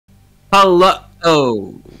Hello.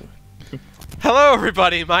 Oh. Hello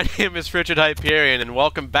everybody, my name is Richard Hyperion, and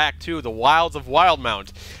welcome back to the Wilds of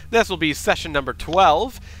Wildemount. This will be session number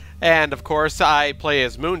 12, and of course I play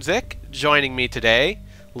as Moonzik. Joining me today,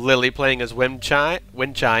 Lily playing as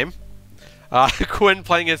Windchime, Quinn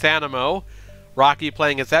playing as Animo, Rocky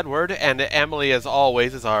playing as Edward, and Emily as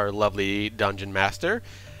always is our lovely Dungeon Master.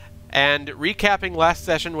 And recapping last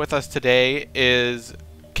session with us today is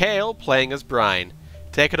Kale playing as Brine.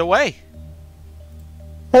 Take it away.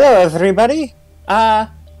 Hello, everybody.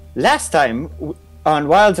 Last time on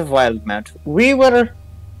Wilds of Wildemount, we were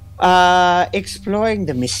exploring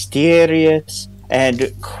the mysterious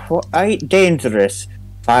and quite dangerous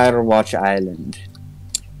Firewatch Island.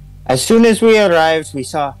 As soon as we arrived, we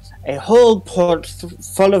saw a whole port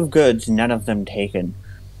full of goods, none of them taken.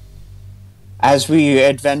 As we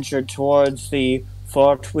adventured towards the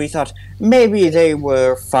fort, we thought maybe they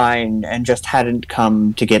were fine and just hadn't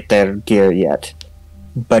come to get their gear yet.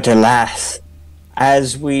 But alas,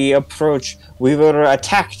 as we approached, we were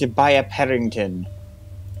attacked by a Parrington.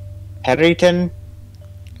 Parrington?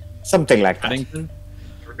 Something like that. Paddington?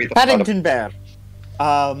 Paddington bear.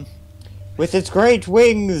 With its great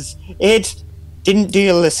wings, it didn't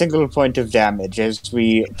deal a single point of damage as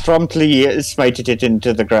we promptly smited it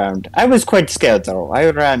into the ground. I was quite scared though. I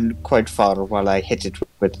ran quite far while I hit it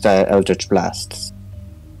with Eldritch Blasts.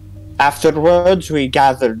 Afterwards, we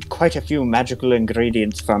gathered quite a few magical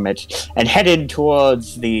ingredients from it and headed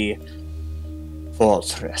towards the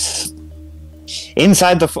fortress.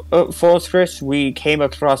 Inside the fortress, we came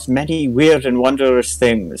across many weird and wondrous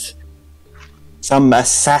things. Some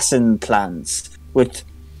assassin plants with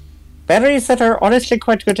berries that are honestly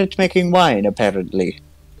quite good at making wine, apparently.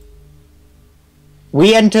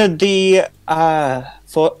 We entered the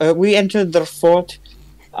fort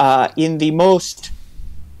in the most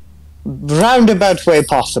roundabout way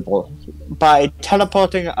possible by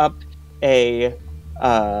teleporting up a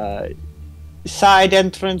side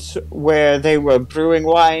entrance where they were brewing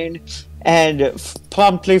wine and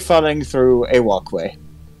promptly falling through a walkway.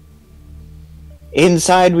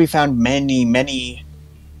 Inside we found many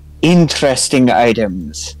interesting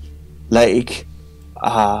items like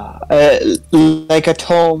a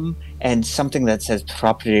tome and something that says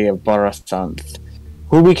property of Borosanth,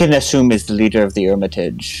 who we can assume is the leader of the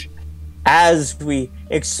Hermitage. As we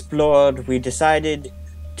explored, we decided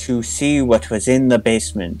to see what was in the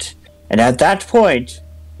basement. And at that point,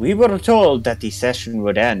 we were told that the session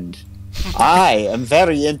would end. I am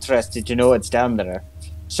very interested to know what's down there.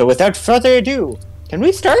 So without further ado, can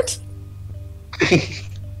we start? Does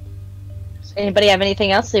anybody have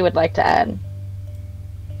anything else they would like to add?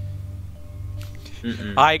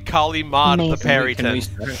 I Kali Mod the Amazing. Parrington.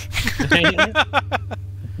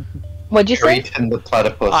 What'd you say? Parrington the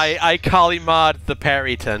platypus. I Kali Mod the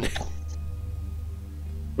Parrington.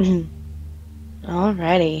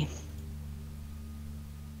 Alrighty.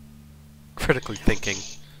 Critically thinking.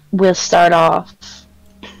 We'll start off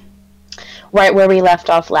right where we left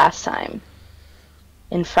off last time.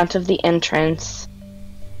 In front of the entrance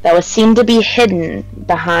that was seen to be hidden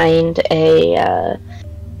behind a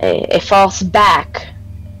false back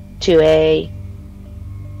to a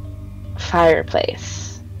fireplace.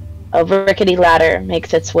 A rickety ladder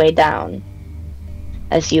makes its way down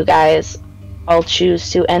as you guys all choose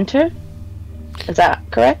to enter. Is that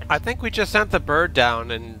correct? I think we just sent the bird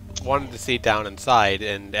down and wanted to see down inside,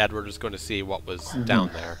 and Edward was going to see what was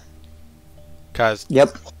down there. Because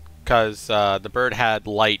the bird had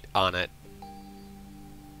light on it.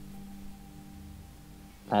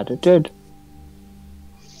 That it did.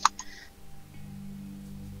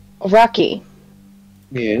 Rocky,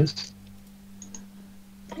 Yes.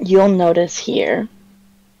 you'll notice here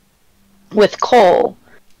with Cole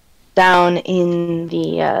down in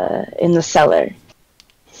the cellar.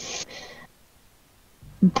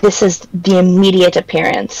 This is the immediate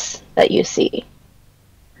appearance that you see.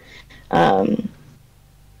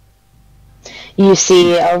 You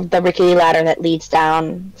see the rickety ladder that leads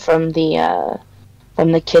down from the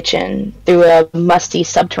kitchen through a musty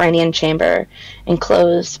subterranean chamber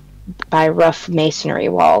enclosed by rough masonry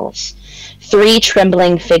walls. 3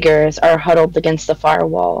 trembling figures are huddled against the far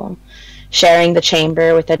wall, sharing the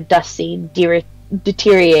chamber with the dusty,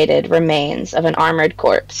 deteriorated remains of an armored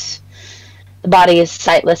corpse. The body's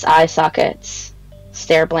sightless eye sockets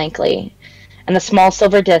stare blankly, and the small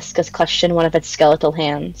silver disc is clutched in one of its skeletal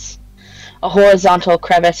hands. A horizontal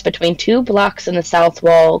crevice between 2 blocks in the south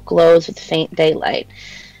wall glows with faint daylight,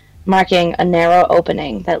 marking a narrow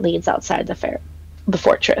opening that leads outside the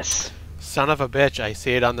fortress. Son of a bitch, I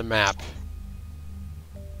see it on the map.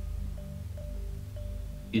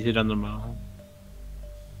 Is it on the mall?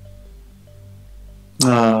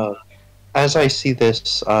 As I see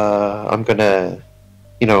this, I'm gonna,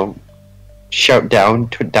 shout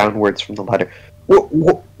downwards from the ladder.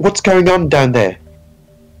 What's going on down there?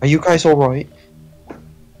 Are you guys all right?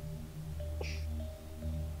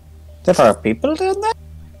 There are people down there?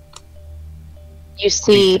 You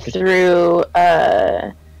see through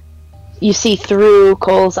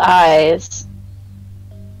Cole's eyes.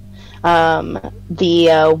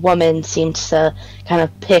 The woman seems to kind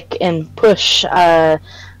of pick and push a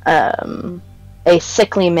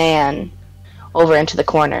sickly man over into the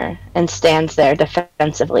corner and stands there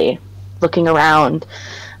defensively, looking around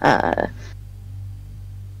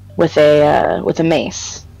with a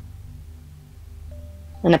mace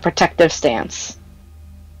in a protective stance.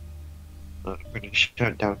 I'm gonna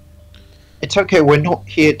shout down. It's okay. We're not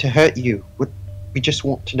here to hurt you. We just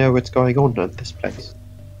want to know what's going on at this place.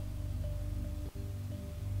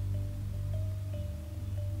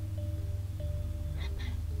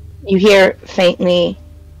 You hear faintly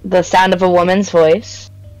the sound of a woman's voice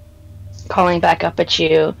calling back up at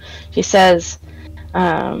you. She says,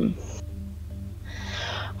 we're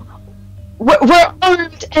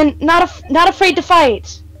armed and not afraid to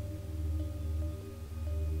fight.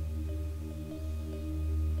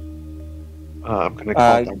 I'm gonna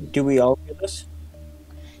call them. Do we all hear this?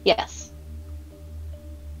 Yes.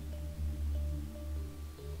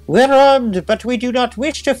 We're armed, but we do not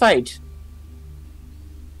wish to fight.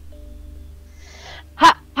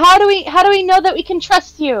 How do we know that we can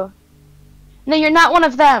trust you? No, you're not one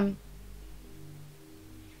of them.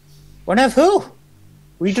 One of who?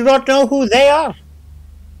 We do not know who they are.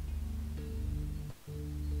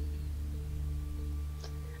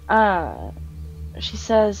 She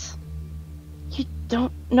says, you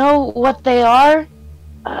don't know what they are?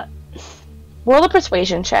 Roll a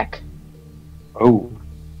persuasion check. Oh.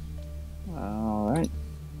 Alright.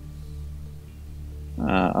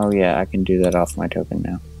 Oh yeah, I can do that off my token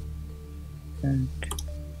now. Okay.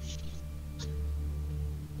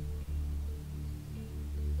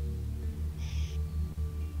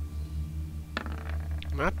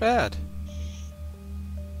 Not bad.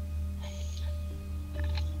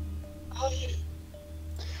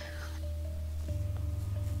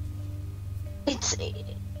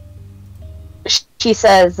 She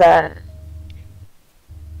says,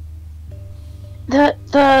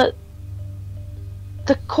 the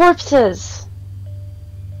corpses.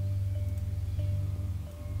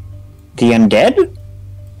 The undead?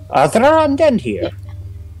 Are there undead here?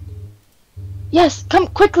 Yes, come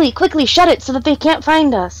quickly, shut it so that they can't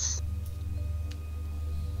find us.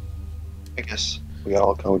 I guess we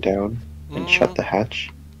all go down and shut the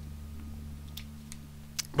hatch.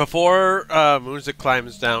 Before Moonzik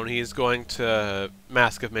climbs down, he's going to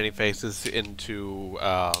Mask of Many Faces into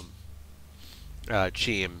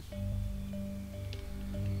Cheem.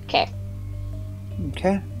 Okay.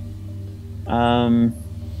 Okay.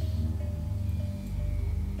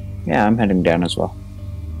 Yeah, I'm heading down as well.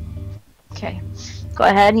 Okay. Go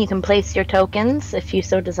ahead and you can place your tokens if you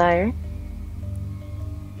so desire.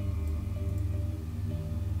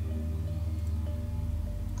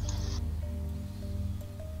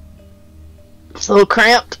 It's a little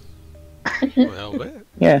cramped. Well, bit.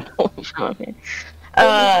 Yeah.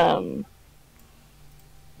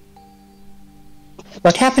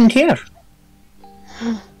 What happened here?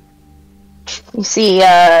 You see,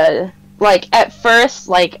 like at first,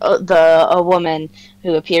 like a woman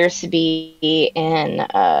who appears to be in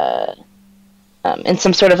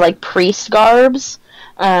some sort of like priest garbs,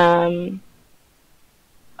 blue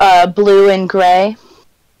and gray,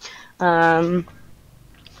 and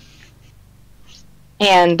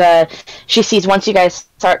she sees once you guys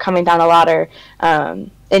start coming down the ladder, and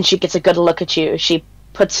she gets a good look at you. She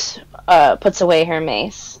puts away her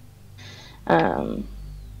mace.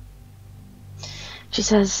 She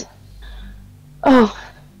says, "Oh,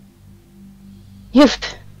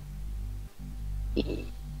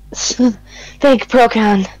 thank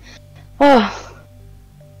Procan. Oh."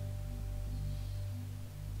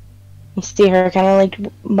 You see her kind of like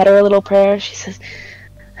mutter a little prayer. She says,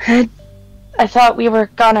 I thought we were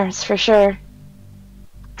goners for sure.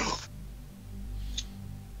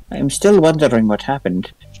 I'm still wondering what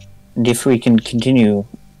happened, and if we can continue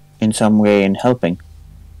in some way in helping.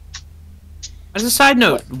 As a side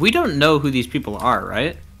note, we don't know who these people are,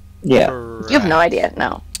 right? Yeah. Correct. You have no idea,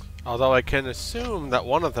 no. Although I can assume that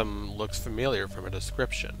one of them looks familiar from a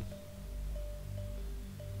description.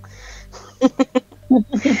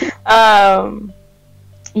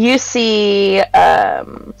 You see,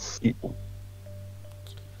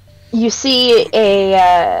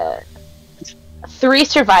 three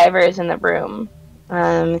survivors in the room.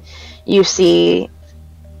 You see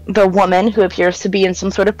the woman, who appears to be in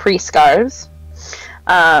some sort of pre-scars.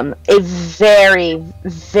 A very,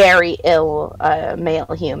 very ill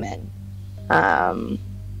male human,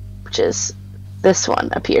 which is this one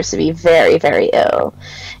appears to be very, very ill,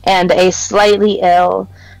 and a slightly ill,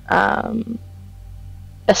 a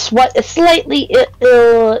slightly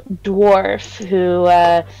ill dwarf who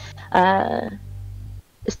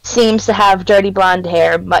seems to have dirty blonde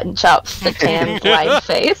hair, mutton chops, a tanned, lined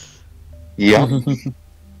face. Yeah.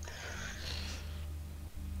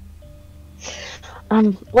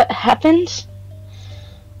 What happened?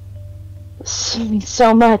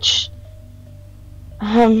 So much.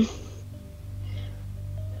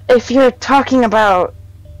 If you're talking about...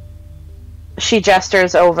 She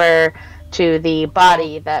gestures over to the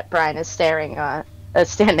body that Brian is standing on. I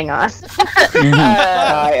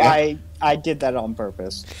did that on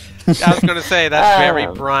purpose. I was going to say, that's very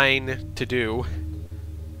Brian to do.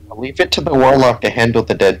 I'll leave it to the warlock to handle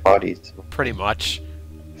the dead bodies. Pretty much.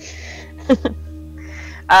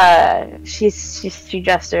 She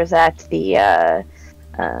gestures at the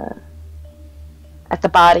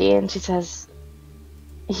body, and she says,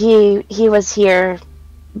 he was here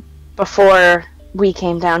before we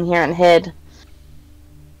came down here and hid.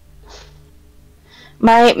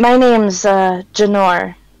 My name's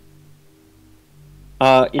Janor.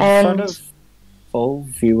 In front of full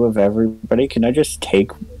view of everybody, can I just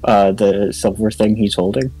take the silver thing he's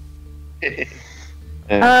holding?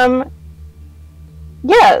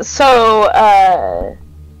 Yeah, so,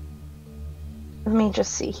 let me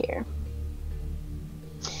just see here.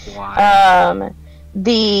 Why?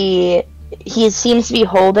 He seems to be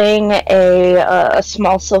holding a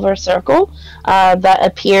small silver circle that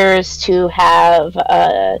appears to have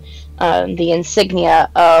the insignia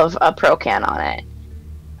of a Procan on it.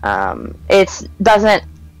 It's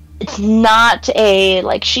not a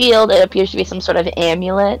like shield. It appears to be some sort of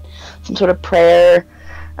amulet, some sort of prayer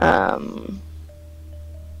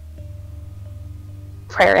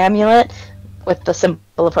amulet with the symbol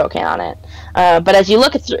of Procan on it. But as you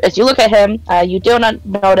look at him, you do not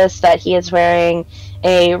notice that he is wearing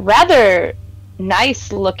a rather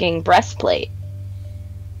nice looking breastplate.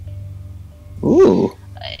 Ooh.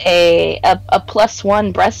 A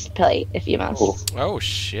 +1 breastplate, if you must. Oh,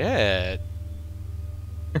 shit.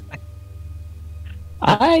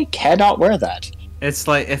 I cannot wear that. It's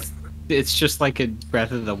like it's just like a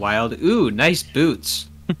Breath of the Wild. Ooh, nice boots.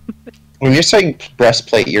 When you're saying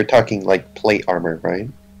breastplate, you're talking like plate armor, right?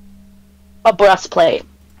 A breastplate.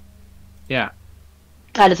 Yeah.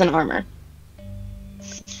 That is an armor.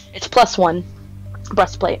 It's +1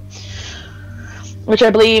 breastplate, which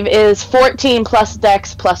I believe is 14 plus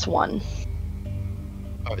Dex +1.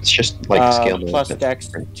 Oh, it's just like scale mail. Plus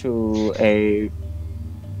Dex to a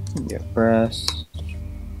breast.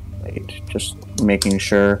 Wait, just making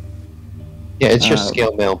sure. Yeah, it's just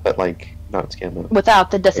scale mail, but like not scale mail.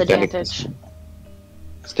 Without the disadvantage.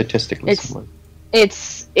 Statistically similar. It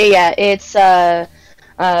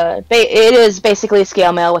is basically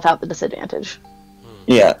scale mail without the disadvantage.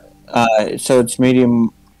 Yeah. So it's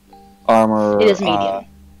medium armor. It is medium.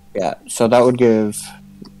 Yeah. So that would give.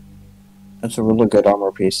 That's a really good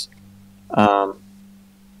armor piece.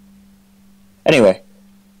 Anyway,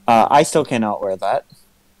 I still cannot wear that.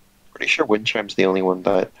 Pretty sure Wind Chime's the only one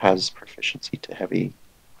that has proficiency to heavy.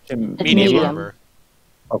 Medium armor.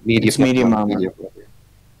 Oh, medium. It's medium armor.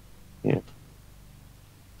 Yeah.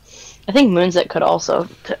 I think Moonsit could also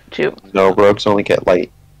too. No, rogues only get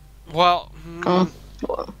light. Well, Well,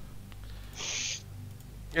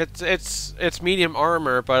 it's medium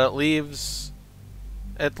armor, but it leaves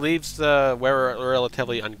the wearer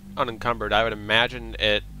relatively unencumbered. I would imagine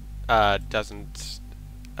it doesn't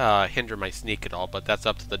hinder my sneak at all, but that's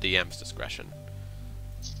up to the DM's discretion.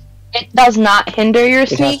 it does not hinder your It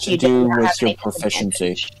has sneak. to You do not with have your any proficiency.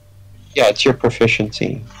 disadvantage. Yeah, it's your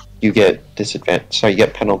proficiency. You get disadvantage. So you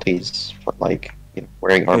get penalties for like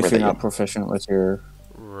wearing armor. If you're that not proficient with your.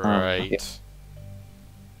 Right. Yeah.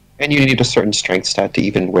 And you need a certain strength stat to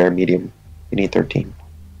even wear medium. You need 13.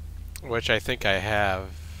 Which I think I have.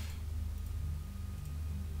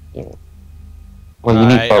 Yeah. Well,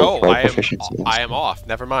 you need both, right? Proficiency. I am off.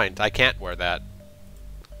 Never mind. I can't wear that.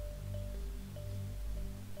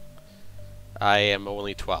 I am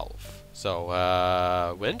only 12.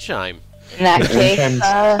 So, Wind Chime. In that case,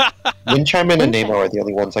 Wind Chime and Anemo are the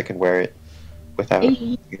only ones I can wear it without.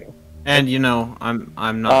 And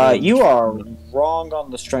I'm not. You are wrong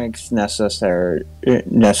on the strength necessity. I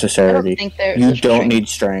don't think there's You a don't strength. need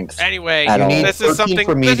strength. Anyway, At all. this is 13 something.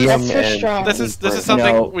 for This medium is, That's for strong. this is for-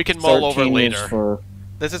 something No, we can mull over 13 is later. for-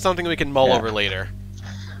 This is something we can mull Yeah. over later.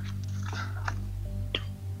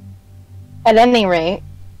 At any rate,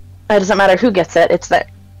 It doesn't matter who gets it. It's there.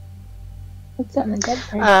 It's on the dead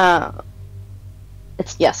person.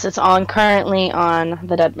 It's on currently on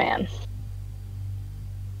the dead man.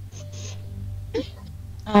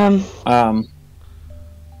 I'm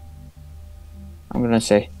gonna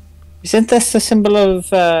say, isn't this the symbol of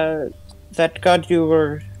that god you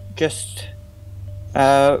were just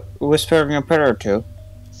whispering a prayer to?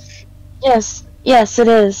 Yes, it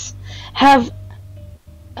is.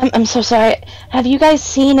 I'm so sorry. Have you guys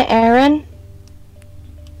seen Aaron?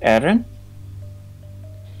 Aaron?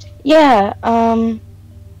 Yeah,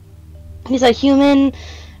 he's a human.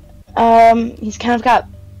 He's kind of got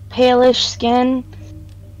palish skin,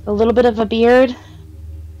 a little bit of a beard.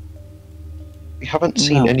 We haven't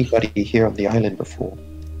seen anybody here on the island before.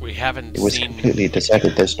 We haven't It was seen... completely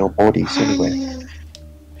deserted. There's no bodies anywhere.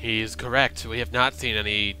 He is correct. We have not seen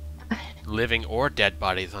any living or dead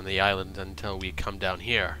bodies on the island until we come down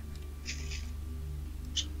here.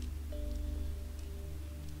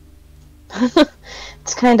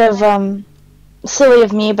 It's kind of silly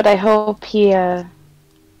of me, but I hope he got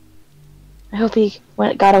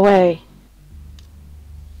away.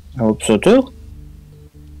 I hope so too.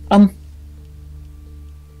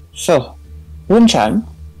 So, Winchan,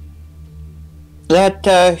 that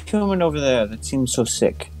human over there that seems so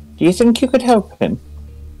sick, do you think you could help him?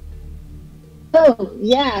 Oh,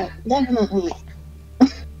 yeah, definitely.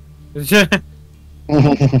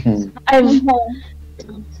 I'm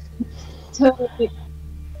Totally.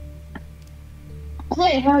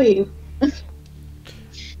 Hey, how are you?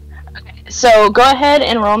 So go ahead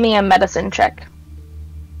and roll me a medicine check.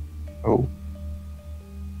 Oh.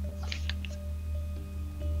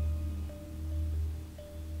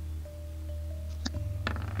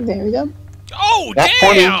 There we go. Oh, That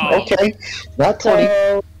damn! 20. Okay. That 20.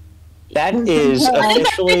 So, that is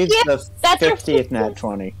officially the That's our 50th nat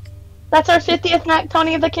 20. That's our 50th nat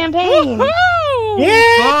 20 of the campaign. Woohoo! Yeah!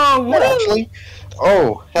 Oh, what? Actually.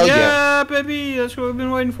 Oh, hell yeah. Yeah, baby, that's what we've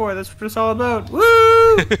been waiting for. That's what it's all about.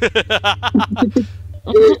 Woo!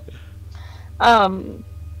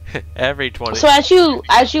 Every 20. So as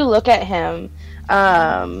you look at him,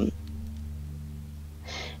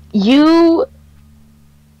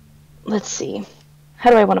 let's see. How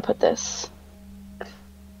do I want to put this?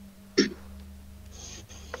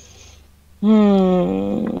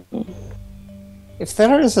 If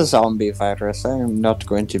there is a zombie virus, I am not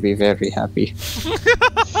going to be very happy.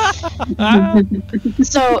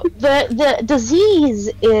 So the disease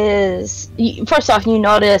is, first off, you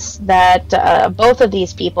notice that both of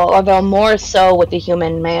these people, although more so with the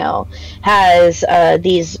human male, has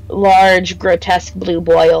these large, grotesque blue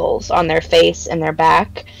boils on their face and their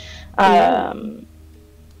back.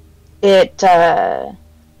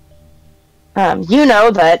 You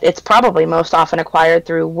know that it's probably most often acquired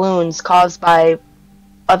through wounds caused by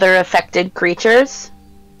other affected creatures.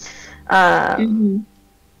 And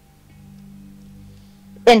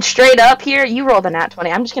straight up here, you rolled a nat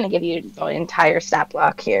 20. I'm just going to give you the entire stat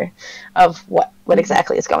block here of what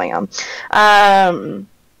exactly is going on.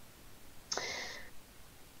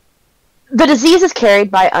 The disease is carried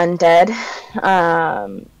by undead.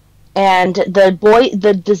 And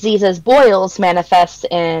the disease's boils manifest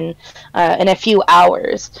in a few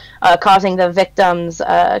hours, causing the victim's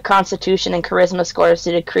constitution and charisma scores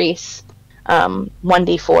to decrease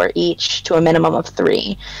 1d4 each to a minimum of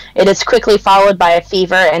 3. It is quickly followed by a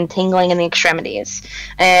fever and tingling in the extremities.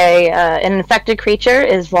 An infected creature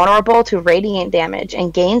is vulnerable to radiant damage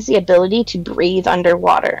and gains the ability to breathe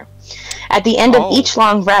underwater. At the end of each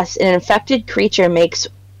long rest, an infected creature makes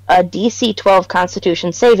a DC 12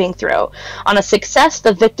 Constitution saving throw. On a success,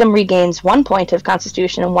 the victim regains 1 point of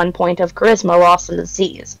Constitution and 1 point of Charisma lost to the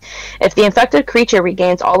disease. If the infected creature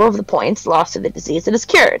regains all of the points lost to the disease, it is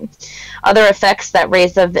cured. Other effects that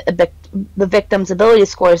raise the victim's ability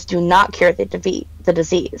scores do not cure the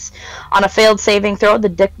disease. On a failed saving throw,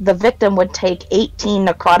 the victim would take 18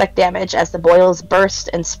 necrotic damage as the boils burst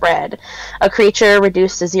and spread. A creature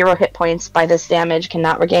reduced to 0 hit points by this damage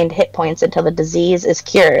cannot regain hit points until the disease is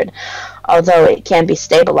cured, although it can be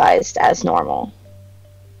stabilized as normal.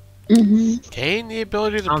 Gain the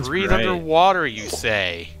ability to Sounds breathe great. underwater, you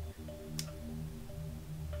say?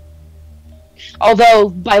 Although,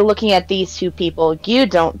 by looking at these two people, you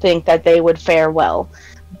don't think that they would fare well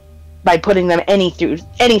by putting them through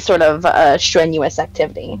any sort of strenuous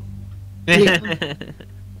activity.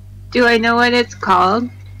 Do I know what it's called?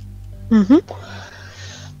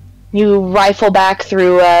 You rifle back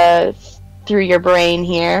through your brain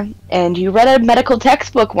here, and you read a medical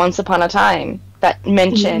textbook once upon a time that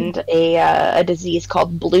mentioned a disease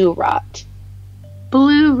called blue rot.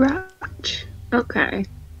 Blue rot. Okay.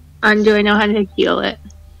 And do I know how to heal it?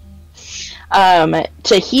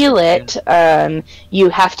 To heal it, you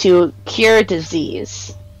have to cure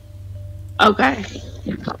disease. Okay.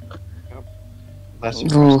 Lesser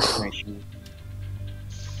Oof. restoration.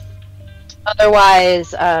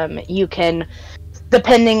 Otherwise, you can,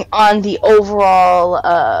 depending on the overall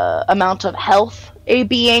amount of health a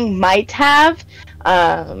being might have,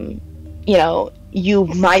 you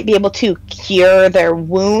might be able to cure their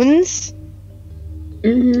wounds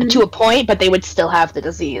Mm-hmm. to a point, but they would still have the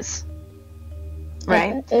disease.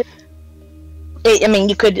 Right? Okay.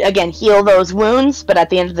 You could, again, heal those wounds, but at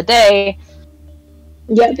the end of the day...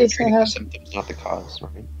 Yeah, they still Treating the have. symptoms, not the cause,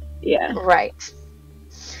 right? Yeah. Right.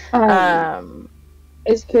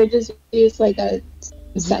 Is cure disease like a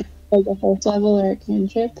first level or a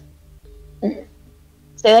cantrip? Or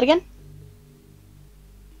Say that again?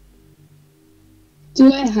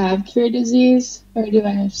 do I have cure disease, or do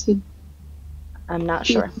I actually? I'm not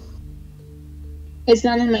sure. It's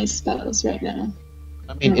not in my spells right now.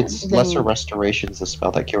 I mean, it's Then- lesser restoration is a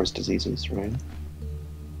spell that cures diseases, right?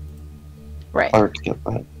 Right. Clerics get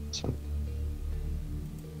that. So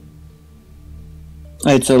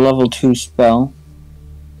It's a level 2 spell.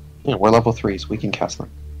 yeah, we're level 3s. We can cast them.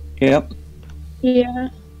 Yep. Yeah.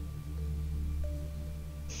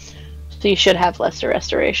 So you should have lesser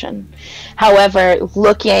restoration. However,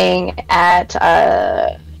 looking at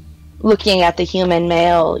the human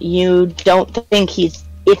male, you don't think he's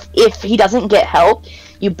if he doesn't get help,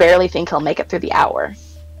 you barely think he'll make it through the hour.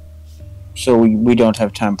 So we don't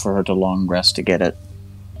have time for her to long rest to get it.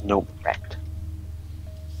 Nope. Correct.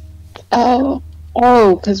 Oh,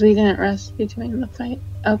 because we didn't rest between the fight.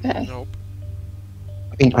 Okay. Nope.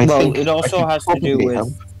 I mean, I think it also I could has to do probably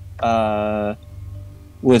help.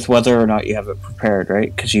 with whether or not you have it prepared,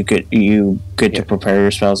 right? Because you get to Yeah. prepare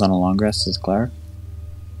your spells on a long rest as cleric.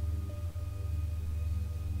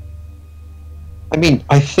 I mean,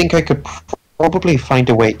 I think I could probably find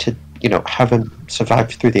a way to, have him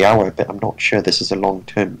survive through the hour, but I'm not sure this is a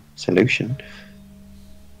long-term solution.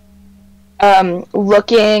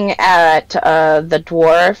 Looking at the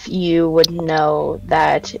dwarf, you would know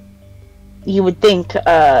that you would think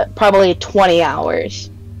probably 20 hours,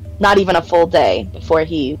 not even a full day, before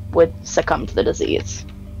he would succumb to the disease.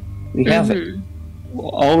 We have it.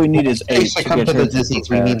 All we need is They 8 to succumb get to her the disease.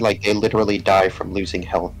 We prepare. mean like they literally die from losing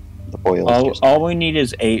health. The boils. All we need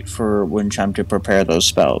is 8 for Windchime to prepare those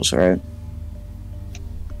spells, right?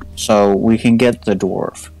 So we can get the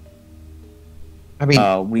dwarf. I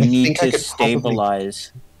mean, We I need think I to could probably-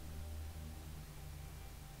 stabilize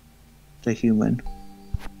the human.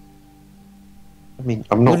 I mean,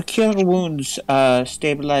 I'm Would not. cure wounds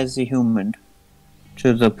stabilize the human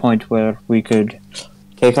to the point where we could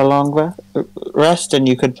take a long rest and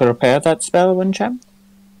you could prepare that spell, Windchime?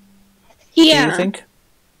 Do you Yeah. think?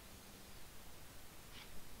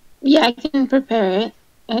 Yeah, I can prepare it.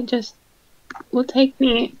 It just will take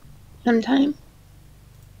me some time.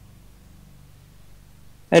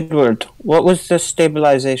 Edward, what was the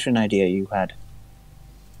stabilization idea you had?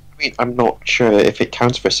 I mean, I'm not sure if it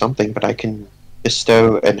counts for something, but I can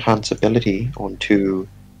bestow enhance ability onto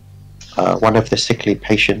one of the sickly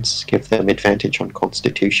patients, give them advantage on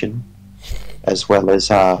Constitution, as well as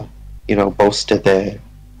bolster their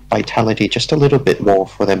vitality just a little bit more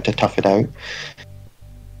for them to tough it out.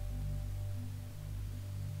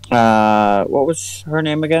 What was her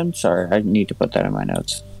name again? Sorry, I need to put that in my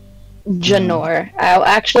notes. Janor. I'll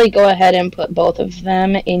actually go ahead and put both of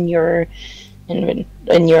them in your book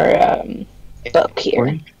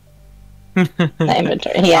here. The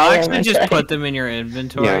inventory. Yeah, I'll your actually just inventory. put them in your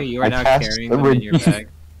inventory. Yeah, You are I now cast carrying the them in your bag.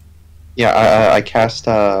 Yeah, I cast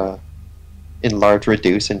enlarge,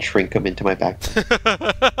 reduce, and shrink them into my back.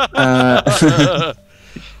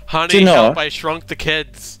 Honey, Do you know- help! I shrunk the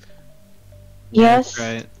kids. Yes.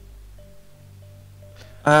 Right.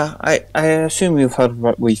 I assume you've heard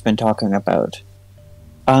what we've been talking about.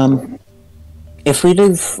 If we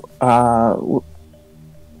leave,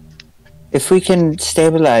 if we can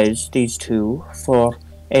stabilize these two for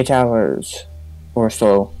 8 hours or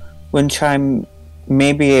so, Windchime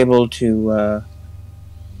may be able to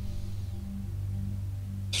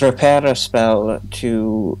prepare a spell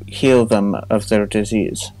to heal them of their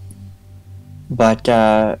disease. But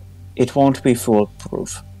it won't be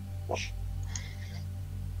foolproof.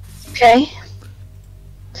 Okay.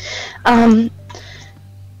 I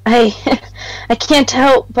I can't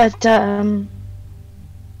help but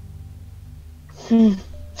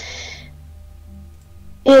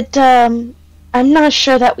I'm not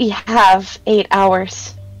sure that we have 8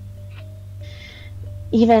 hours.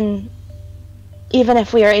 Even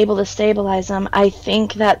if we are able to stabilize them, I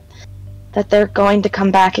think that they're going to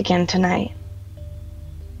come back again tonight.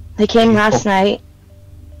 They came last night.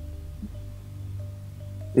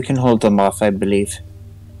 We can hold them off, I believe.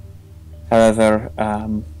 However,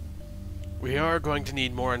 We are going to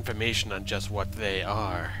need more information on just what they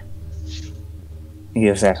are.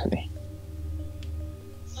 exactly.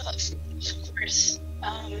 Of course.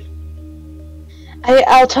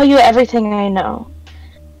 I'll tell you everything I know.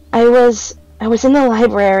 I was in the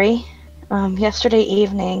library yesterday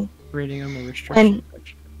evening. Reading on the restriction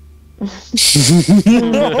section.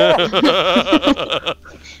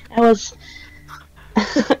 I was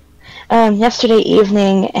yesterday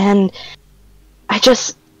evening, and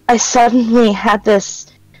I suddenly had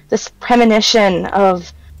this premonition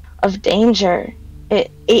of danger.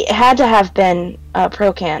 It had to have been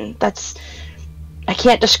Procan. I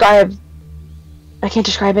can't describe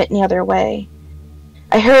it any other way.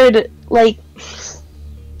 I heard I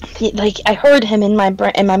heard him in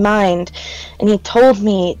my mind, and he told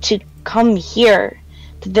me to come here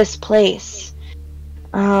to this place.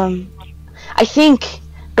 I think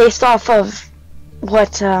based off of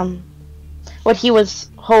what he was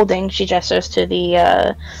holding, she gestures to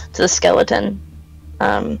the skeleton.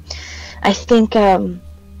 I think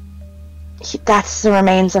that's the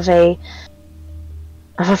remains of a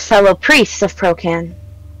fellow priest of Procan.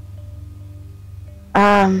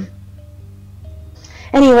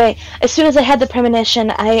 Anyway, as soon as I had the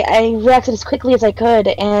premonition, I reacted as quickly as I could,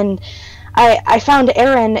 and I found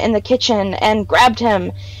Aaron in the kitchen and grabbed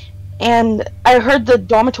him, and I heard the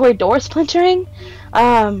dormitory door splintering.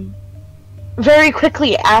 Very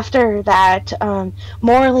quickly after that,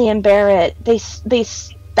 Morley and Barrett, they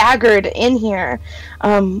staggered in here,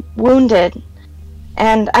 wounded,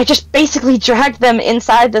 and I just basically dragged them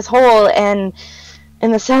inside this hole and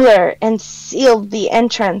in the cellar and sealed the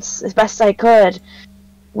entrance as best I could.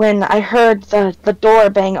 When I heard the door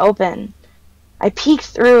bang open, I peeked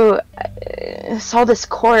through, saw this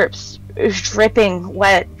corpse. It was dripping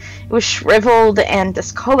wet. It was shriveled and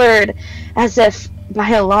discolored, as if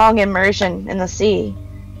by a long immersion in the sea.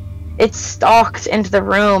 It stalked into the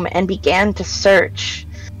room and began to search.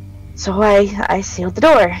 So I sealed the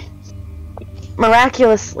door.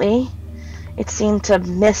 Miraculously, it seemed to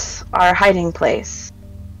miss our hiding place.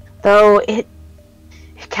 Though it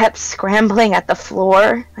kept scrambling at the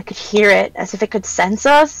floor. I could hear it, as if it could sense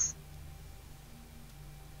us.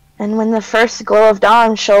 And when the first glow of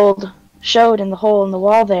dawn showed in the hole in the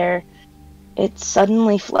wall there, it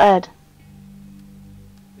suddenly fled.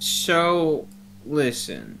 So,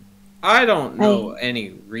 listen. I don't know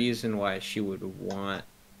any reason why she would want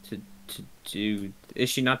to do... Is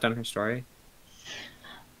she not done her story?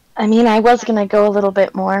 I mean, I was gonna go a little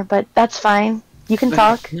bit more, but that's fine. You can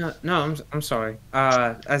talk. No, I'm sorry.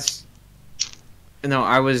 I was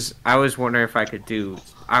wondering if I could do.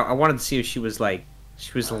 I wanted to see if she was lying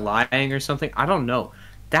or something. I don't know.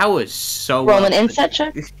 That was so. Roll an insight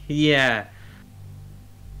check. Yeah.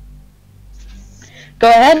 Go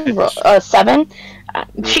ahead. Roll, 7.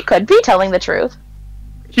 She could be telling the truth.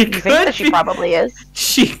 She Probably is.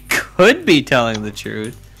 She could be telling the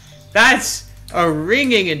truth. That's a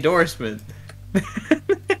ringing endorsement.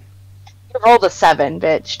 You rolled a 7,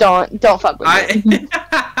 bitch. Don't fuck with me.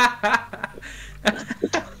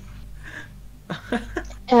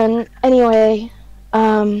 And anyway,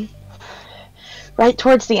 right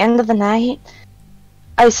towards the end of the night,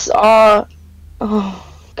 I saw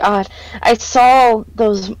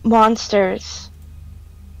those monsters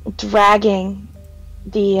dragging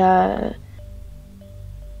the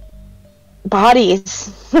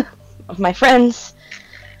bodies of my friends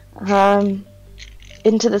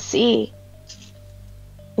into the sea.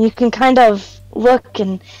 You can kind of look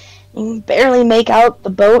and you can barely make out the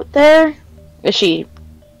boat there. She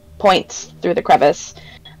points through the crevice.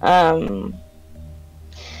 All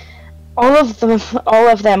of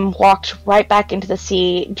them walked right back into the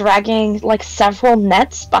sea, dragging like several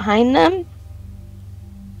nets behind them.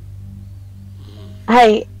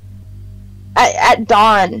 At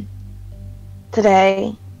dawn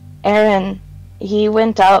today, Aaron, he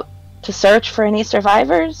went up to search for any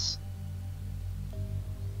survivors.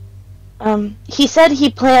 He said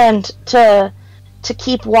he planned to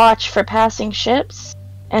keep watch for passing ships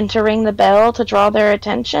and to ring the bell to draw their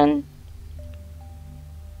attention.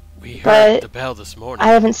 We heard the bell this morning. I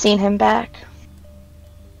haven't seen him back.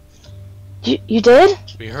 You did?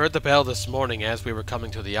 We heard the bell this morning as we were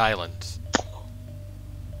coming to the island.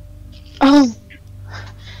 Oh.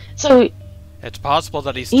 So... It's possible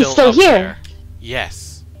that he's still up here. There.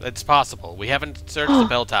 Yes, it's possible. We haven't searched the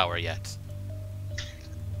bell tower yet.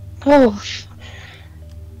 Oh,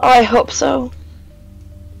 I hope so.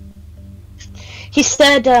 He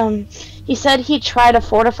said he tried to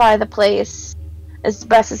fortify the place as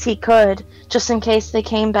best as he could, just in case they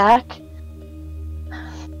came back.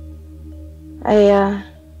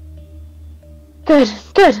 Good.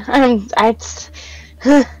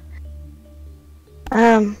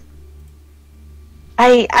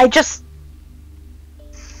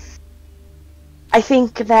 I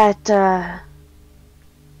think that,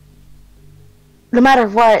 no matter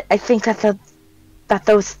what, I think that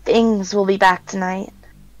those things will be back tonight.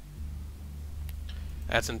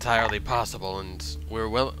 That's entirely possible, and we're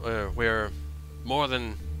more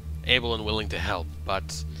than able and willing to help,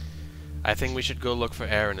 but I think we should go look for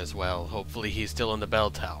Aaron as well. Hopefully he's still in the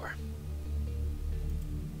bell tower.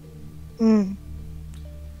 Hmm.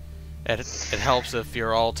 It helps if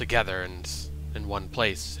you're all together and in one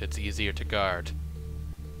place. It's easier to guard.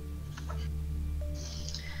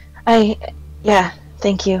 Yeah,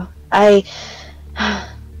 thank you. I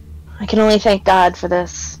can only thank God for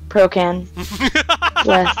this. Procan.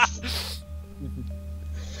 Yes.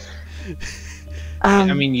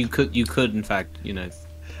 I mean, you could, in fact,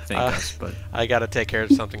 thank us, but I gotta take care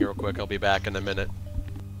of something real quick. I'll be back in a minute.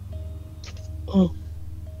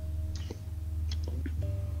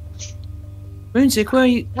 Moonsick, where are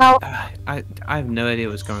you? Now, I have no idea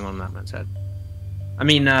what's going on in that man's head. I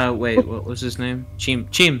mean, wait, what was his name? Chim.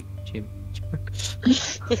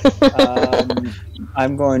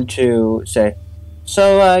 I'm going to say,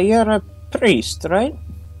 so you're a priest, right?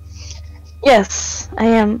 yes, I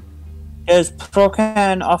am. Does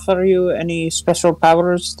Procan offer you any special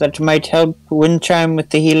powers that might help Windchime with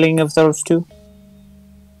the healing of those two?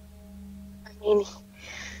 I mean,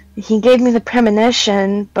 he gave me the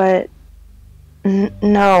premonition, but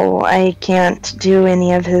no, I can't do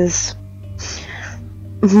any of his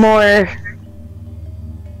more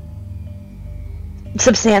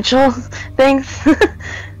substantial things.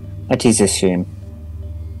 That is a shame.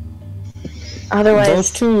 Otherwise,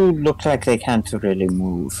 Those two look like they can't really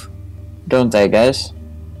move, don't they, guys?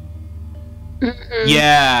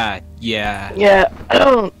 Yeah. I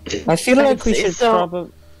don't. I feel I like would we say should so.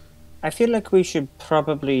 probably. I feel like we should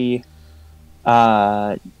probably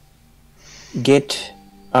get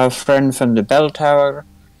our friend from the bell tower,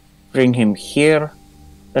 bring him here.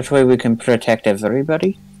 That way we can protect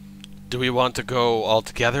everybody. Do we want to go all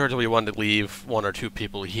together, or do we want to leave one or two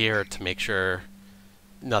people here to make sure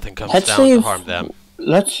nothing comes down to harm them?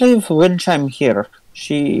 Let's leave Windchime here.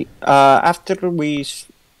 She, after we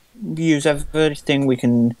use everything we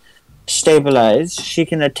can stabilize, she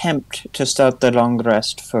can attempt to start the long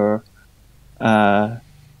rest for the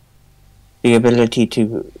ability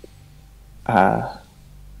to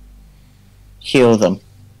heal them.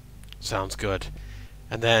 Sounds good.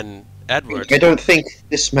 And then Edward. I don't think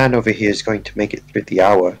this man over here is going to make it through the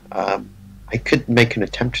hour. I could make an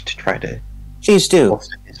attempt to try to Please do.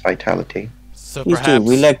 offset his vitality. So Please do. perhaps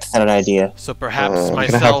We liked that idea. So perhaps I'm gonna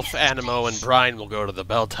myself, Animo, and Brian will go to the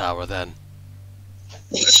bell tower then.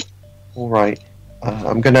 Alright.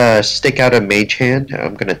 I'm gonna stick out a mage hand.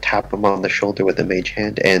 I'm gonna tap him on the shoulder with a mage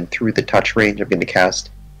hand, and through the touch range, I'm gonna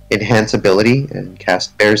cast Enhance Ability and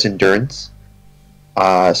cast Bear's Endurance.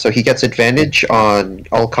 So he gets advantage on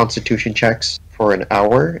all Constitution checks for an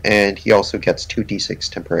hour, and he also gets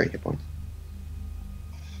 2d6 temporary hit points.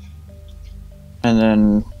 And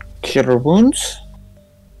then cure wounds.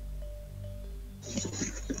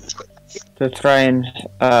 To try and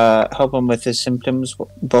help him with his symptoms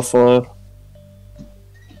before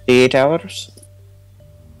the 8 hours.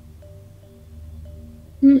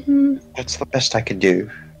 That's the best I can do.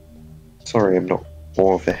 Sorry, I'm not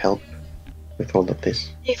more of a help with all of this.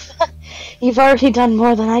 You've already done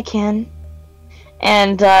more than I can.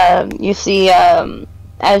 And you see,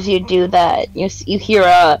 as you do that, you hear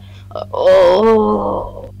a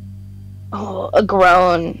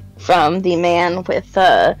groan from the man with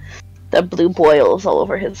the blue boils all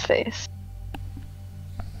over his face.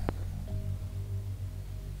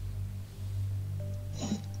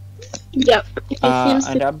 Yep. It seems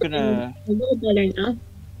And to I'm gonna be a little better now.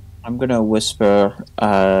 I'm gonna whisper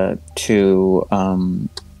to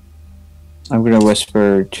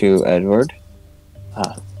Edward.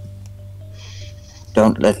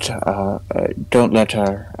 Don't let our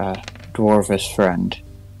dwarvish friend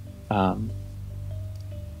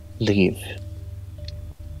leave.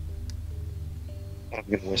 I'm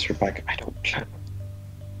gonna whisper back, I don't plan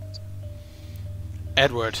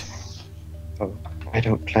Edward, I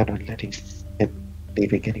don't plan on letting him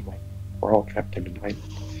leaving anyway. We're all trapped in an island.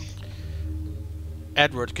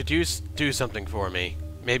 Edward, could you do something for me?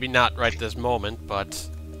 Maybe not right this moment, but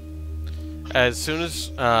as soon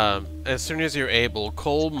as you're able,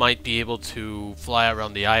 Cole might be able to fly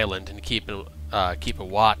around the island and keep a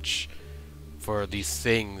watch for these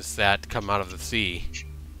things that come out of the sea.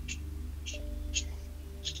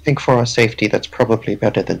 I think for our safety, that's probably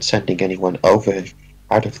better than sending anyone over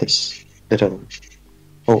out of this little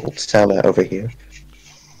old cellar over here.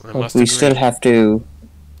 I But must we agree. still have to.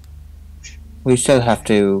 We still have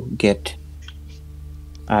to get.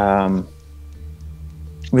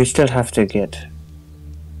 We still have to get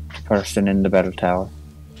the person in the bell tower,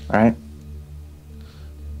 right?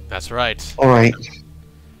 That's right. Alright.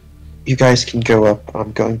 You guys can go up.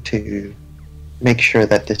 I'm going to make sure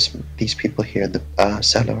that these people here in the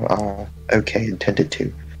cellar are okay and tended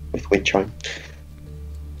to with Windchime.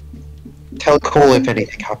 Tell Cole if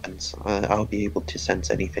anything happens. I'll be able to sense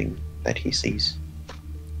anything that he sees.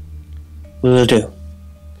 Will do.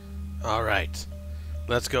 All right.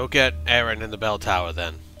 Let's go get Aaron in the bell tower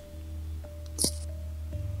then.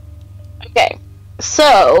 Okay,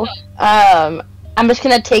 so I'm just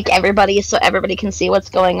gonna take everybody so everybody can see what's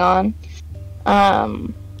going on.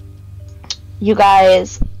 You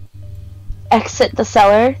guys exit the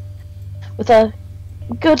cellar with a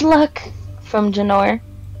good luck from Janor.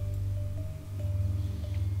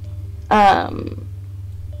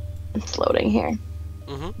 It's loading here.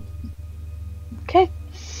 Okay.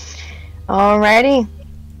 Alrighty.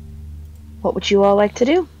 What would you all like to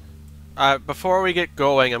do? Before we get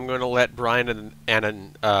going, I'm going to let Brian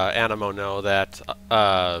and Animo know that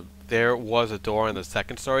there was a door in the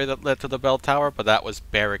second story that led to the bell tower, but that was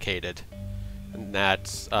barricaded. And that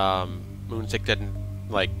Moonsick didn't,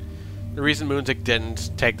 like... The reason Moonsick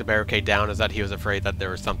didn't take the barricade down is that he was afraid that there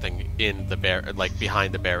was something in the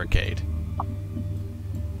behind the barricade.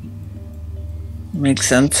 Makes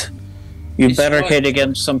sense. You It's barricade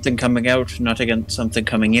against something coming out, not against something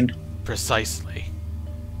coming in. Precisely.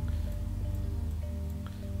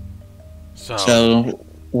 So,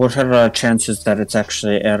 what are our chances that it's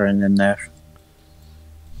actually Aaron in there?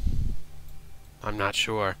 I'm not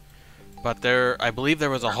sure. But I believe there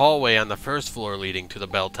was a hallway on the first floor leading to the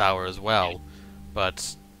bell tower as well.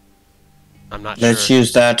 But I'm not sure. Let's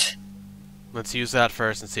use that. Let's use that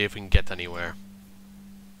first and see if we can get anywhere.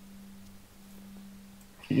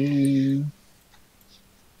 I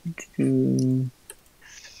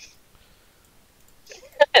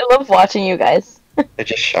love watching you guys. They're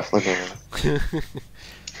just shuffling around.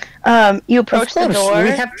 You approach the door.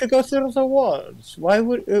 We have to go through the walls. Why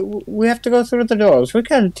would we have to go through the doors? We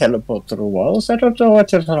can't teleport through walls. I don't know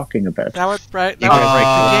what you're talking about. That would break the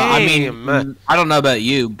I game. mean, I don't know about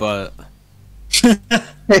you, but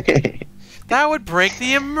That would break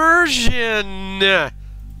the immersion.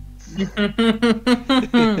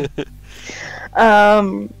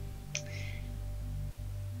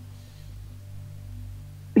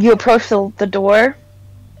 You approach the door.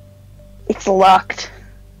 It's locked.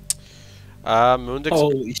 Moondick's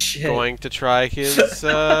holy shit! going to try his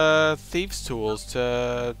thieves' tools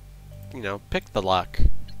to, pick the lock.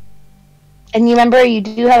 And you remember, you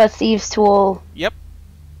do have a thieves' tool. Yep.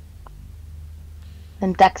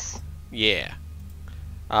 And Dex. Yeah.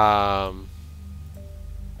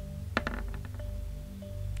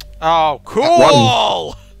 Oh,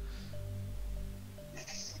 cool!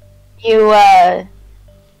 You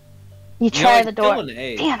try the door. Still an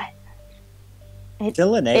A. Damn it!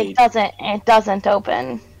 Still an 8. It doesn't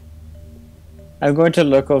open. I'm going to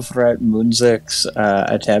look over at Moonsick's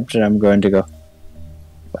attempt, and I'm going to go,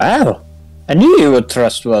 wow, I knew you were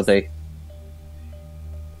trustworthy.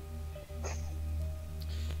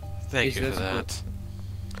 Thank you for that.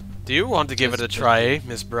 Do you want to give it a try,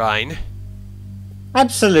 Miss Brine?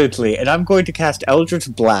 Absolutely, and I'm going to cast Eldritch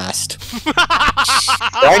Blast.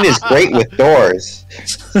 Brian is great with doors.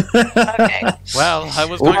 Okay. Well, I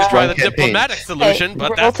was going to try the campaign. diplomatic solution,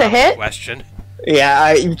 but roll that's to not the hit. question.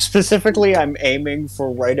 Yeah, I'm aiming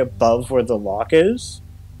for right above where the lock is.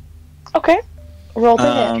 Okay. Roll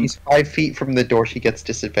to hit. She's 5 feet from the door. She gets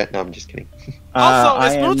disadvantage. No, I'm just kidding. Also,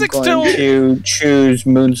 is I am Moonsick going still- to choose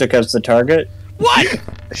Moonsick as the target. What?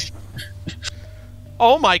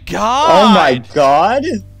 Oh my god! Oh my god!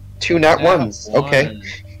 2 nat ones. Okay. One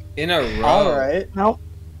in a row. Alright. Nope.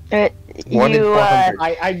 1 in 400.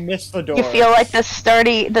 I missed the door. You feel like you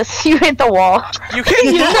hit the wall. You hit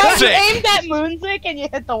You Moonsick! aimed at Moonsick and you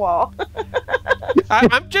hit the wall.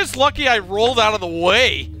 I'm just lucky I rolled out of the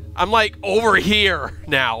way. I'm like over here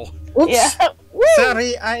now. Oops. Yeah. Woo!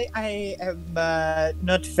 Sorry, I am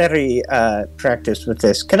not very practiced with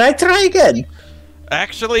this. Can I try again?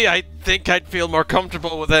 Actually, I think I'd feel more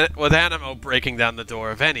comfortable with Animo breaking down the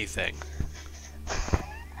door, if anything.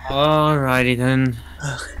 Alrighty then.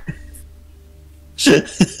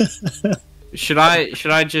 Should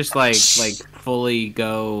I just like fully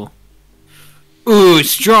go Ooh,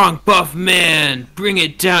 strong buff man, bring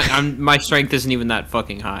it down. My strength isn't even that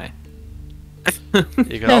fucking high. You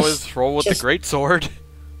can always roll with the great sword.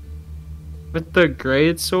 With the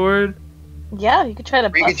great sword? Yeah, you could try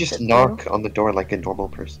to Or you bust could just it knock through. on the door like a normal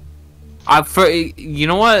person. You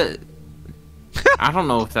know what? I don't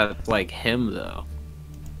know if that's like him though.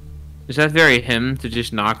 Is that very him to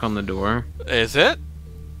just knock on the door? Is it?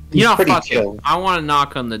 He's pretty fuck chill. it. I want to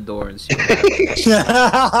knock on the door and see.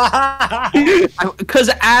 Because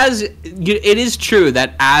it is true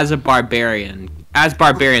that as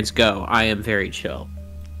barbarians go, I am very chill.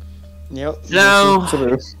 Yep. No. this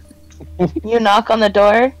is true. You knock on the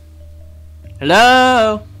door.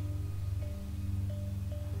 Hello.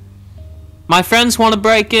 My friends want to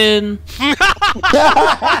break in.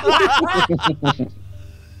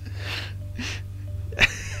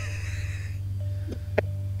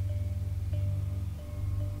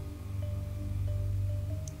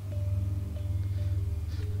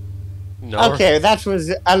 No. Okay, that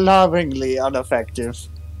was alarmingly ineffective.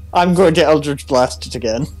 I'm going to Eldritch Blast it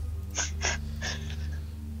again.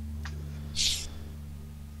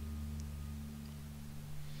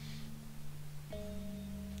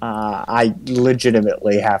 I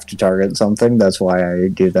legitimately have to target something, that's why I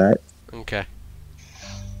do that. Okay.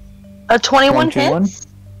 A 21 21? hits.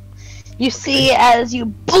 You see as you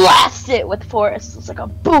blast it with force, it's like a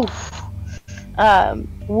boof.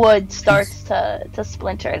 Wood starts to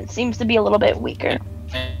splinter, and it seems to be a little bit weaker.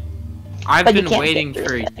 I've But you been can't waiting get for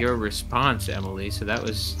through it. your response, Emily. So that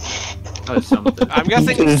was something. I'm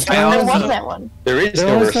guessing. There There was that one. There is There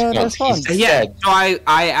no was no response. response. Yeah, so I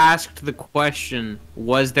asked the question,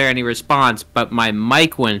 was there any response? But my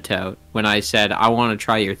mic went out when I said, I want to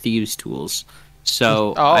try your thieves' tools.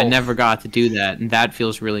 So I Oh. never got to do that, and that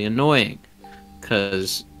feels really annoying.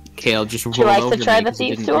 Because Kale just rolled you like to over try me the 'cause he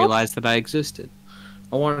thieves' didn't tools? realize that I existed.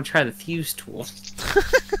 I want to try the thieves' tools.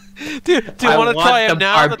 Do you want to try it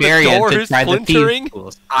now that the door is splintering?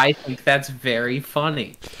 Tools. I think that's very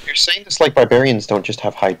funny. You're saying this like barbarians don't just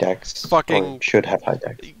have high decks. Fucking- Or should have high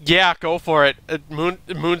decks. Yeah, go for it.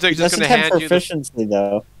 Moonzig's just Doesn't gonna have hand you the proficiency,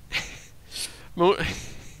 though. Moon.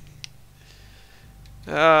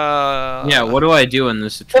 Yeah, what do I do in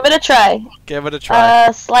this? Give it a try. Give it a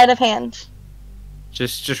try. Sleight of hand.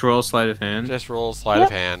 Just roll sleight of hand. Just roll sleight Yep.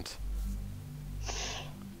 of hand.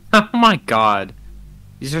 Oh my god.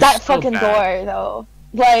 These are That so fucking bad. door, though.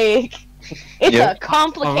 Like, it's Yeah. a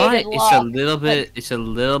complicated Alright, lock. it's a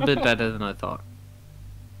little bit better than I thought.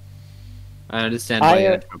 I understand why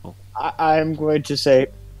you're in trouble. I'm going to say,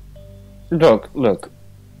 look.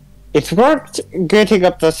 It's worked getting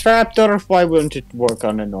up the trapdoor, why wouldn't it work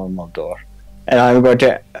on a normal door? And I'm going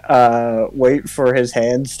to wait for his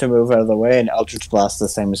hands to move out of the way and Eldritch Blast the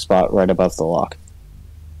same spot right above the lock.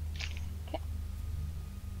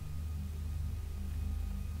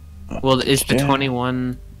 Well, is the Okay.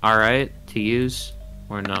 21 alright to use?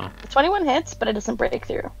 Or no? 21 hits, but it doesn't break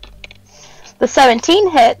through. The 17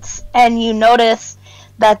 hits, and you notice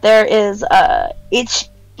that there is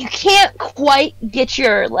you can't quite get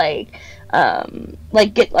your get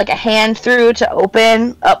like a hand through to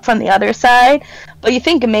open up from the other side, but you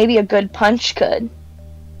think maybe a good punch could.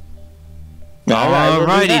 I will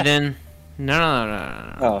do Alrighty that. then.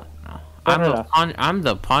 No. Oh, I'm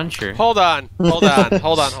the puncher. Hold on. Hold on.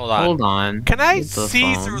 Hold on. Can I Hold the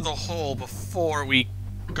see phone. through the hole before we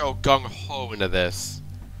go gung ho into this?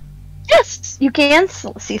 Yes, you can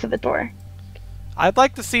see through the door. I'd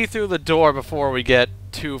like to see through the door before we get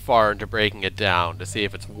too far into breaking it down to see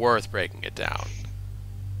if it's worth breaking it down.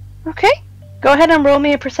 Okay, go ahead and roll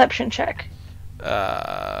me a perception check.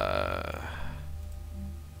 There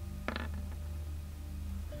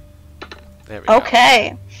we go.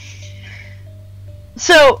 Okay.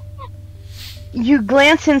 So, you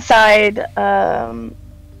glance inside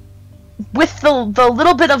with the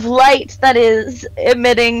little bit of light that is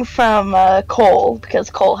emitting from Cole, because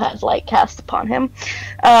Cole has light cast upon him.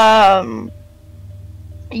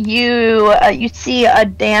 You see a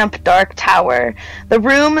damp, dark tower. The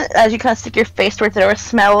room, as you kind of stick your face towards the door,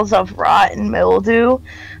 smells of rot and mildew.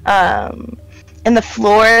 And the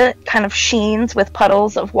floor kind of sheens with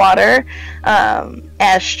puddles of water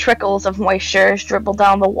as trickles of moisture dribble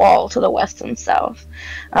down the wall to the west and south.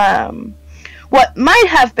 What might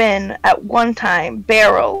have been at one time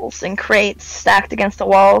barrels and crates stacked against the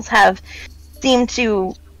walls have seemed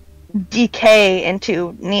to decay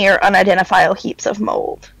into near unidentifiable heaps of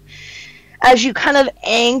mold. As you kind of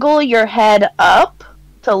angle your head up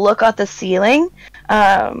to look at the ceiling,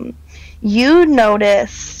 you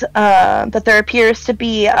notice that there appears to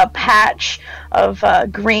be a patch of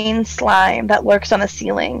green slime that lurks on the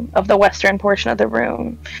ceiling of the western portion of the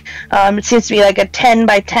room. It seems to be like a 10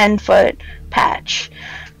 by 10 foot patch.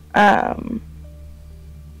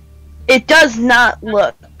 It does not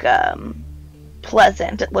look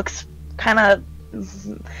pleasant. It looks kind of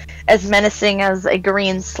as menacing as a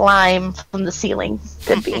green slime from the ceiling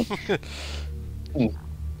could be.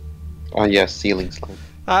 Oh yes, ceiling slime.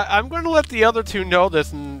 I'm going to let the other two know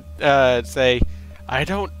this and say, I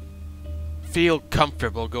don't feel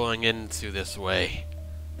comfortable going into this way.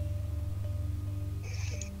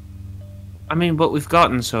 I mean, what we've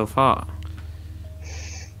gotten so far.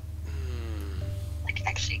 Like,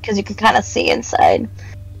 actually, because you can kind of see inside.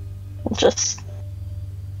 Just...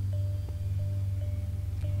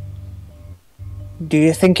 Do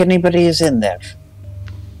you think anybody is in there?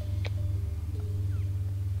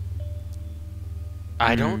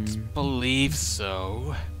 I don't believe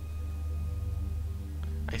so.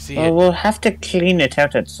 I see Well, it. we'll have to clean it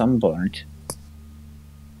out at some point.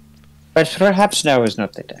 But perhaps now is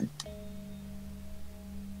not the time.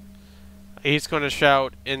 He's going to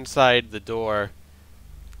shout inside the door,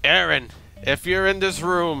 Aaron, if you're in this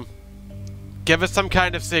room, give us some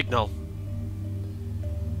kind of signal.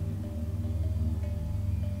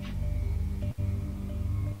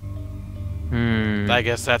 I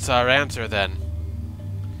guess that's our answer then.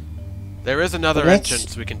 There is another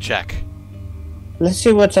entrance we can check. Let's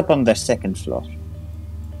see what's up on the second floor.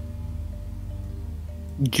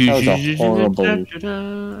 That was horrible.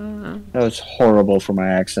 That was horrible for my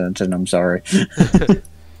accent, and I'm sorry.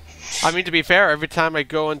 I mean, to be fair, every time I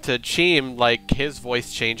go into Cheem, like, his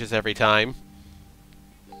voice changes every time.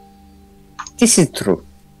 This is true.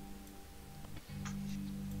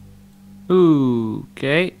 Ooh,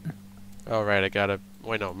 okay. Oh, right, I gotta...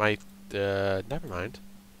 Wait, no, my... never mind.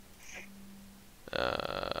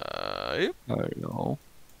 Yep. I don't know.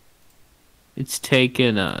 It's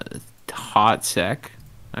taken a hot sec.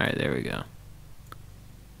 Alright, there we go.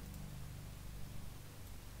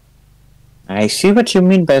 I see what you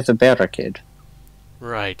mean by the barricade.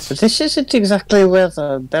 Right. But this isn't exactly where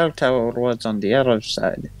the bell tower was on the other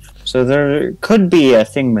side. So there could be a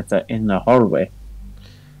thing with the, in the hallway.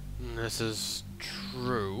 This is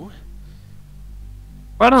true.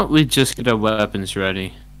 Why don't we just get our weapons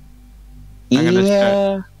ready? I'm gonna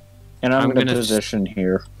Yeah. And I'm I'm gonna gonna position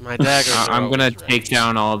here. My daggers are I'm gonna always take ready.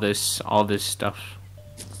 down all this stuff.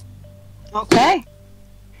 Okay.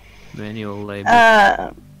 Manual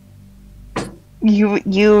labor.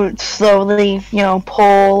 You slowly,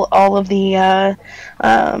 pull all of the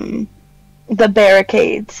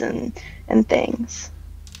barricades and things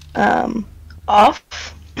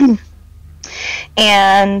off,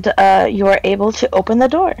 and you are able to open the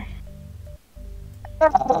door.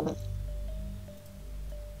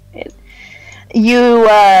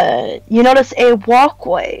 You notice a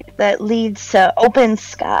walkway that leads to open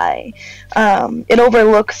sky. It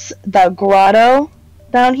overlooks the grotto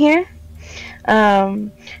down here,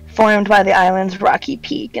 formed by the island's rocky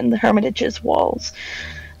peak and the Hermitage's walls,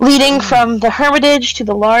 leading from the Hermitage to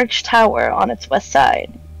the large tower on its west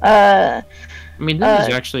side. I mean, this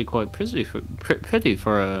is actually quite pretty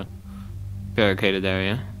for a barricaded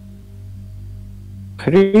area.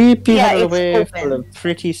 Creepy Yeah, it's hallway open. full of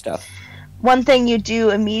pretty stuff. One thing you do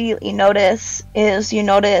immediately notice is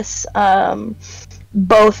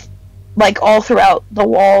both, like, all throughout the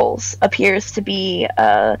walls appears to be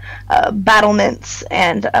battlements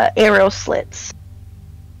and arrow slits.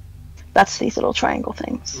 That's these little triangle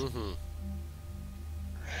things. Mm-hmm.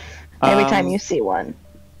 Every time you see one.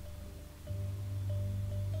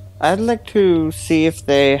 I'd like to see if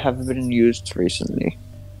they have been used recently.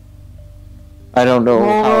 I don't know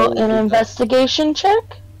how. Roll an investigation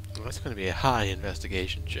check. That's going to be a high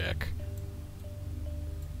investigation check.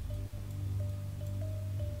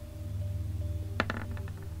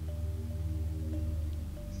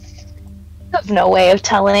 You have no way of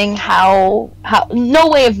telling no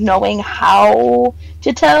way of knowing how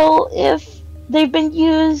to tell if they've been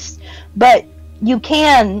used, but you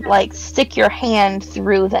can, like, stick your hand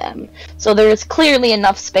through them. So there's clearly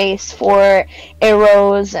enough space for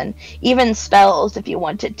arrows and even spells if you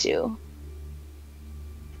wanted to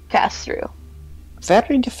cast through.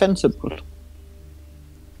 Very defensible.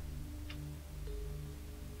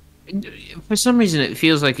 For some reason, it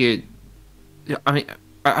feels like you. I mean,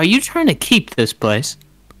 are you trying to keep this place?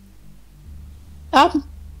 Not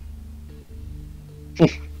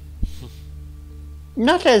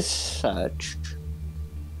as such.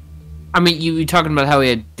 I mean, you were talking about how we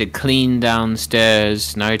had to clean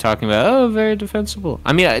downstairs. Now you're talking about, oh, very defensible.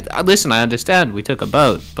 I mean, listen, I understand. We took a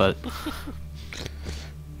boat, but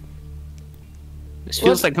this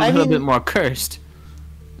feels like a little bit more cursed.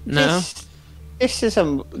 No?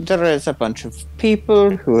 There is a bunch of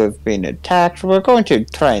people who have been attacked. We're going to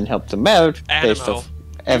try and help them out based off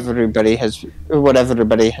what everybody has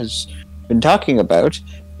been talking about.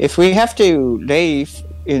 If we have to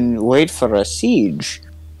wait for a siege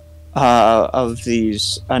of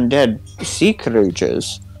these undead sea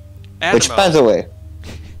creatures, which, by the way,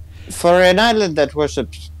 for an island that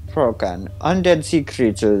worships Prokan, undead sea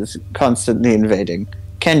creatures constantly invading.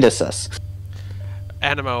 Candace us.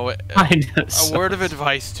 Animo, a word of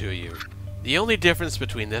advice to you. The only difference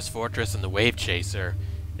between this fortress and the Wave Chaser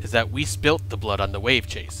is that we spilt the blood on the Wave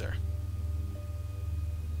Chaser.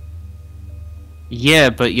 Yeah,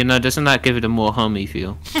 but doesn't that give it a more homey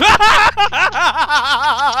feel?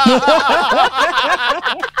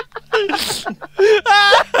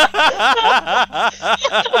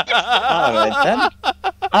 Alright then.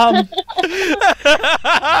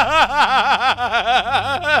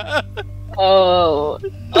 Oh,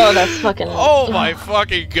 that's fucking. Oh my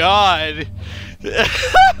fucking god!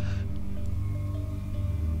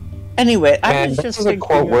 Anyway, I Man, was this just is a thinking.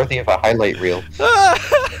 quote worthy of a highlight reel.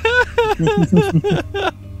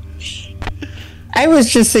 I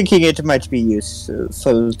was just thinking it might be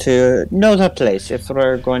useful to know the place if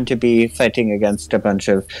we're going to be fighting against a bunch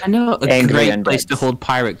of I know a angry great place to undeads. hold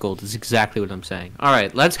pirate gold is exactly what I'm saying. All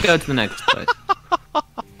right, let's go to the next place.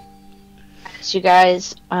 As you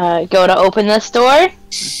guys go to open this door,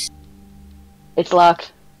 it's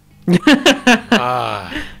locked.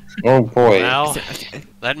 Oh boy. Well,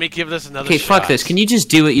 let me give this another Okay, shot. fuck this. Can you just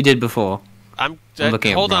do what you did before? I'm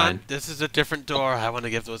looking at hold on. Brian. This is a different door. I want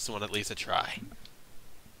to give this one at least a try.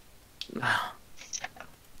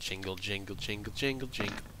 Jingle, jingle, jingle, jingle,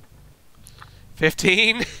 jingle.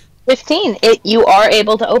 15. 15. You are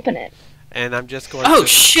able to open it. And I'm just going Oh to...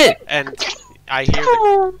 shit! And I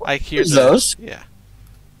hear the... Those? Yeah.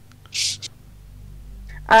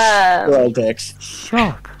 Well, dicks.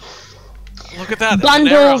 Fuck. Look at that. there's an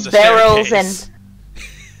arrow on Bundles, the barrels, staircase.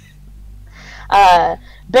 and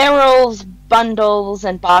barrels, bundles,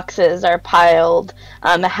 and boxes are piled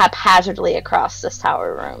haphazardly across this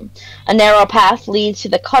tower room. A narrow path leads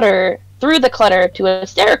through the clutter to a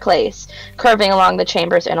staircase curving along the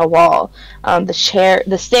chamber's inner wall. The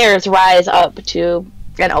stairs rise up to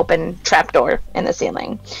an open trapdoor in the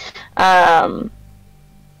ceiling.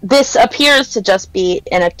 This appears to just be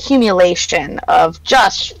an accumulation of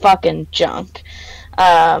just fucking junk.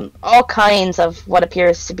 All kinds of what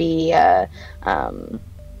appears to be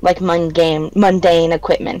like mundane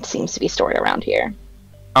equipment seems to be stored around here.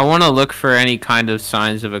 I want to look for any kind of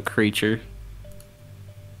signs of a creature.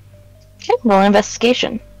 Okay, roll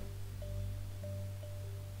investigation.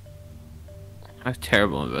 That's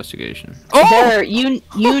terrible investigation. There, you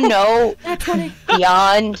know,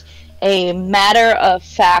 beyond a matter of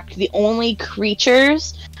fact, the only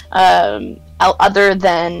creatures other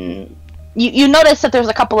than you notice that there's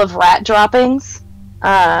a couple of rat droppings,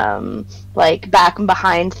 like back and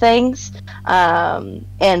behind things,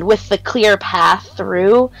 and with the clear path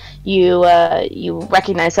through, you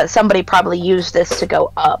recognize that somebody probably used this to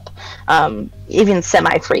go up, even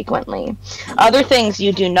semi-frequently. Other things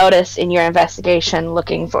you do notice in your investigation,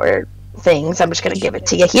 looking for things. I'm just going to give it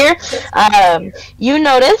to you here. You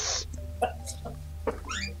notice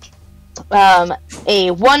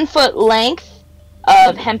a 1 foot length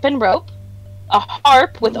of hempen rope, a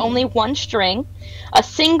harp with only one string, a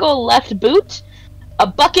single left boot, a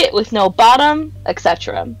bucket with no bottom,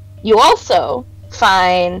 etc. You also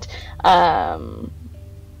find a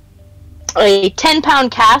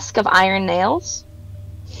 10-pound cask of iron nails,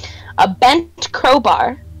 a bent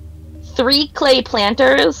crowbar, 3 clay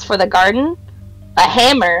planters for the garden, a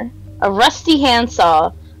hammer, a rusty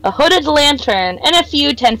handsaw, a hooded lantern, and a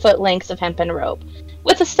few 10-foot lengths of hempen rope,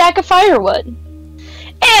 with a stack of firewood.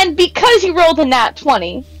 And because you rolled a nat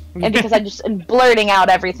 20, and because I just am blurting out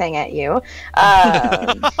everything at you,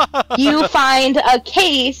 you find a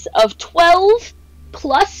case of 12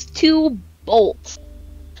 plus 2 bolts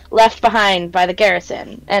left behind by the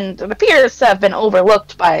garrison, and it appears to have been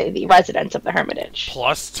overlooked by the residents of the Hermitage.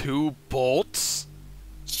 Plus 2 bolts?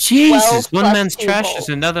 Jesus, one plus man's 2 trash bolts. is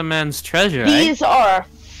another man's treasure, These are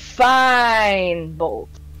fine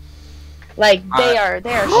bolts. Like, they are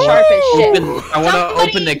sharp as shit. I want to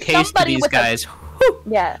open the case to somebody these with a- guys.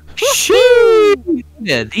 Yeah. Shoo!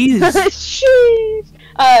 Yeah, these.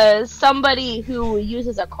 Somebody who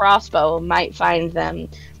uses a crossbow might find them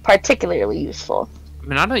particularly useful. I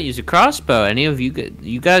mean, I don't use a crossbow. Any of you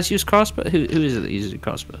guys use crossbow? Who is it that uses a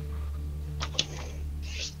crossbow?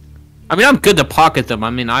 I mean, I'm good to pocket them. I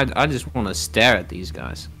mean, I just want to stare at these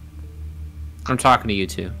guys. I'm talking to you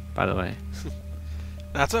two, by the way.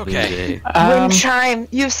 That's okay. Wind chime.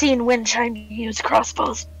 You've seen wind chime use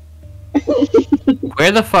crossbows.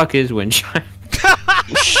 Where the fuck is Windchime?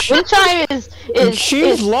 Wind chime is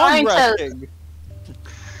She's long trying to. resting.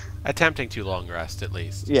 Attempting to long rest, at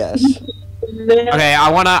least. Yes. Okay,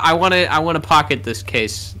 I wanna pocket this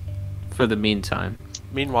case for the meantime.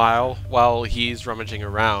 Meanwhile, while he's rummaging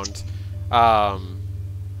around, am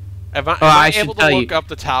I I should able to tell look you- up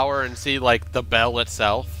the tower and see, like, the bell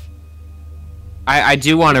itself? I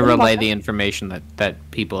do want to relay the information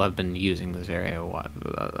that people have been using this area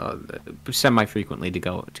semi-frequently to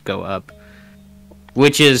go up,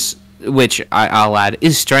 which I'll add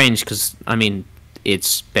is strange because I mean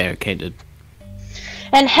it's barricaded.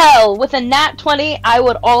 And hell, with a nat 20, I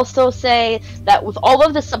would also say that with all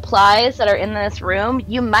of the supplies that are in this room,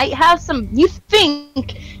 you might have some. You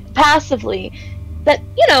think passively that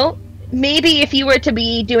maybe if you were to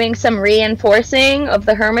be doing some reinforcing of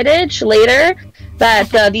the hermitage later,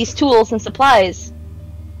 that these tools and supplies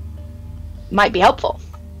might be helpful.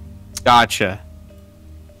 Gotcha.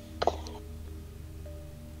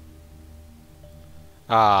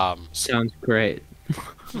 Sounds great.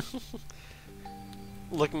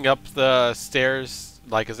 Looking up the stairs,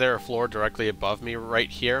 like, is there a floor directly above me right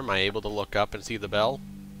here? Am I able to look up and see the bell?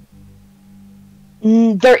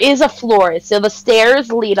 There is a floor, so the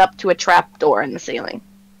stairs lead up to a trapdoor in the ceiling.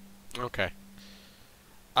 Okay.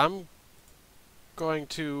 I'm going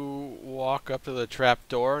to walk up to the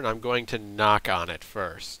trapdoor and I'm going to knock on it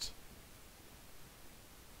first.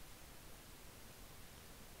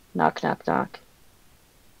 Knock, knock, knock.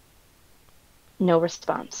 No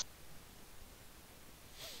response.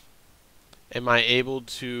 Am I able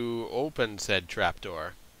to open said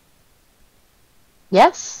trapdoor?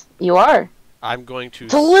 Yes, you are. I'm going to...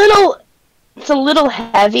 It's a little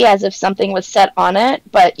heavy, as if something was set on it,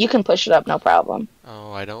 but you can push it up, no problem.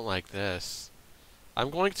 Oh, I don't like this. I'm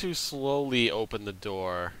going to slowly open the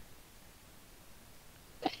door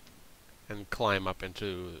and climb up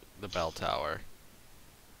into the bell tower.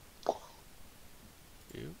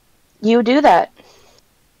 You do that.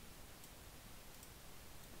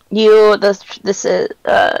 This is,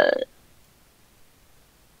 Oh,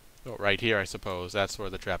 right here, I suppose. That's where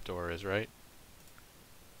the trapdoor is, right?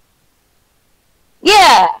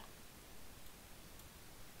 yeah!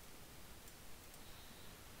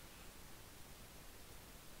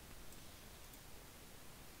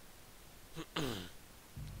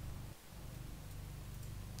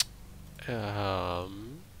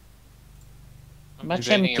 I'm Much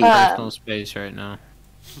invading empty. your personal space right now.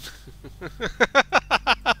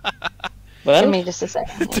 Give me just a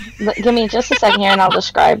second. Give me just a second here and I'll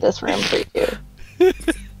describe this room for you.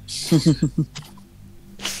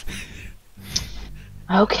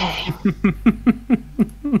 Okay.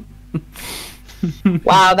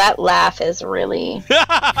 Wow, that laugh is really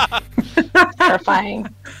terrifying.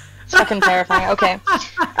 It's fucking terrifying. Okay.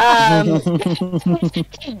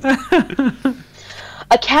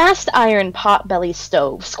 A cast iron pot-belly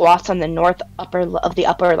stove squats on the upper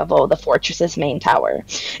level of the fortress's main tower,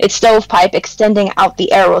 its stovepipe extending out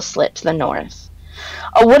the arrow slit to the north.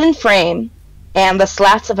 A wooden frame and the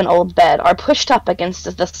slats of an old bed are pushed up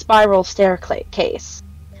against the spiral staircase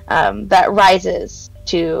that rises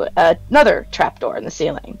to another trapdoor in the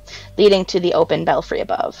ceiling, leading to the open belfry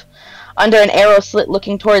above. Under an arrow slit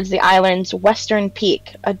looking towards the island's western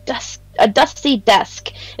peak, a dusty desk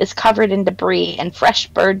is covered in debris and fresh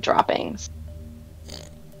bird droppings.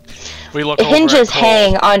 We look over Hinges at Cole.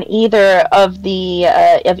 hang on either of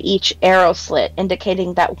each arrow slit,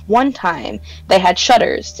 indicating that one time they had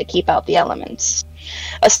shutters to keep out the elements.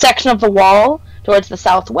 A section of the wall towards the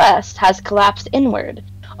southwest has collapsed inward,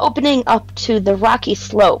 opening up to the rocky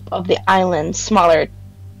slope of the island's smaller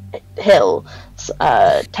hill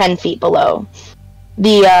 10 feet below.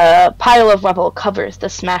 The pile of rubble covers the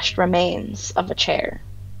smashed remains of a chair.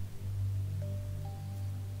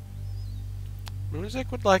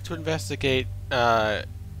 Music would like to investigate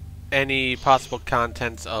any possible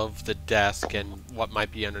contents of the desk and what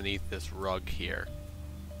might be underneath this rug here.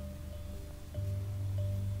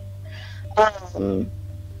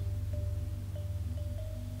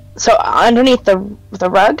 So underneath the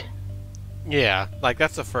rug? Yeah, like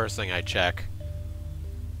that's the first thing I check.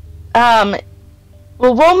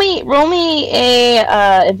 Well, roll me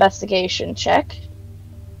a investigation check.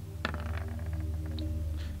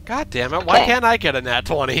 God damn it, why Okay. can't I get a nat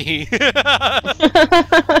 20?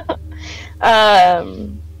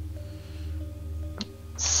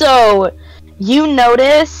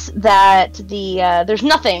 notice that there's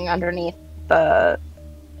nothing underneath the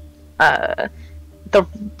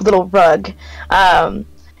little rug.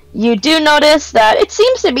 You do notice that it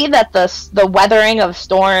seems to be that the weathering of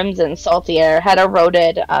storms and salty air had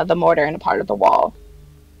eroded the mortar and a part of the wall.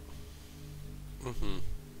 Mm-hmm.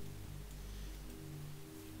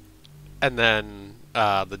 And then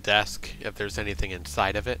the desk, if there's anything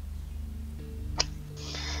inside of it.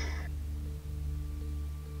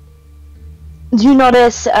 You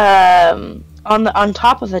notice on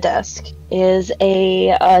top of the desk is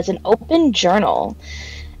an open journal,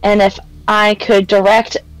 and if I could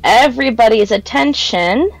direct everybody's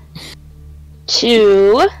attention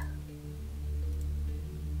to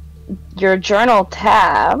your journal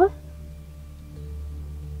tab.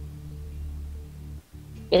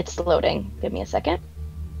 It's loading. Give me a second.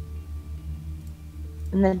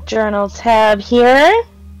 And the journal tab here,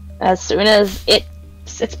 as soon as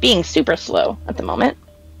it's being super slow at the moment.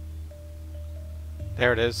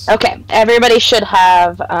 There it is. Okay, everybody should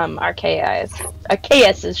have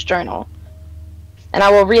Archaeus's journal. And I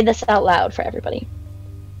will read this out loud for everybody.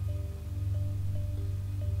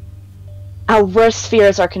 Our worst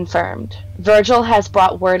fears are confirmed. Virgil has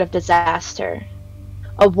brought word of disaster.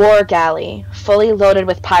 A war galley, fully loaded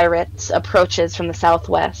with pirates, approaches from the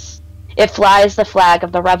southwest. It flies the flag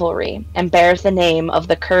of the revelry and bears the name of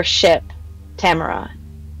the cursed ship, Tamara.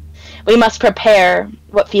 We must prepare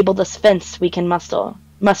what feeble defense we can muster.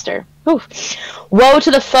 Whew. Woe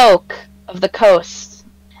to the folk of the coast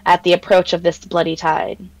at the approach of this bloody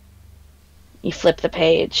tide. You flip the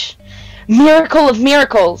page. Miracle of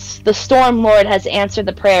miracles! The Storm Lord has answered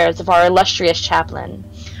the prayers of our illustrious chaplain.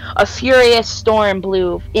 A furious storm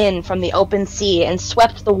blew in from the open sea and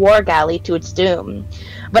swept the war galley to its doom.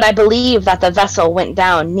 But I believe that the vessel went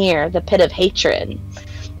down near the pit of hatred,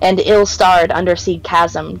 and ill-starred undersea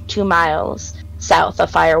chasm 2 miles south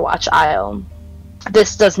of Firewatch Isle.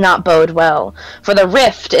 This does not bode well, for the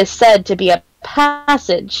rift is said to be a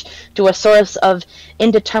passage to a source of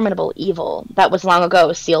indeterminable evil that was long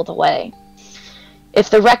ago sealed away. If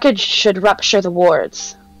the wreckage should rupture the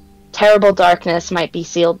wards, terrible darkness might be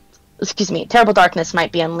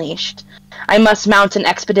unleashed. I must mount an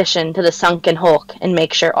expedition to the sunken hulk and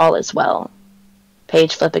make sure all is well.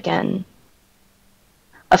 Page flip again.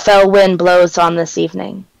 A fell wind blows on this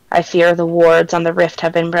evening. I fear the wards on the rift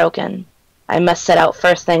have been broken. I must set out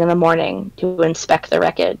first thing in the morning to inspect the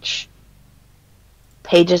wreckage.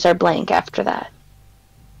 Pages are blank after that.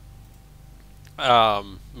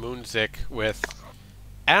 Moonzik, with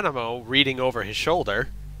Animo reading over his shoulder,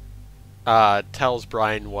 tells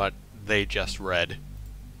Brian what they just read.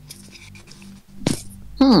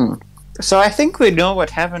 So I think we know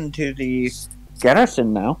what happened to the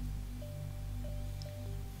garrison now.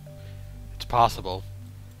 It's possible.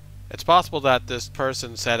 It's possible that this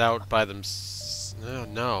person set out by them.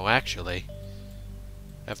 No, actually.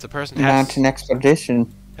 If the person Mount an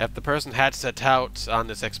expedition. If the person had set out on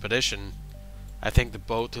this expedition, I think the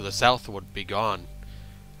boat to the south would be gone.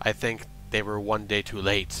 I think they were one day too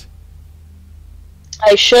late.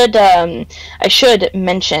 I should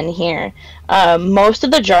mention here, most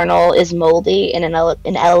of the journal is moldy and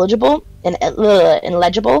illegible, and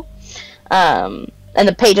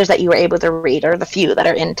the pages that you were able to read are the few that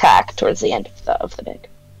are intact towards the end of the book.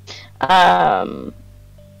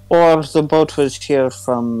 Or the boat was here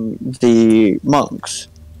from the monks.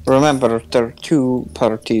 Remember, there are 2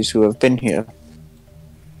 parties who have been here.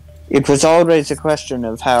 It was always a question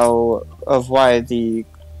of why the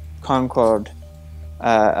Concord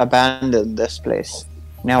abandoned this place.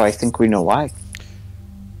 Now I think we know why.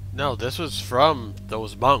 No, this was from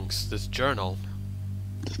those monks, this journal.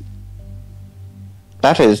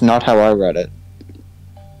 That is not how I read it.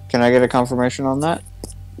 Can I get a confirmation on that?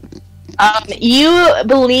 You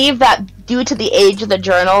believe that due to the age of the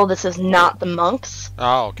journal, this is not the monks.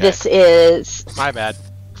 Oh, okay. This is... My bad.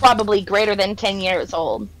 Probably greater than 10 years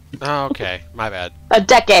old. Oh, okay. My bad. A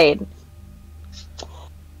decade.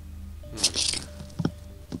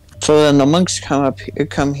 So then the monks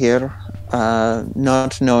come here,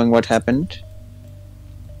 not knowing what happened.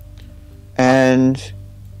 And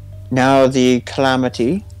now the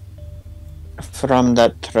calamity from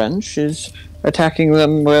that trench is attacking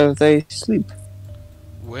them where they sleep.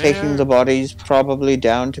 Taking the bodies probably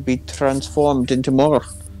down to be transformed into more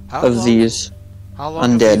these How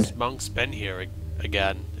long undead. have these monks been here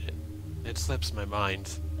again? It slips my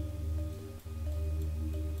mind.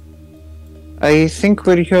 I think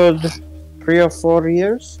we heard 3 or 4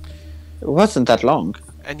 years. It wasn't that long.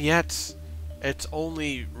 And yet, it's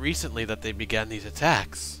only recently that they began these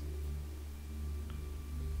attacks.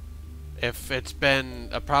 If it's been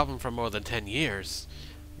a problem for more than 10 years,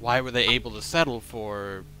 why were they able to settle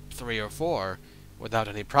for 3 or 4 without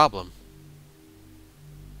any problem?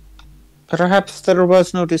 Perhaps there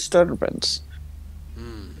was no disturbance.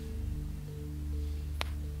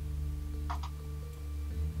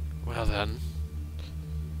 Well then,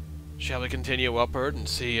 shall we continue upward and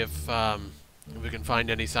see if we can find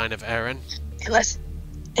any sign of Aaron? Unless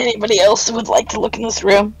anybody else would like to look in this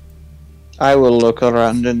room. I will look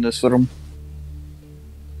around in this room.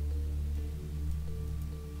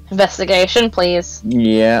 Investigation, please.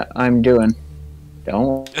 Yeah, I'm doing.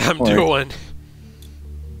 Don't I'm worry. doing.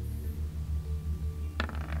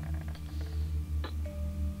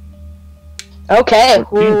 Okay.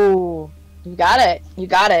 Ooh. You got it. You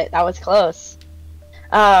got it. That was close.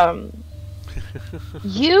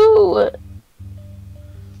 You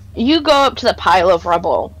go up to the pile of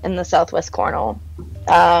rubble in the southwest corner,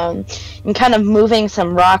 and kind of moving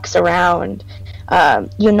some rocks around.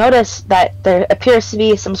 You notice that there appears to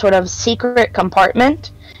be some sort of secret compartment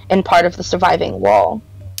in part of the surviving wall,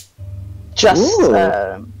 just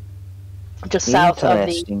south of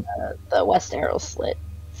the west arrow slit.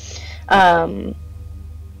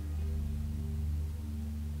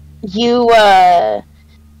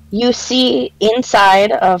 You see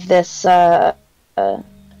inside of this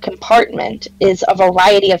compartment is a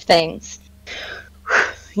variety of things.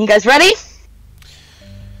 You guys ready?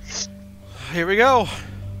 Here we go.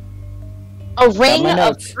 A ring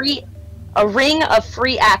of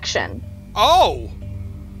free action. Oh!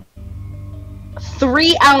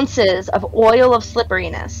 3 ounces of oil of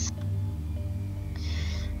slipperiness.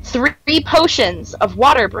 3 potions of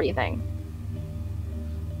water breathing.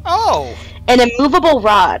 Oh! An immovable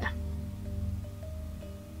rod.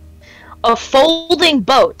 A folding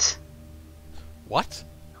boat. What?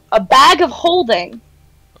 A bag of holding.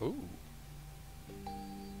 Ooh.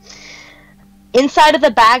 Inside of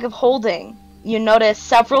the bag of holding, you notice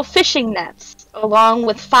several fishing nets, along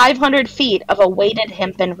with 500 feet of a weighted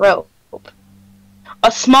hempen rope.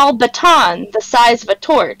 A small baton the size of a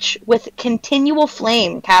torch, with continual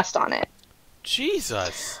flame cast on it.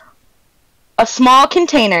 Jesus. A small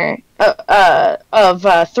container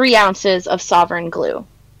of 3 ounces of sovereign glue.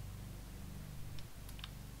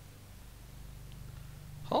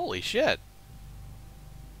 Holy shit.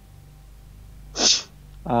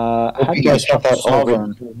 How Hope do you you guys have spell that all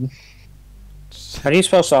sovereign? written. How do you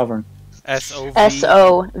spell sovereign? S-O-V.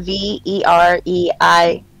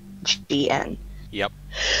 Sovereign. Yep.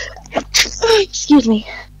 Excuse me.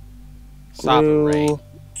 Sovereign.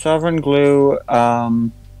 Sovereign glue.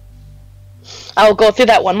 I'll go through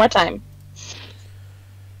that one more time.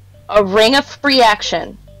 A ring of free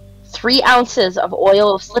action. 3 ounces of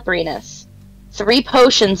oil of slipperiness. 3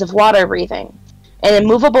 potions of water breathing. An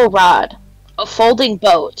immovable rod. A folding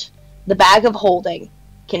boat. The bag of holding.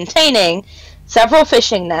 Containing several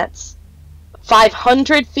fishing nets.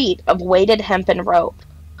 500 feet of weighted hempen rope.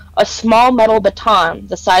 A small metal baton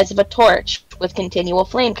the size of a torch with continual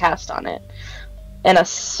flame cast on it. And a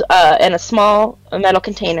small metal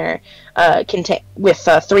container with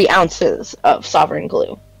 3 ounces of sovereign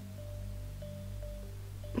glue.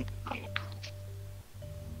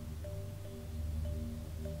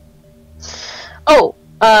 Oh,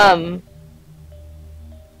 I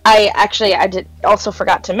did also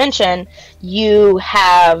forgot to mention you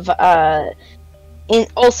have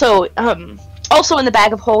also in the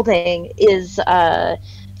bag of holding is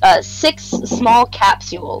 6 small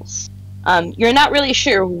capsules. You're not really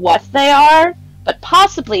sure what they are, but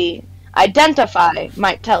possibly identify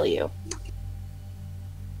might tell you.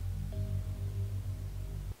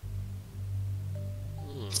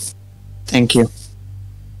 Thank you.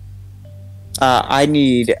 I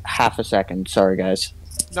need half a second. Sorry, guys.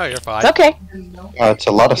 No, you're fine. It's okay. It's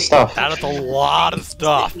a lot of stuff. That is a lot of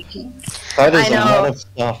stuff. That is I a know. lot of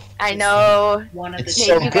stuff. I know. One of the It's Maybe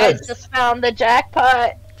so you good. guys just found the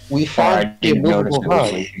jackpot. We I found the didn't notice immovable it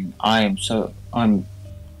was rod. leaking. I'm So I'm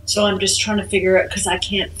just trying to figure out because I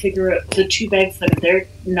can't figure out the 2 bags that are there.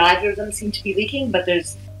 Neither of them seem to be leaking, but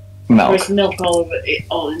there's milk. milk all over it,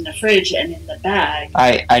 all in the fridge and in the bag.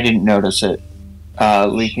 I didn't notice it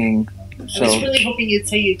leaking. So I was really hoping you'd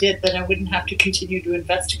say you did, then I wouldn't have to continue to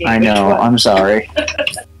investigate. I which know. one. I'm sorry.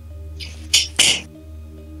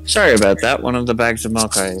 Sorry about that. One of the bags of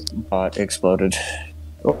milk I bought exploded,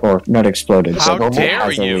 or not exploded. How but dare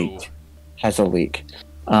has a you? leak. Has a leak.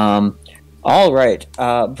 All right.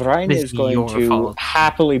 Brian It's is going your to fault.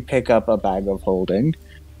 happily pick up a bag of holding,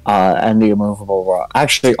 and the immovable rod.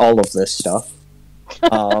 Actually, all of this stuff.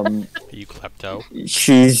 You klepto.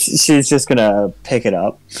 She's just gonna pick it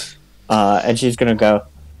up, and she's gonna go,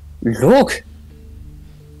 look,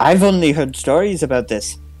 I've only heard stories about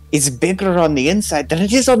this. It's bigger on the inside than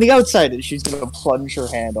it is on the outside, and she's gonna plunge her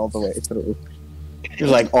hand all the way through.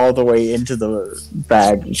 Like, all the way into the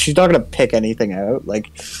bag. She's not gonna pick anything out. Like,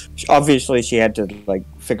 obviously she had to, like,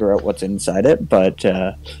 figure out what's inside it, but,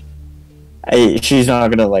 she's not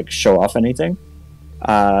gonna, like, show off anything.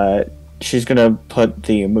 She's gonna put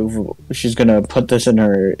she's gonna put this in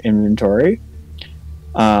her inventory.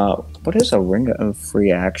 What is a ring of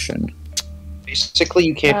free action? Basically,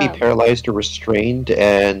 you can't be paralyzed or restrained,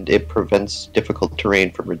 and it prevents difficult terrain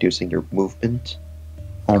from reducing your movement.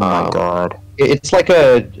 Oh my god. It's like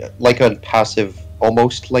a passive,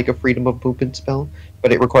 almost like a freedom of movement spell,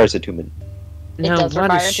 but it requires a 2 minute. Now, why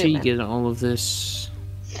does she get all of this?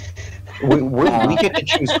 We get to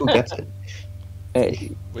choose who gets it.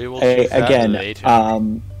 We will choose that again, later.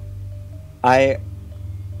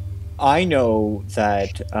 I know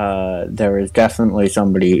that there is definitely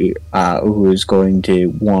somebody who is going to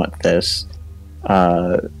want this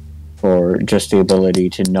for just the ability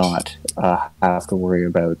to not have to worry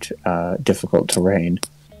about difficult terrain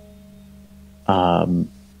when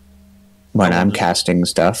I'm casting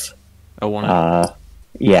stuff. I want it.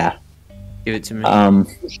 Yeah. Give it to me.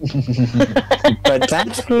 But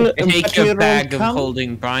that's Take your bag of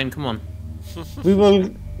holding, Brian. Come on. We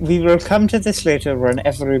will come to this later when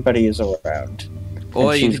everybody is around.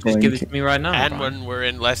 Or you could just give it to me right now. And Brian. when we're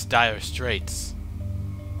in less dire straits.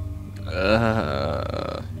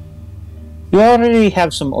 You already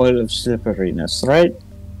have some oil of slipperiness, right?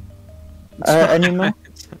 Anymore?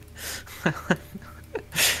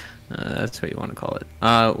 That's what you want to call it.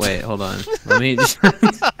 Wait, hold on. Let me just... God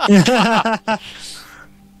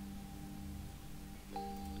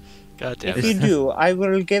damn If it. you do, I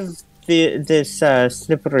will give this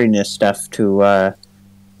slipperiness stuff to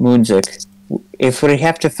Moonzik. If we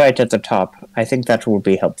have to fight at the top, I think that will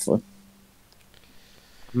be helpful.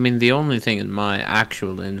 I mean, the only thing in my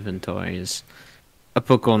actual inventory is a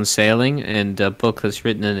book on sailing and a book that's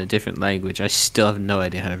written in a different language. I still have no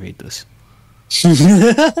idea how to read this.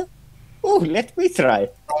 Oh, let me try.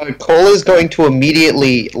 Cole is going to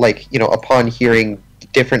immediately, upon hearing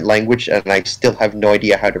different language, and I still have no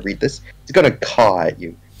idea how to read this, he's going to caw at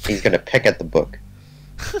you. He's going to peck at the book.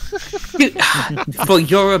 But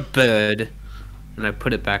you're a bird. And I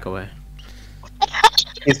put it back away.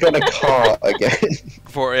 He's going to caw again.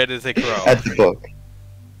 For it is a crow. At the book.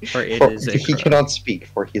 Or it is a He crow. cannot speak,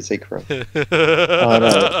 for he is a crow.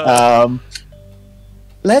 Alright,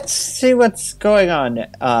 let's see what's going on.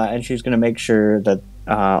 And she's going to make sure that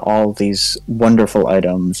all these wonderful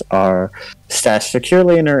items are stashed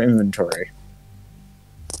securely in her inventory.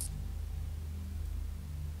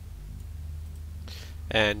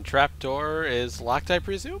 And trapdoor is locked, I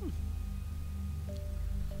presume?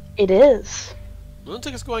 It is.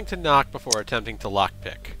 Moonsick is going to knock before attempting to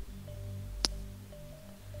lockpick.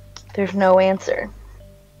 There's no answer.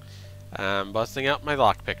 I'm busting out my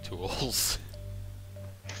lockpick tools.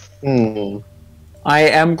 I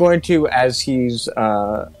am going to, as he's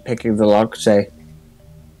picking the lock, say,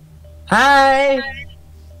 "Hi!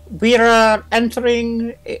 We are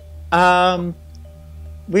entering.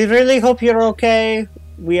 We really hope you're okay.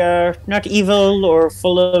 We are not evil or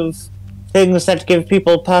full of things that give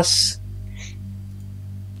people pus."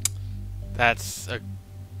 That's a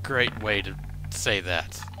great way to say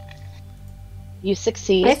that. You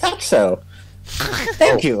succeed. I thought so.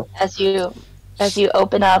 Thank you. As you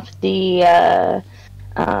open up the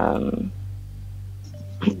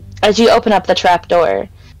as you open up the trapdoor,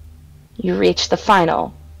 you reach the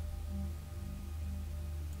final.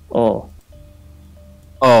 Oh.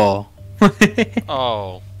 Oh.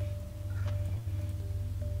 Oh.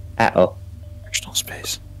 Uh-oh. Personal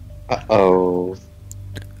space. Uh-oh.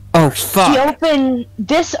 Oh, fuck.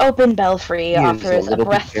 This open belfry He is offers a a little bit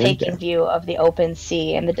breathtaking buried view of the open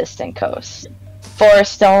sea and the distant coast. Four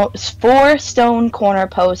stone corner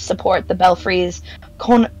posts support the belfry's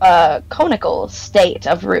conical state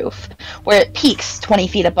of roof, where it peaks 20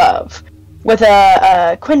 feet above, with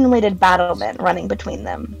a crenulated battlement running between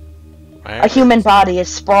them. A human body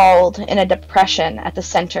is sprawled in a depression at the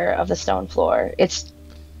center of the stone floor, its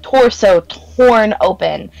torso torn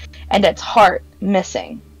open and its heart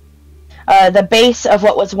missing. The base of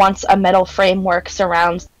what was once a metal framework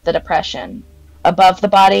surrounds the depression. Above the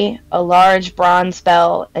body, a large bronze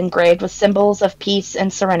bell engraved with symbols of peace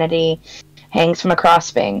and serenity hangs from a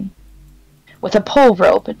crossbeam, with a pole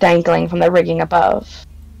rope dangling from the rigging above.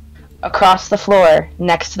 Across the floor,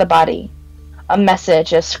 next to the body, a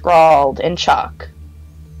message is scrawled in chalk.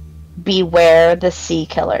 "Beware the sea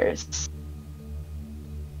killers."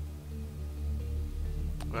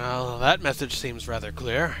 Well, that message seems rather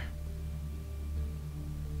clear.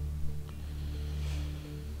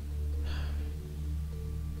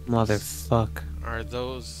 Motherfuck. Are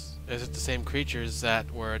those... Is it the same creatures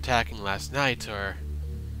that were attacking last night, or...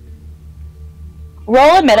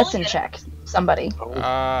 Roll a medicine check, somebody.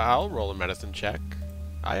 I'll roll a medicine check.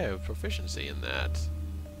 I have proficiency in that.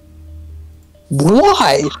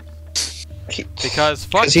 Why? Because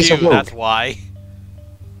fuck he's a you, rogue. that's why.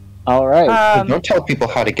 All right. Don't tell people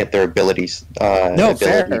how to get their abilities. No,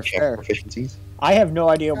 fair, ability check fair. proficiencies. I have no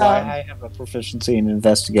idea why I have a proficiency in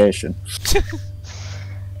investigation.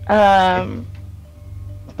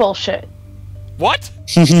 Bullshit. What?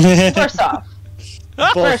 First off,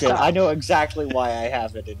 Bullshit. I know exactly why I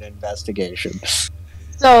have it in investigation.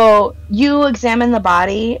 so you examine the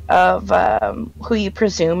body of who you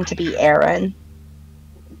presume to be Aaron,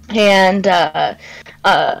 and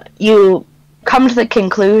you come to the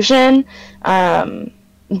conclusion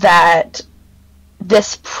that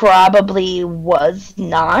this probably was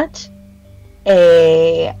not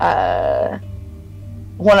a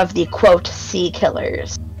one of the quote sea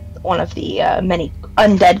killers, one of the many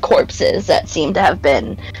undead corpses that seem to have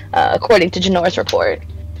been, according to Janor's report.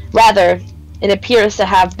 Rather, it appears to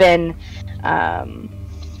have been a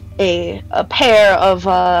pair of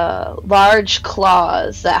large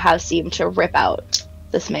claws that have seemed to rip out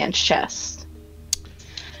this man's chest,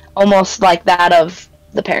 almost like that of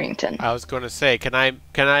the Parrington. I was going to say, can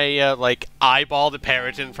I like eyeball the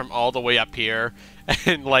Parrington from all the way up here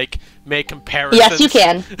and like make comparisons? Yes, you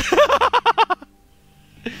can.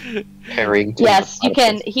 Harrington. Yes, you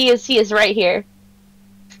can. He is right here,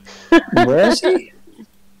 Where is he?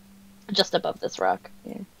 just above this rock.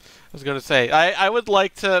 Yeah. I was going to say, I would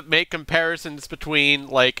like to make comparisons between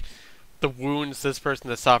like the wounds this person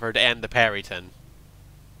has suffered and the Parrington.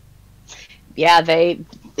 Yeah,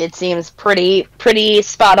 it seems pretty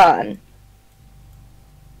spot on.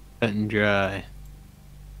 Cut and dry.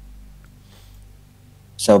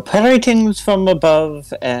 So paratings from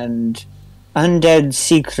above and undead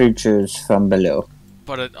sea creatures from below.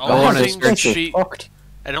 But it I only wanna seems to search be Fucked.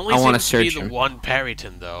 it only I wanna seems to be search the him. one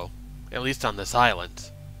Parrington though, at least on this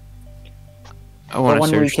island. I want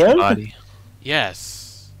one to we search the killed? body.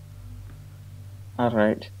 Yes.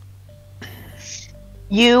 Alright.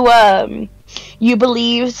 You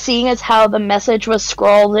believe, seeing as how the message was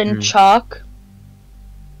scrawled in chalk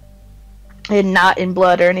and not in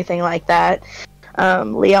blood or anything like that,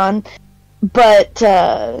 Leon. But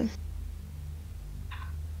sorry,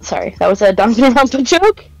 that was a Danganronpa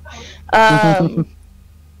joke.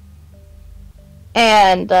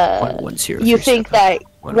 And What's your you first think step? that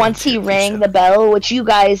What once was he your first rang step? the bell, which you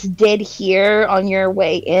guys did hear on your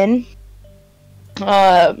way in,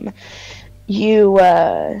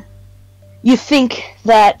 you think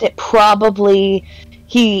that it probably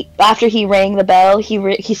after he rang the bell,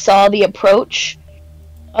 he saw the approach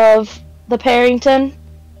of the Parrington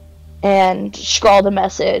and scrawled a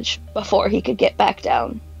message before he could get back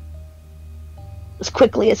down as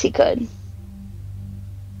quickly as he could.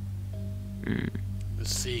 The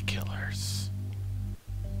sea killers.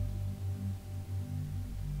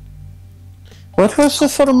 What was the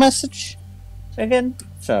full message again?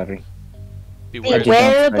 Sorry. Beware.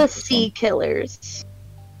 Beware Right, the right. sea killers.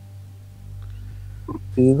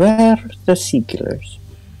 Beware the sea killers.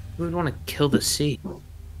 Who would want to kill the sea?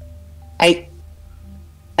 I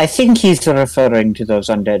think he's referring to those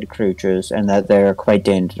undead creatures and that they're quite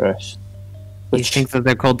dangerous. You think that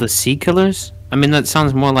they're called the Sea Killers? I mean, that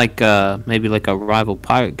sounds more like maybe like a rival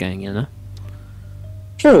pirate gang, you know?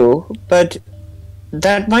 True, but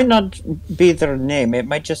that might not be their name. It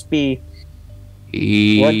might just be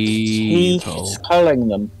what he's Evil. calling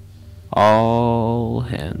them. All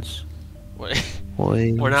hands. What-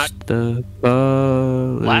 Hoist We're not- the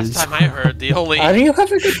boat. Last time I heard, the only Are you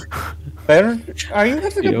having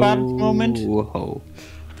a bad moment? Yo-ho.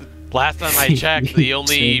 last time I checked, the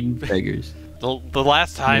only Ten beggars. the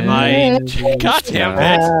last time I God damn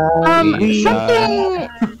it.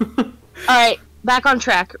 Something. Alright, back on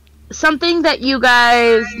track. Something that you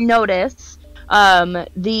guys notice,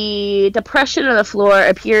 the depression in the floor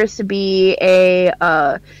appears to be a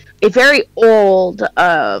very old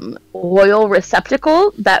oil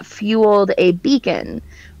receptacle that fueled a beacon,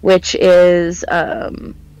 which is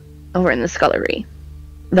over in the scullery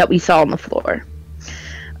that we saw on the floor.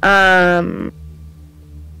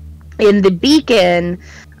 In the beacon,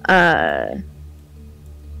 I'm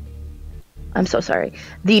so sorry.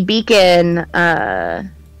 The beacon,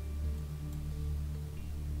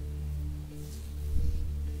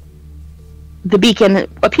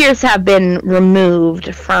 appears to have been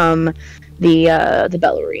removed from the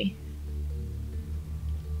bellery,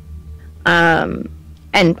 and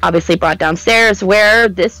obviously brought downstairs where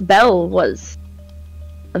this bell was,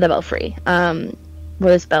 the belfry.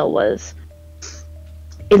 where this bell was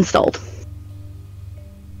installed.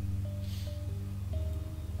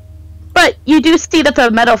 But you do see that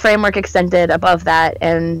the metal framework extended above that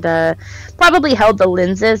and probably held the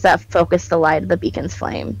lenses that focused the light of the beacon's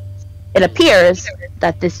flame. It appears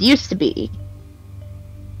that this used to be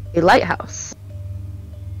a lighthouse.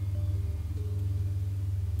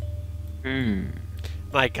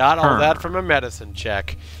 I got all that from a medicine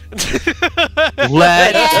check. Let's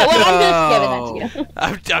Yeah, well, I'm just giving that to you.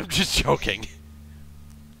 I'm just joking.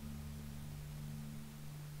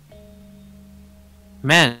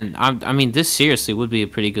 Man, I mean, this seriously would be a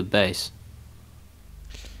pretty good base.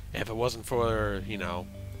 If it wasn't for,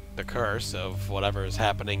 the curse of whatever is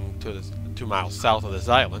happening 2 miles south of this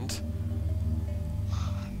island.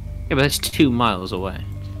 Yeah, but that's 2 miles away.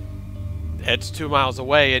 It's 2 miles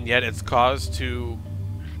away, and yet it's caused to...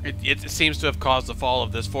 It seems to have caused the fall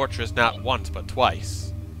of this fortress not once, but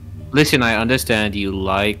twice. Listen, I understand you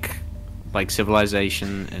like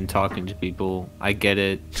civilization and talking to people. I get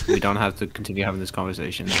it. We don't have to continue having this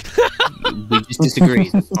conversation. We just disagree.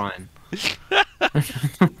 It's fine.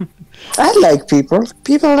 I like people.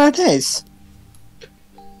 People are nice.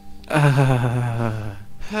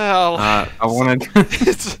 Well, I wanted.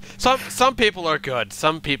 some people are good.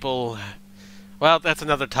 Some people... Well, that's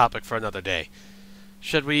another topic for another day.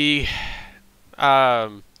 Should we...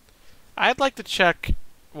 I'd like to check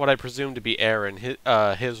what I presume to be Aaron,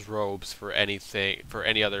 his robes for any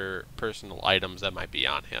other personal items that might be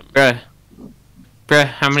on him. Bruh,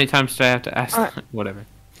 how many times do I have to ask? Whatever.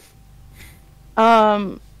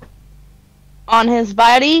 On his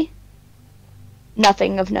body,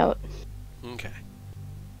 nothing of note. Okay.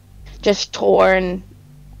 Just torn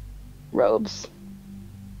robes.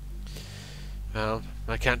 Well,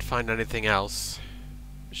 I can't find anything else.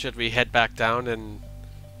 Should we head back down and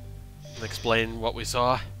explain what we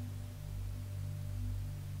saw?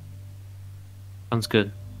 Sounds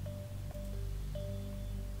good.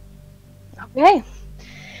 Okay.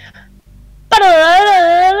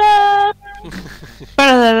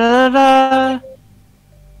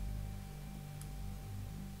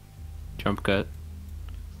 Jump cut.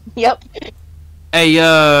 Yep. Hey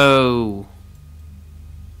yo!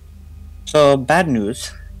 So, bad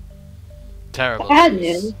news. Terrible. Bad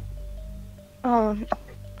news.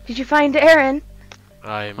 Did you find Aaron?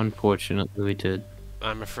 Unfortunately, we did.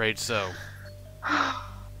 I'm afraid so. I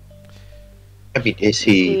mean, is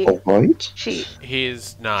he alright? He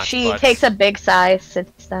is not. She but takes a big sigh,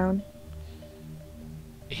 sits down.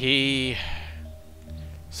 He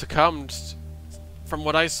succumbed. From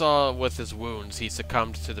what I saw with his wounds, he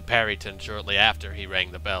succumbed to the Parryton shortly after he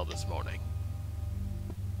rang the bell this morning.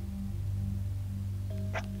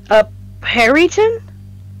 A Parryton?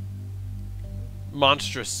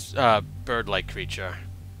 Monstrous, bird-like creature.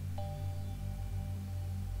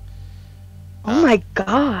 Oh my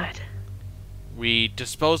god. We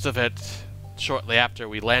disposed of it shortly after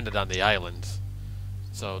we landed on the island,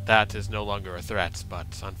 so that is no longer a threat,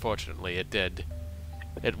 but unfortunately it did.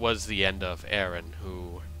 It was the end of Aaron,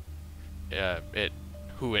 who it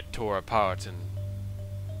tore apart, and,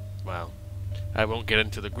 well, I won't get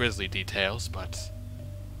into the grisly details, but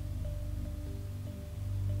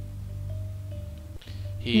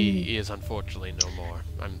he is unfortunately no more.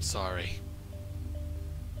 I'm sorry.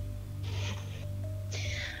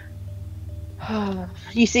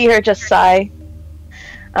 You see her just sigh.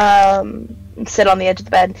 Sit on the edge of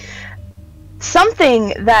the bed.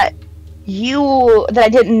 Something that I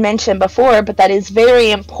didn't mention before, but that is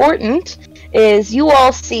very important, is you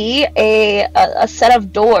all see a set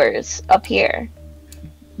of doors up here.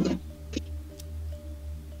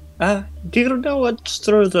 Do you know what's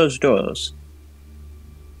through those doors?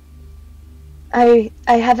 I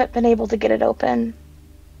haven't been able to get it open.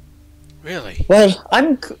 Really? Well,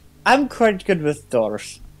 I'm quite good with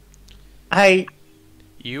doors.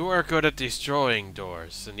 You are good at destroying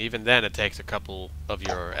doors, and even then it takes a couple of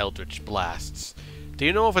your eldritch blasts. Do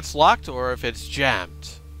you know if it's locked or if it's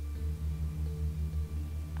jammed?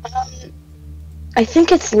 I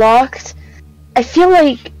think it's locked. I feel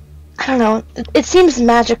like, I don't know, it seems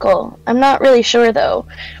magical. I'm not really sure though.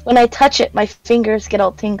 When I touch it, my fingers get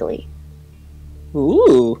all tingly.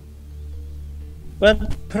 Ooh. Well,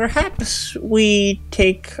 perhaps we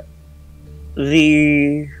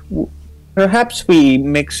Perhaps we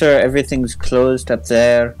make sure everything's closed up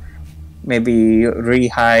there. Maybe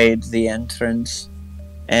re-hide the entrance.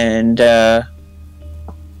 And, I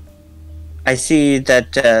see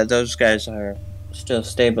that those guys are still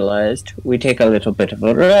stabilized. We take a little bit of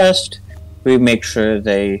a rest. We make sure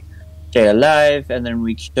they stay alive, and then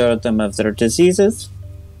we cure them of their diseases.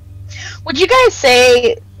 Would you guys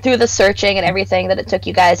say through the searching and everything that it took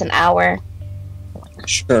you guys an hour.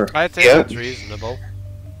 Sure. I think Yep. that's reasonable.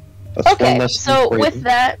 That's one Okay, less so than with 40.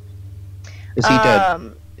 that, Is he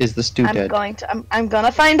dead? Is the stew dead? I'm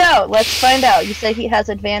gonna find out. Let's find out. You say he has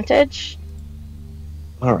advantage,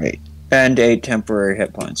 All right. And 8 temporary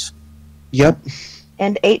hit points. Yep.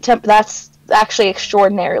 and 8 temp. That's actually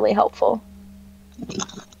extraordinarily helpful.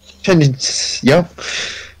 And yep.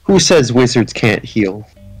 Who says wizards can't heal?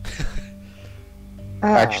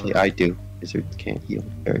 Actually, I do. Wizards can't heal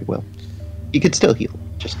very well. You could still heal,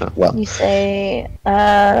 just not well. You say,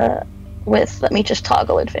 let me just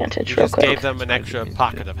toggle advantage You real just quick. gave them an extra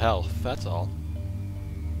pocket of health, that's all.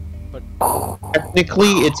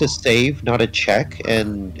 Technically, it's a save, not a check,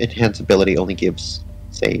 and enhance ability only gives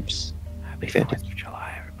saves. Happy Advantage. 4th of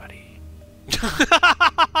July, everybody.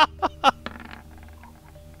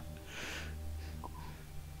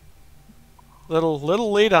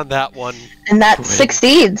 little lead on that one. And that Great.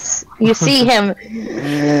 succeeds. You see him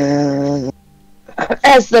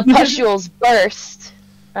as the pustules burst.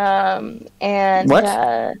 And What?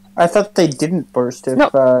 I thought they didn't burst if, No,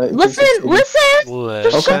 if listen, it's- listen.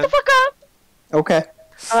 Just shut Okay. the fuck up. Okay.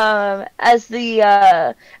 As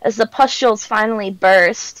the pustules finally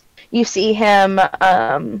burst, you see him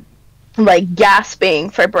like gasping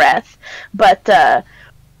for breath, but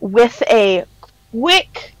with a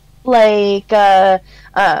quick with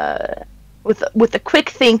the quick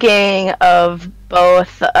thinking of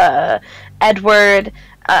both Edward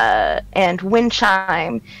and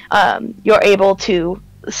Windchime, you're able to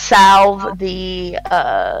salve the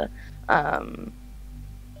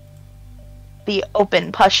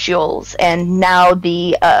open pustules, and now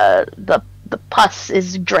the pus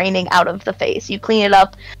is draining out of the face. You clean it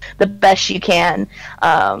up the best you can,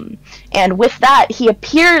 and with that, he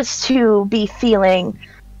appears to be feeling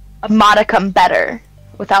a modicum better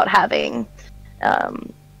without having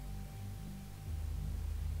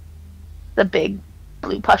the big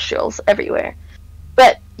blue pustules everywhere.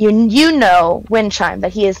 But you know, Windchime,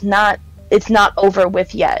 that he is not. It's not over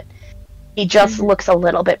with yet. He just looks a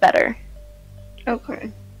little bit better.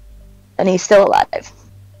 Okay. And he's still alive.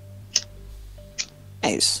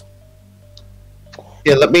 Nice.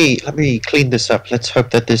 Yeah, let me clean this up. Let's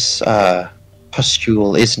hope that this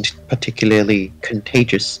pustule isn't particularly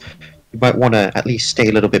contagious. You might want to at least stay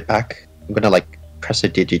a little bit back. I'm gonna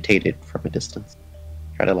prestidigitate it from a distance.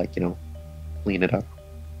 Try to clean it up,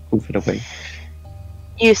 move it away.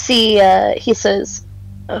 You see, he says,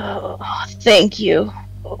 "Oh, thank you."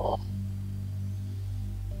 Oh,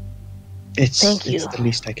 It's Thank you. the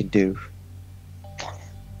least I can do.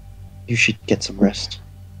 You should get some rest.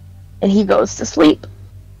 and he goes to sleep.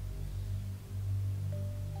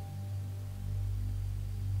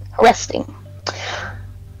 Resting.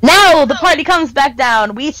 Now the party comes back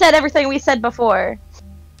down. We said everything we said before.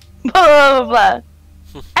 Blah, blah, blah,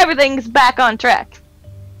 blah. Everything's back on track.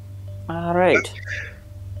 Alright.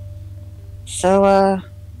 So,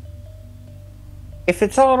 if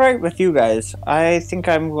it's alright with you guys, I think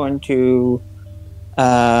I'm going to,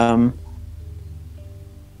 I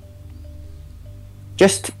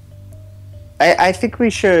think we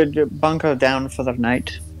should bunker down for the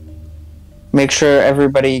night. Make sure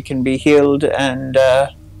everybody can be healed, and,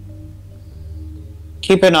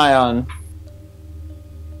 keep an eye on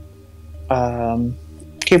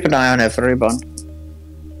everyone.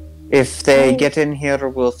 If they get in here,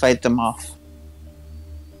 we'll fight them off.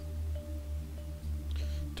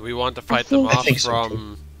 Do we want to fight them think- off I think so,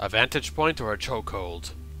 from a vantage point or a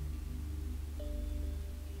chokehold?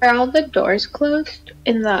 Are all the doors closed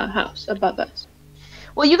in the house above us?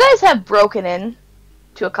 Well, you guys have broken in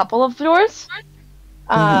to a couple of doors.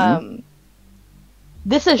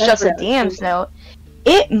 This is That's just a really DM's cool. note.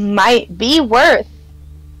 It might be worth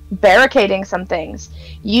barricading some things,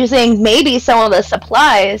 using maybe some of the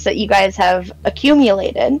supplies that you guys have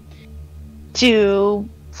accumulated to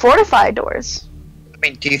fortify doors. I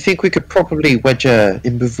mean, do you think we could probably wedge a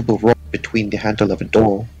immovable rock between the handle of a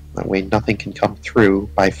door? That way nothing can come through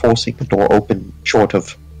by forcing the door open, short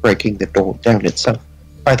of breaking the door down itself.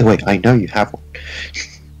 By the way, I know you have one.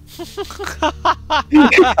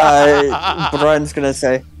 Brian's gonna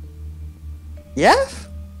say, yeah,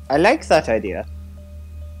 I like that idea.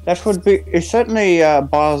 That would be it certainly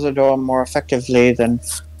bars the door more effectively than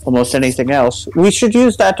almost anything else. We should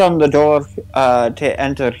use that on the door to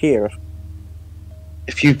enter here.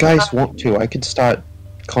 If you guys want to, I can start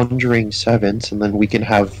conjuring servants, and then we can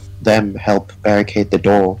have them help barricade the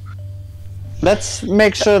door. Let's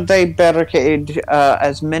make sure they barricade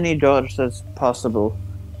as many doors as possible.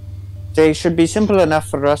 They should be simple enough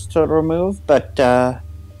for us to remove, but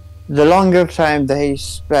the longer time they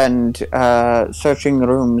spend searching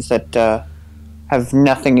rooms that have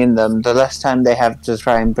nothing in them, the less time they have to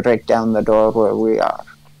try and break down the door where we are.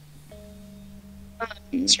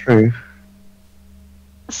 It's true.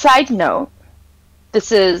 Side note,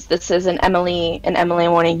 this is an Emily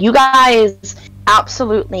warning. You guys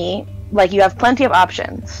absolutely, like, you have plenty of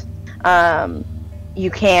options. You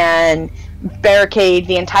can barricade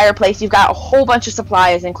the entire place. You've got a whole bunch of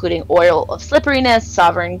supplies, including oil of slipperiness,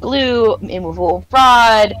 sovereign glue, immovable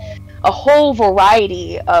rod, a whole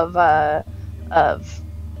variety of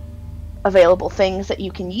available things that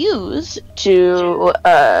you can use to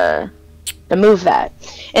move that.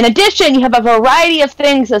 In addition, you have a variety of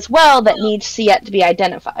things as well that need yet to be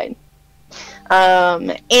identified.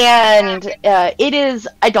 It is,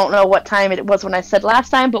 I don't know what time it was when I said last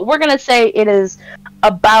time, but we're going to say it is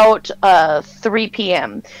about 3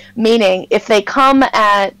 p.m. Meaning, if they come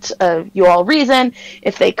at, you all reason,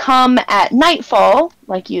 if they come at nightfall,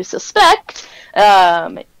 like you suspect,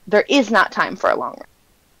 there is not time for a long rest.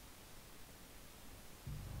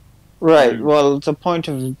 Right, well, the point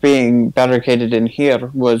of being barricaded in here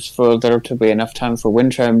was for there to be enough time for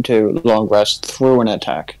Windchime to long rest through an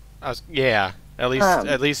attack. Yeah, at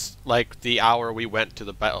least like the hour we went to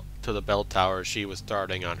the bell tower, she was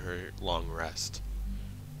starting on her long rest.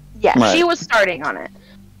 Yeah, Right. She was starting on it.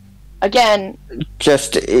 Again,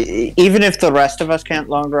 Just, even if the rest of us can't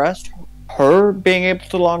long rest, her being able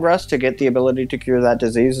to long rest to get the ability to cure that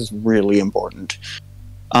disease is really important.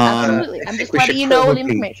 absolutely. I'm think just we letting should you know the probably-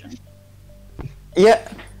 information.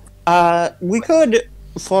 Yeah, we could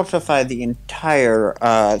fortify the entire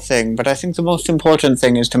thing, but I think the most important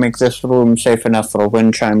thing is to make this room safe enough for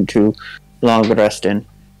Windchime to long rest in.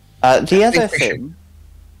 The other thing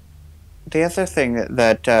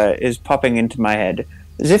that is popping into my head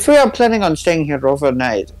is if we are planning on staying here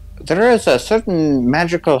overnight, there is a certain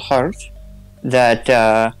magical heart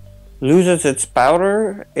that loses its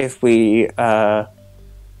power if we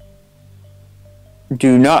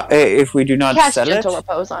do not Cast sell gentle it.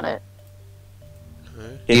 repose on it.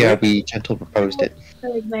 Did Yeah, we? we gentle proposed it.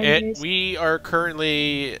 We are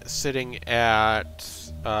currently sitting at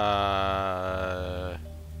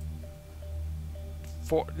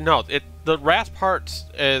the rasp part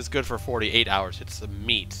is good for 48 hours. It's the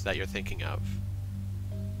meat that you're thinking of.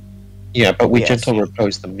 Yeah, but we Yes. gentle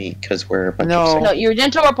repose the meat because we're a bunch No. of No, your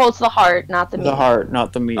gentle repose the heart, not the meat. The heart,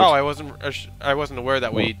 not the meat. Oh, I wasn't aware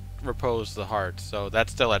that we reposed the heart, so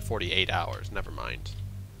that's still at 48 hours. Never mind.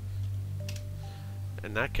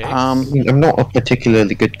 In that case, I'm not a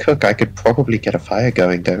particularly good cook. I could probably get a fire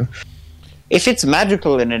going though. If it's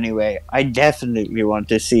magical in any way, I definitely want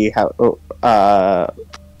to see how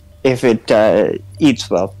if it eats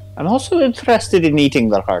well. I'm also interested in eating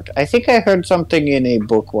the heart. I think I heard something in a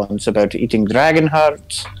book once about eating dragon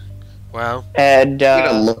hearts. well, And I'm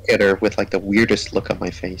gonna look at her with like the weirdest look on my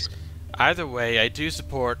face. either way, I do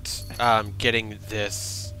support getting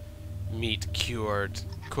this meat cured,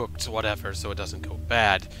 cooked, whatever, so it doesn't go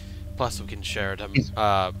bad. Plus, we can share it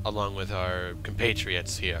along with our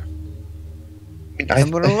compatriots here.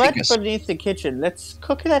 and we're right beneath the kitchen. Let's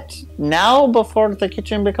cook that now before the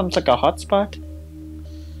kitchen becomes like a hotspot.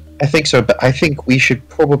 I think so, but I think we should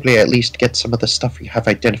probably at least get some of the stuff we have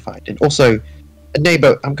identified. And also,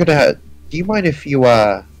 neighbor, do you mind if you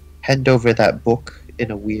hand over that book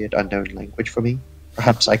in a weird unknown language for me?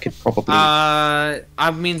 Perhaps I could probably. I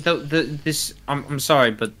mean, I'm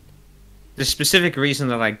sorry, but the specific reason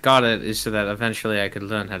that I got it is so that eventually I could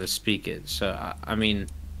learn how to speak it. So, I mean,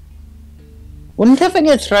 Wouldn't having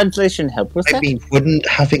a translation help with I that? mean, wouldn't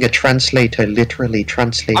having a translator literally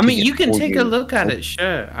translate? I mean, you can take a look at it,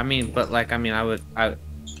 sure. I mean, but like, I mean,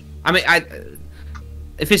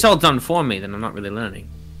 if it's all done for me, then I'm not really learning.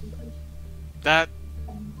 That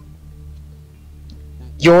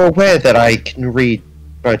You're aware that I can read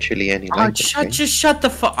virtually any Oh, language. right? just shut the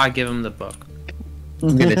fuck. I give him the book.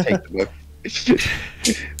 I'm gonna take the book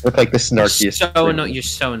with like the snarkiest. You're so annoying. You're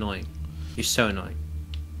so annoying.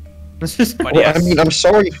 but Well, yes, I mean, I'm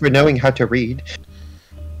sorry for knowing how to read.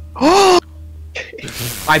 I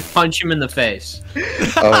punch him in the face.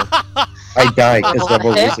 Oh, I die because I'm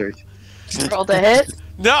a Hit? wizard. Rolled a hit.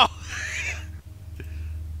 no.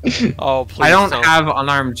 Oh, please! I don't have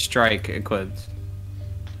unarmed strike equipped.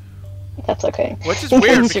 That's okay. Which is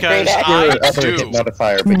weird Use your great because axe. I Your other hit do.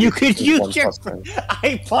 modifier. But You you could can use one your. plus one.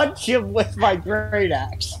 I punch him with my great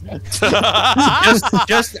axe.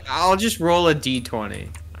 I'll just roll a d20.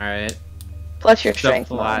 All right. Plus your The strength.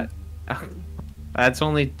 flat. That's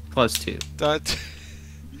only +2. That-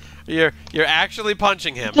 you're actually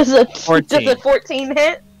punching him. Does a 14. 14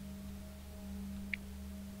 hit?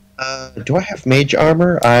 Do I have mage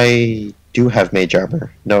armor? I do have mage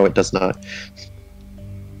armor. No, it does not.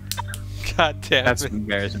 God damn That's it.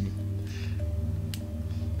 embarrassing.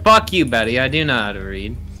 Fuck you, Betty. I do know how to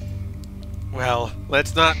read. Well,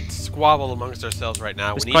 let's not squabble amongst ourselves right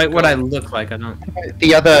now. We need Despite to what go- I look like, I don't.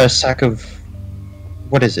 The other sack of...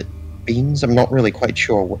 What is it? Beans? I'm not really quite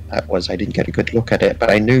sure what that was. I didn't get a good look at it, but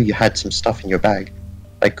I knew you had some stuff in your bag.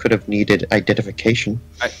 I could have needed identification.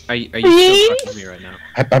 Are you still talking to me right now?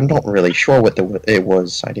 I'm not really sure what it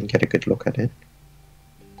was. I didn't get a good look at it.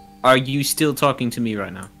 Are you still talking to me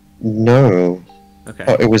right now? No. Okay.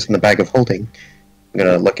 Oh, it was in the bag of holding. I'm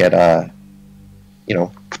gonna look at, I'm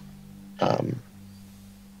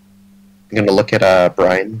gonna look at,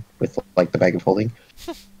 Brian with, like, the bag of holding.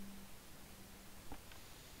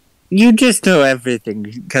 You just know everything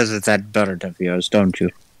because of that bird of yours, don't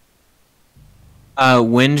you?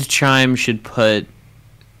 Wind Chime should put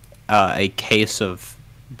a case of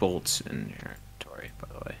bolts in your inventory, by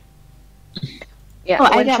the way. Yeah, Oh,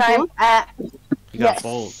 I Wind got Chime, bolts? You got Yes.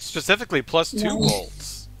 bolts. Specifically, plus 2 Nice.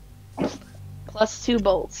 bolts. plus 2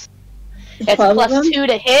 bolts. It's 12 of plus them? 2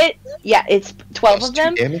 to hit. Yeah, it's 12 of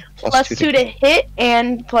them. Damage? Plus 2 to hit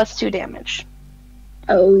and plus 2 damage.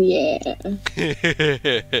 Oh yeah.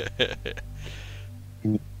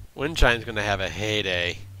 Wind Chime's gonna have a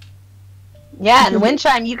heyday. Yeah, and Wind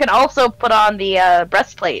Chime, you can also put on the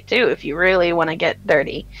breastplate too if you really want to get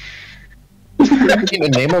dirty.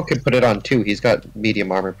 Nemo could put it on too. He's got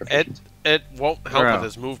medium armor proficiency. It won't help Bro. with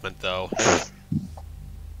his movement, though.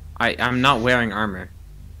 I'm not wearing armor.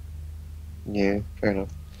 Yeah, fair enough.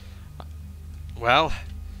 Well,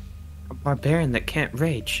 A barbarian that can't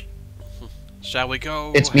rage. shall we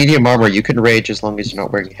go? It's medium armor. You can rage as long as you're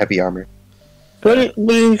not wearing heavy armor.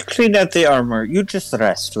 We'll clean out the armor. You just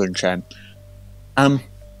rest, Windchime. Hmm.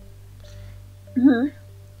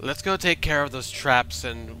 Let's go take care of those traps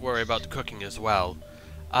and worry about the cooking as well.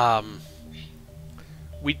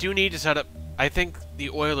 We do need to set up... I think the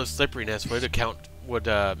oil of slipperiness would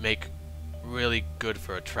make really good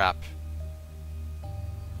for a trap.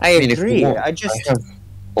 I mean, if you agree. want, I just have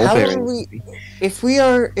ball how are bearings. we? If we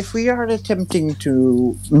are attempting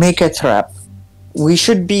to make a trap, we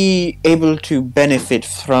should be able to benefit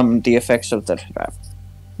from the effects of the trap.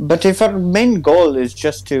 But if our main goal is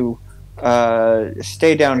just to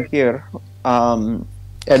stay down here and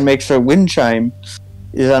make sure Windchime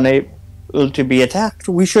is unable to be attacked,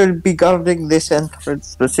 we should be guarding this entrance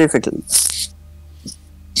specifically.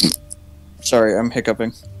 Sorry, I'm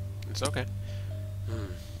hiccuping. It's okay.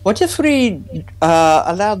 What if we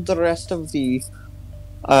allowed the rest of the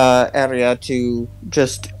area to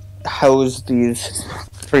just house these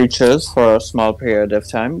creatures for a small period of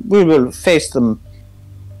time? We will face them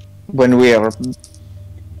when we are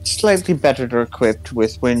slightly better equipped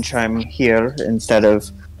with Windchime here instead of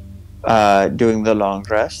doing the long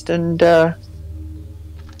rest, and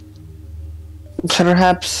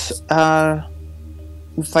perhaps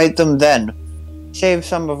fight them then. Save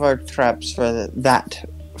some of our traps for that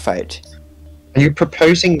fight. Are you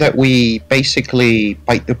proposing that we basically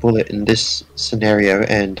bite the bullet in this scenario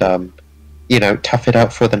and, tough it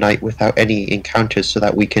out for the night without any encounters so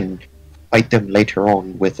that we can fight them later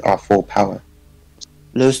on with our full power?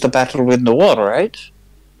 Lose the battle, win the war, right?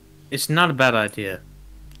 It's not a bad idea.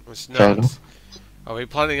 It's Fair not. enough. Are we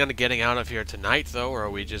planning on getting out of here tonight, though, or are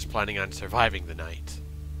we just planning on surviving the night?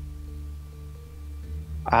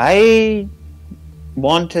 I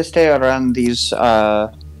want to stay around these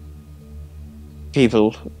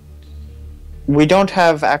people. We don't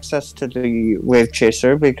have access to the Wave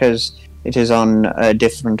Chaser because it is on a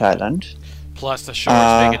different island. Plus, the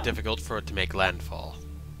shores make it difficult for it to make landfall.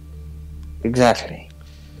 Exactly.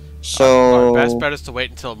 Our So best bet is to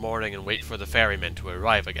wait until morning and wait for the ferrymen to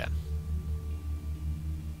arrive again.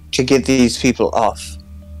 to get these people off,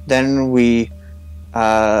 then we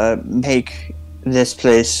make this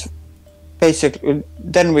place basically.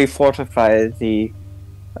 Then we fortify the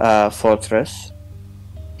fortress.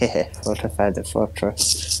 Fortify the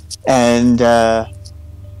fortress, and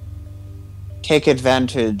take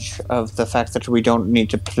advantage of the fact that we don't need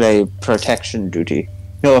to play protection duty.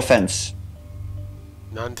 No offense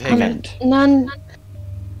None taken. meant.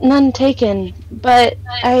 None taken. But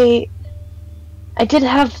I did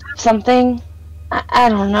have something. I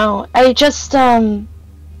don't know. I just I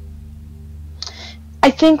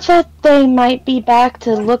think that they might be back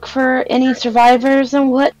to look for any survivors and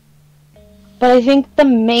what. But I think the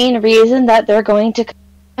main reason that they're going to come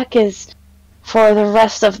back is for the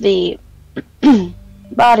rest of the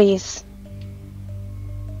bodies.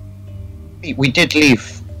 We did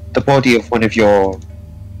leave the body of one of your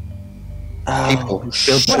people. Oh,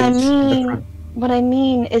 Killed What I them in the mean, front. what I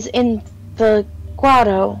mean is in the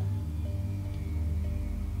grotto.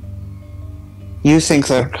 You think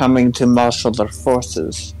they're coming to marshal their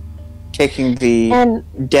forces, taking the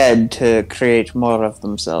And dead to create more of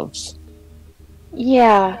themselves.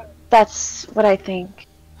 yeah, that's what I think.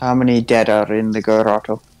 How many dead are in the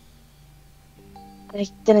grotto? I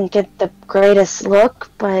didn't get the greatest look,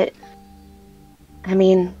 but I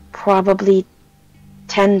mean, probably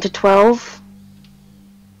 10 to 12.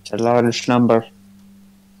 It's a large number.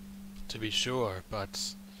 To be sure,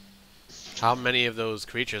 but how many of those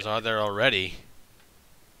creatures are there already?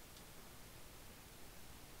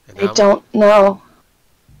 And I don't know.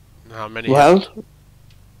 how many? Well,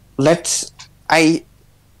 I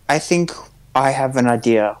think I have an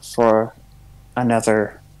idea for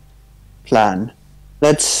another plan.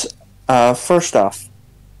 Let's first off,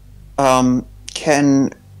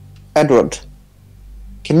 Edward,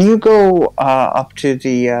 can you go up to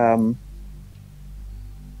the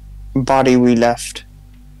body we left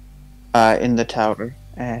in the tower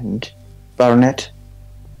and burn it?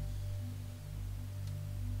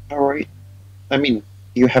 Alright. I mean,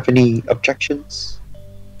 do you have any objections?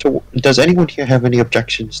 Does anyone here have any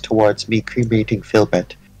objections towards me cremating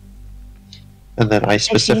Philbert? And then I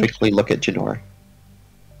specifically look at Janor.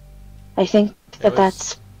 I think that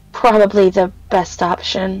that's probably the best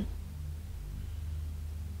option.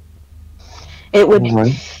 It would.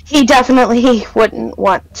 Alright. He definitely wouldn't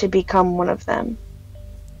want to become one of them.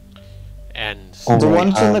 And The Alright,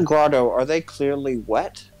 ones in the grotto, are they clearly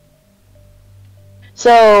wet?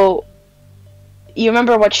 So, you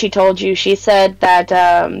remember what she told you? She said that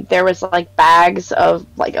there was like bags of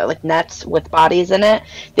like nets with bodies in it.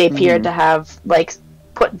 They appeared to have like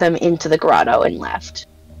put them into the grotto and left,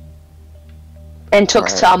 and took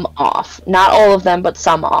Right. some off. Not all of them, but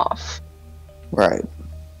some off. Right.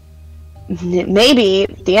 Maybe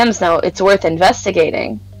DMs know it's worth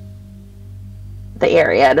investigating the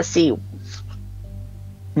area to see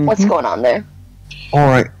what's going on there.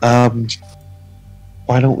 Alright,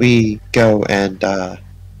 why don't we go and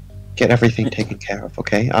get everything taken care of,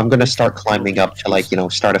 okay? I'm gonna start climbing up to,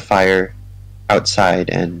 start a fire outside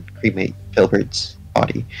and cremate Filbert's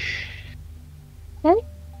body. Okay.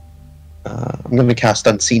 I'm gonna cast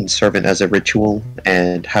Unseen Servant as a ritual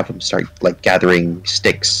and have him start, gathering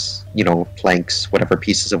sticks, planks, whatever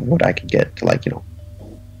pieces of wood I can get to,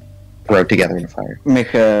 throw together in a fire.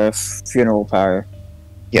 Make a funeral pyre.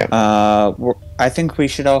 Yeah. I think we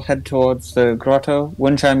should all head towards the grotto.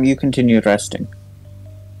 Windchime, you continue resting.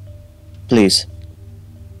 Please.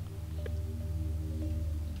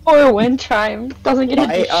 Poor Windchime doesn't get to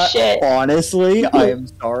do shit. Honestly, I am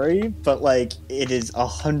sorry, but it is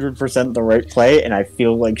 100% the right play, and I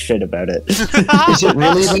feel like shit about it. Is it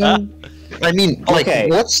really though? I mean, Okay,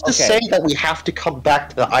 what's to okay. say that we have to come back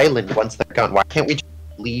to the island once they're gone? Why can't we just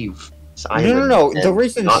leave this island? No. The and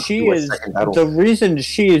reason not she do a is second battle?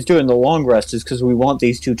 doing the long rest is because we want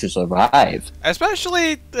these two to survive.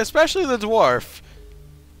 especially the dwarf.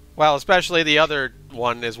 Well, especially the other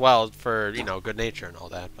one as well for good nature and all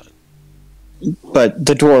that. But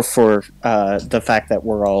the dwarf for the fact that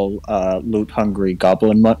we're all loot hungry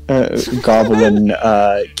goblin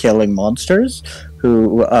killing monsters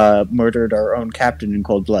who murdered our own captain in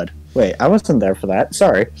cold blood. Wait, I wasn't there for that.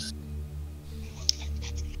 Sorry.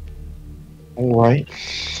 Alright.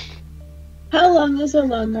 How long is a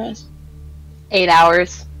long rest? 8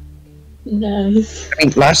 hours. Nice. I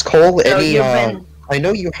mean, last call, So any, you've been- I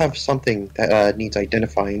know you have something that needs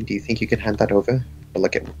identifying. Do you think you can hand that over? Or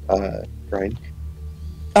look at Brian.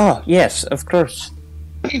 Oh, yes, of course.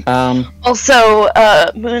 Also,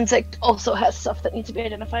 Moonsick also has stuff that needs to be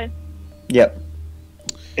identified. Yep.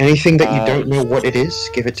 Anything that you don't know what it is,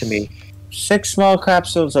 give it to me. 6 small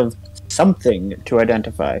capsules of something to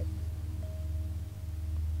identify.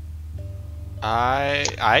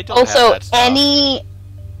 I don't Also, have that stuff.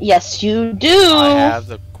 Yes, you do. I have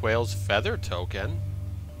the Quail's Feather token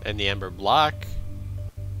and the Ember Block.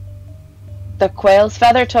 The Quail's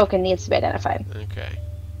Feather token needs to be identified. Okay.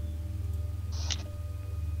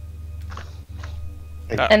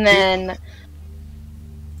 And then,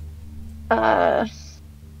 I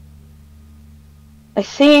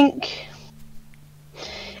think,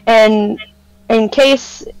 and in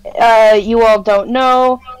case you all don't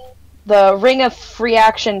know, the Ring of Free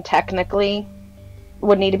Action technically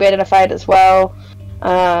would need to be identified as well.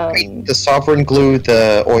 The Sovereign Glue,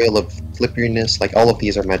 the Oil of Slipperiness, all of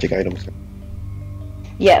these are magic items.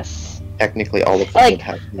 Yes. Technically, all of them would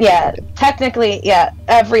have. Technically,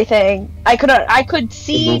 everything. I could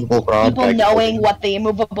see Immovable rod, people bag of knowing holding. what the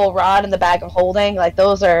immovable rod and the bag of holding,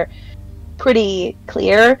 those are pretty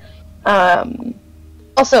clear. Also,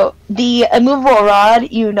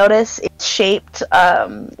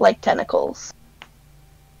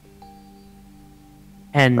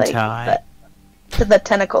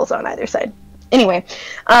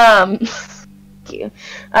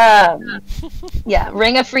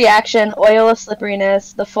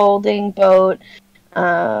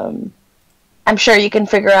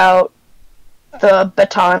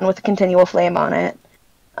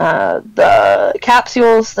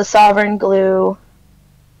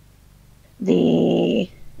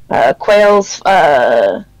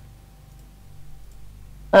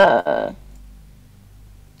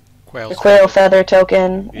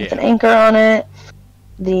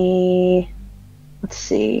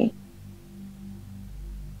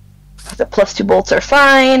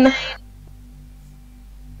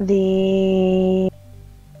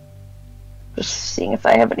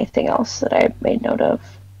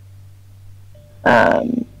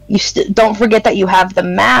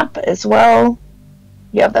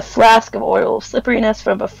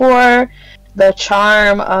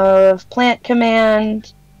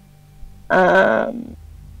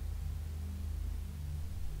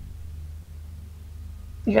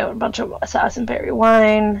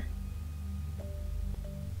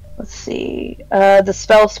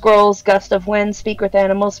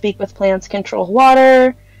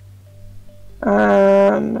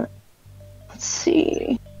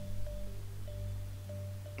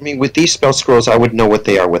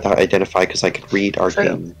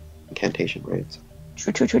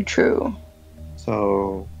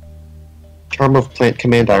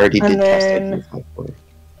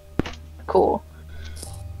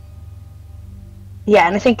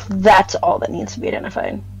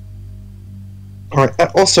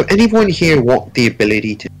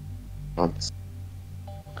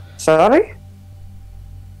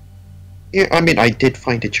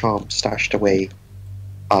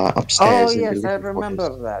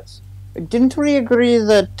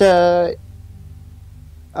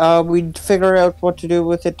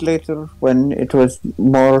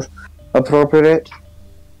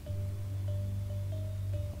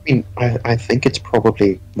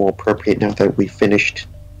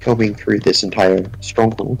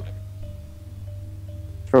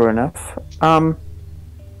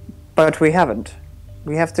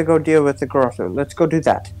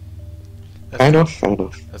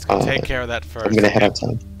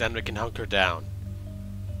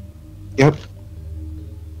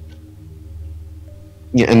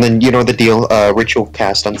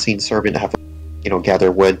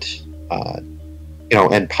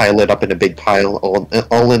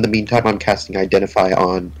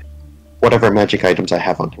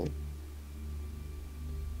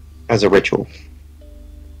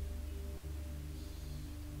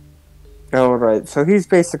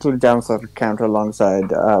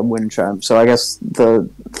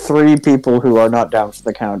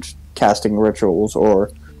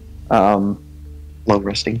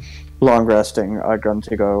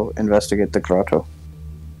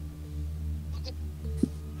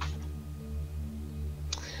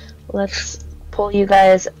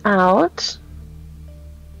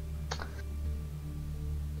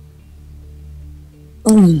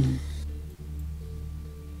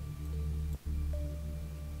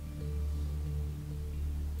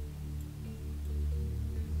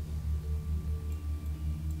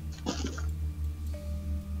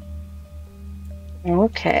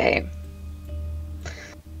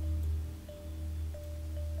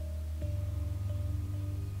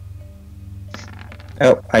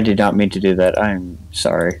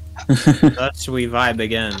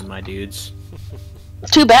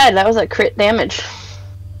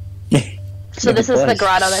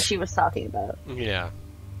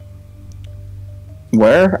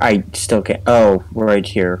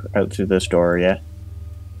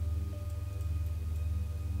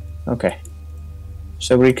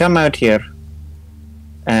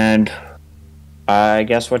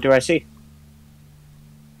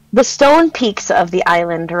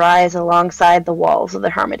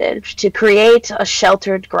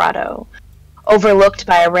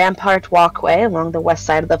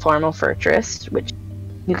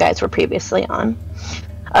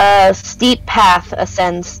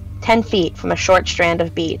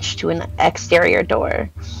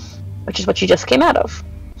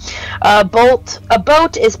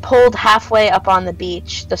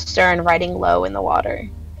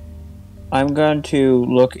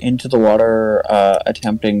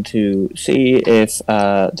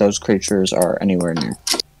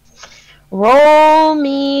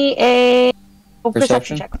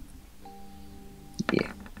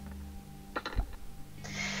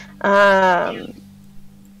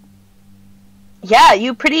 Yeah,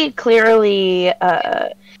 you pretty clearly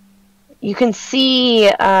you can see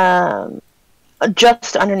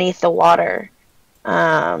just underneath the water,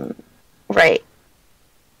 right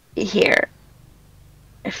here.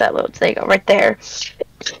 If that loads, there you go, right there.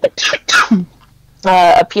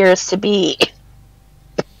 Appears to be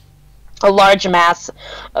a large mass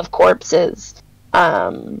of corpses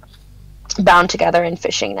bound together in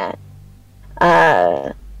fishing net.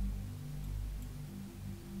 And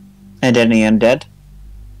any undead?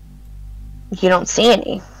 You don't see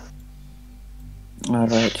any. All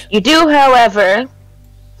right. You do, however,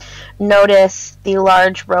 notice the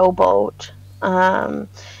large rowboat.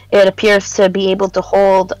 It appears to be able to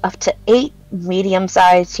hold up to 8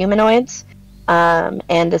 medium-sized humanoids,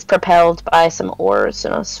 and is propelled by some oars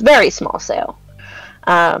and a very small sail.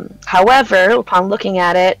 However, upon looking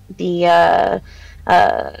at it, the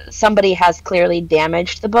somebody has clearly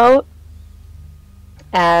damaged the boat,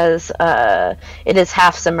 as it is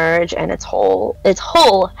half submerged and its hull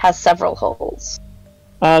has several holes.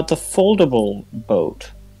 The foldable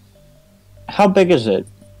boat. How big is it?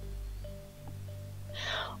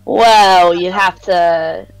 Well, you have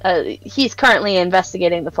to. He's currently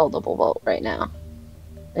investigating the foldable boat right now,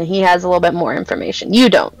 and he has a little bit more information. You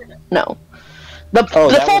don't know. The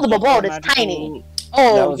foldable boat is tiny.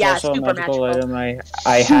 Oh yeah, also super a magical magical. item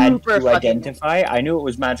I had Super to fucking- identify. I knew it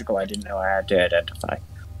was magical. I didn't know I had to identify.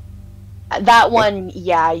 That one,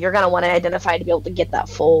 yeah, you're gonna want to identify to be able to get that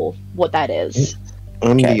full what that is.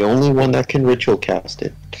 I'm Okay. the only one that can ritual cast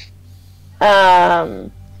it. But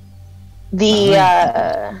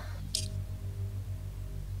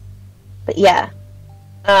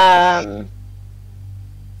yeah.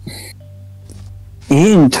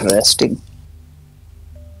 Interesting.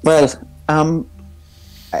 Well,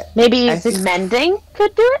 Maybe I think- mending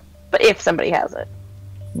could do it, but if somebody has it.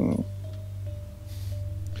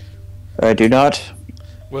 I do not.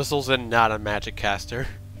 Whistle's not a magic caster.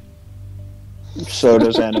 So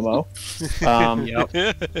does Animo. Yep.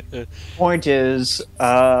 Point is,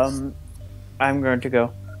 I'm going to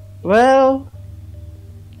go. Well,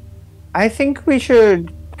 I think we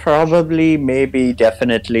should probably, maybe,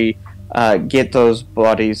 definitely get those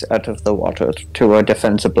bodies out of the water to a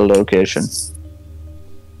defensible location.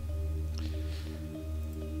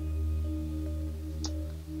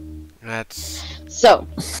 That's So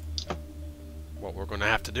what we're going to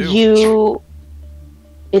have to do.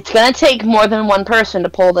 It's gonna take more than one person to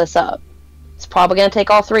pull this up. It's probably gonna take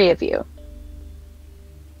all 3 of you.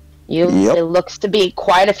 Yep. It looks to be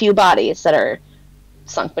quite a few bodies that are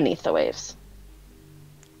sunk beneath the waves.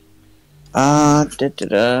 I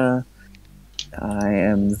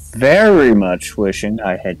am very much wishing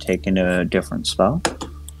I had taken a different spell.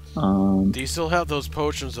 Do you still have those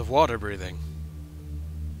potions of water breathing?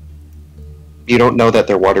 You don't know that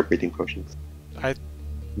they're water breathing potions. I-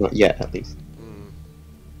 Not yet, at least.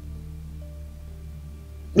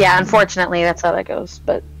 Yeah, unfortunately, that's how that goes.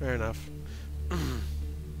 But Fair enough.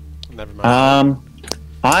 Never mind.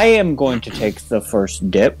 I am going to take the first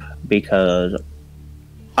dip because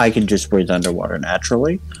I can just breathe underwater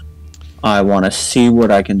naturally. I want to see what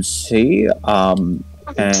I can see. And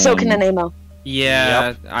so can Anemo.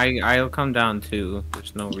 Yeah, I'll come down too.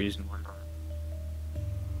 There's no reason why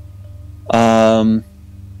not.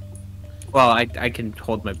 Well, I can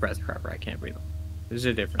hold my breath forever. I can't breathe. There's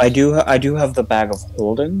a difference. I do have the bag of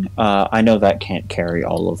holding. I know that can't carry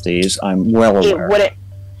all of these. I'm well aware. It wouldn't.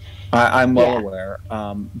 I'm well Yeah. aware.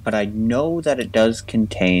 But I know that it does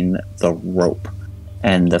contain the rope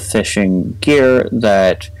and the fishing gear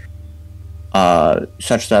that,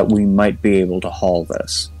 such that we might be able to haul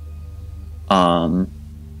this.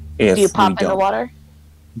 If Do you pop we in the don't. water?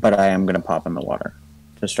 But I am going to pop in the water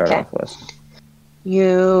to start Okay. off with.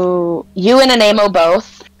 You and Anemo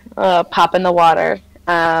both pop in the water.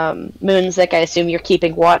 Moonzik, I assume you're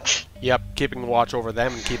keeping watch. Yep, keeping watch over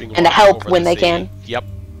them and keeping And watch help over when the they sea. can. Yep.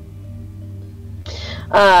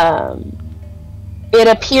 It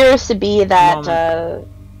appears to be that.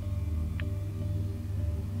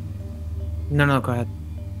 No, go ahead.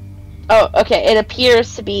 Oh, okay. It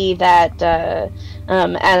appears to be that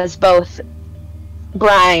as both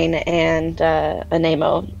Brian and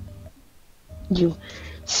Anemo, you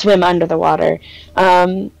swim under the water.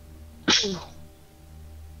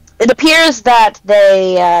 It appears that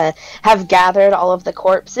they have gathered all of the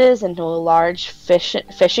corpses into a large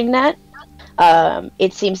fishing net.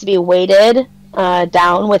 It seems to be weighted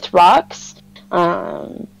down with rocks.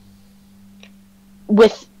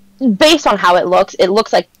 Based on how it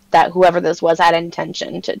looks like that whoever this was had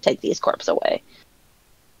intention to take these corpses away.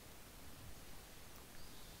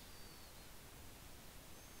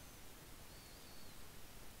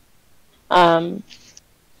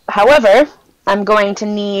 However, I'm going to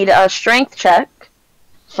need a strength check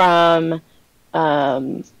from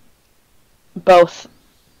both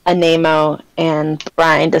Anemo and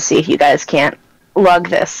Brian to see if you guys can't lug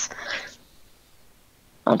this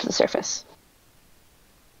onto the surface.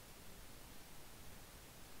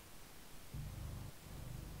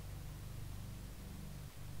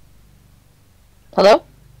 Hello?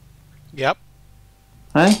 Yep.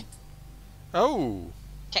 Hi? Oh.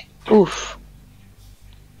 Oof.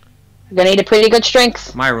 You're gonna need a pretty good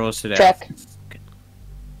strength My rolls today. check.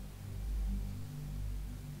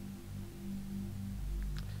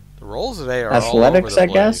 The rolls today are Athletics, all over the I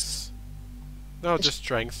place. guess? No, just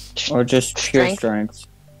strength. Or just pure Strength. strength?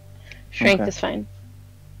 Strength Okay. is fine.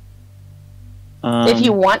 Um, If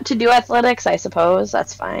you want to do athletics, I suppose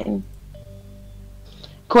that's fine.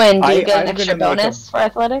 Quinn, do you get an I'm extra gonna make bonus for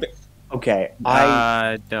athletics? Okay,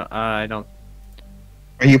 I don't. Are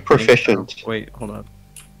you think proficient? so. Wait, hold up.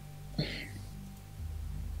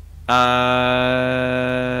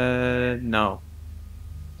 No.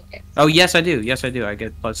 Okay. Oh, yes, I do. Yes, I do. I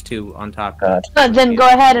get +2 on top. God. Then go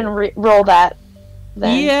ahead and roll that.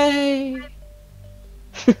 Then. Yay!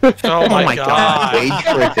 Oh my my god. Rage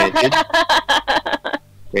for advantage.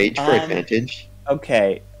 Rage for Um, advantage.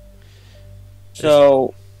 Okay.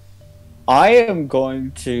 So, I am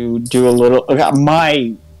going to do a little. Okay,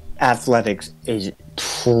 my athletics is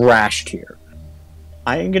trashed here.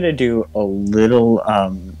 I am going to do a little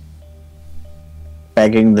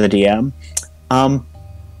begging the DM.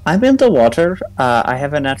 I'm in the water. I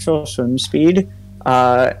have a natural swim speed.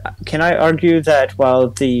 Can I argue that while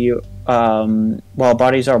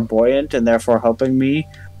bodies are buoyant and therefore helping me,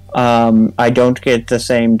 I don't get the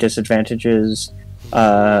same disadvantages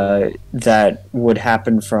that would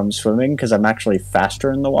happen from swimming because I'm actually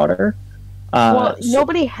faster in the water. Well,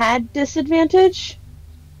 nobody had disadvantage.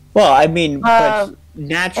 Well, I mean, but And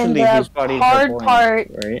naturally the these bodies are hard buoyant,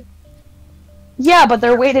 part- right? Yeah, but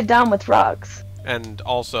they're weighted down with rocks. And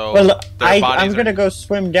also, Well, their bodies I'm are... gonna go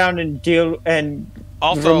swim down and deal and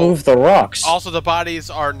Also, remove the rocks. Also, the bodies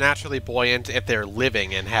are naturally buoyant if they're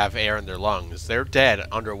living and have air in their lungs. They're dead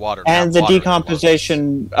underwater. not And the water in their lungs.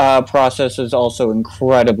 decomposition process is also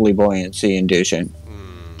incredibly buoyancy inducing.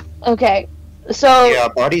 Hmm. Okay, so Yeah,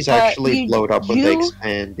 bodies actually you- float up when they you-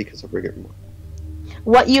 expand because of rigor mortis.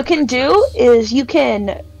 what you can do is you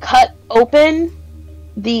can cut open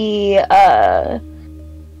the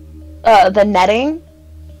netting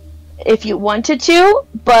if you wanted to,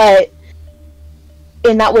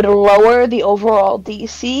 and that would lower the overall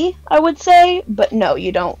DC, I would say. But no,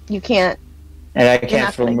 you don't. You can't. And I not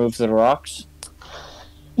can't gonna- remove the rocks?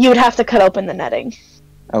 You would have to cut open the netting.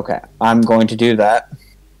 Okay, I'm going to do that.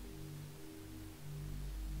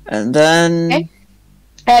 And then... Okay.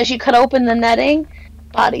 As you cut open the netting,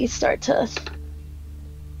 bodies start to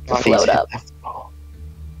Bodies float hit up. the floor.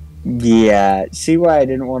 Yeah, see why I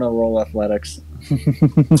didn't want to roll athletics.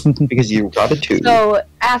 Because you got a 2. So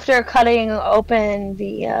after cutting open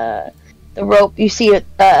the rope, you see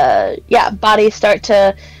bodies start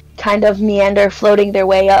to kind of meander, floating their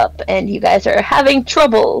way up, and you guys are having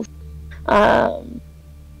trouble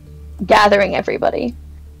gathering everybody.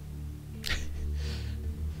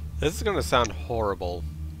 This is going to sound horrible,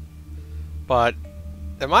 but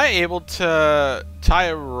am I able to tie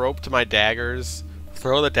a rope to my daggers,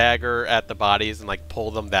 throw the dagger at the bodies, and like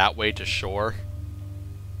pull them that way to shore?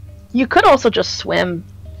 You could also just swim,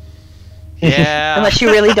 Yeah. unless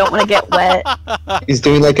you really don't want to get wet. He's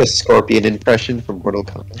doing like a scorpion impression from Mortal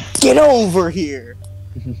Kombat. Get over here!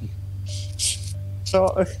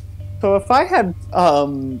 So if I had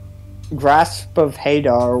Grasp of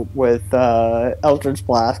Hadar with Eldritch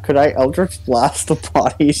Blast, could I Eldritch Blast the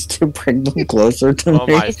bodies to bring them closer to Oh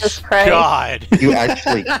me? my Jesus Christ. god. You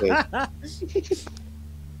actually could.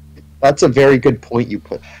 That's a very good point you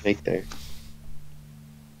make there.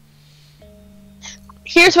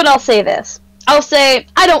 Here's what I'll say I'll say,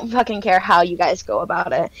 I don't fucking care how you guys go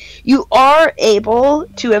about it. You are able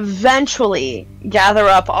to eventually gather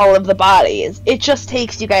up all of the bodies. It just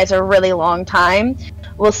takes you guys a really long time.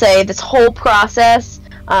 We'll say this whole process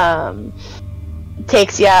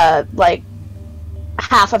takes you like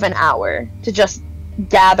half of an hour to just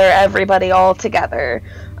gather everybody all together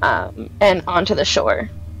and onto the shore.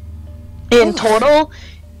 In total,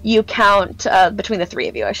 you count, between the three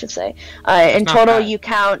of you, I should say, in Not total bad. you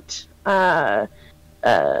count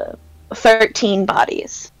 13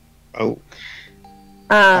 bodies. Oh,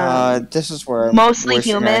 This is where I'm Mostly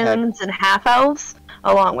wishing I had- humans and half-elves,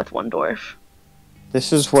 along with one dwarf.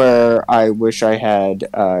 This is where I wish I had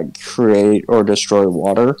create or destroy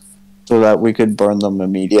water, so that we could burn them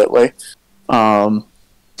immediately.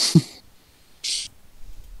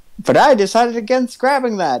 But I decided against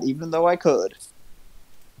grabbing that, even though I could.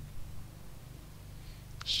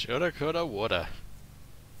 Shoulda, coulda, woulda.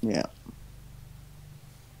 Yeah.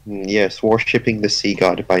 Yes, worshipping the sea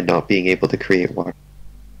god by not being able to create water.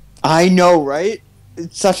 I know, right?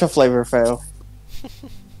 It's such a flavor fail.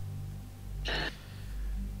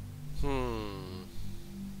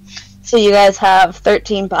 So you guys have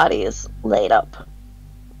 13 bodies laid up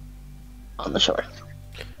on the shore.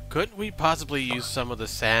 Couldn't we possibly use some of the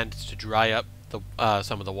sand to dry up the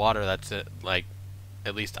some of the water that's like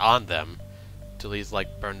at least on them, to at least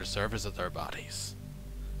like burn the surface of their bodies?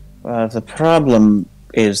 The problem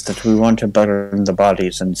is that we want to burn the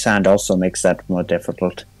bodies, and sand also makes that more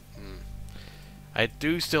difficult. I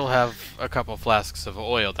do still have a couple flasks of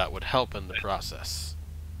oil that would help in the process.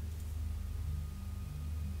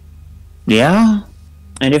 Yeah?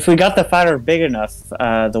 And if we got the fire big enough,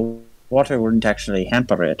 the water wouldn't actually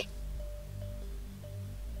hamper it.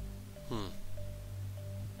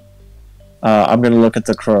 I'm gonna look at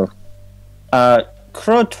the crow.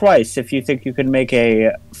 Crow twice if you think you can make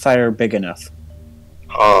a fire big enough.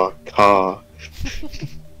 Caw.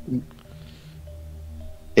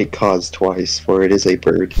 It caws twice, for it is a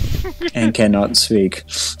bird. And cannot speak.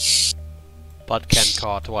 But can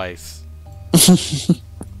caw twice.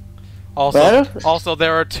 Also, Well, also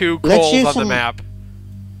there are 2 let's coals use on the some- map.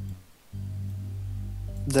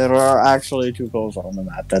 There are actually 2 coals on the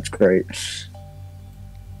map. That's great.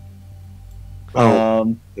 Did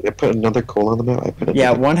I put another coal on the map? I put Yeah,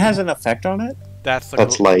 another- one has an effect on it.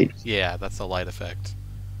 That's light. Yeah, that's a light effect.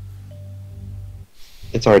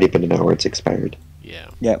 It's already been an hour, it's expired. Yeah.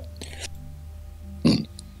 Yep.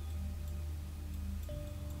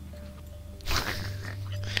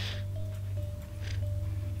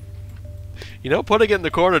 You know, putting it in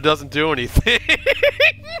the corner doesn't do anything.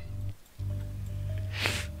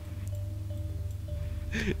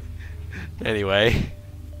 Anyway.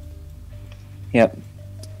 Yep.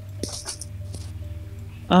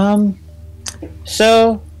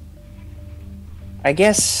 So I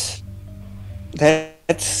guess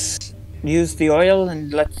let's use the oil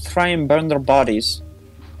and let's try and burn their bodies.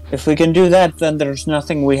 If we can do that, then there's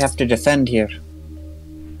nothing we have to defend here.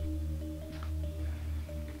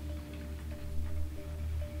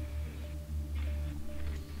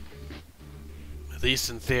 At least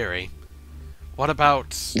in theory. What about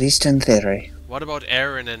At least in theory.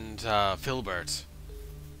 Aaron and Filbert?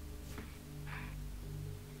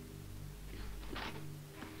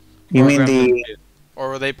 You Or mean grab the... Or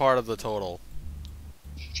were they part of the total?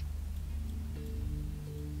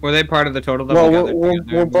 Were they part of the total? That Well, we gathered we're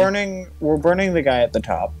together? we're burning the guy at the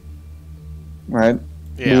top, right?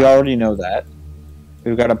 Yeah. We already know that.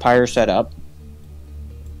 We've got a pyre set up.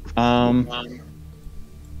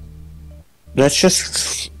 Let's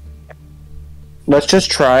just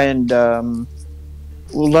try and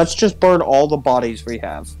let's just burn all the bodies we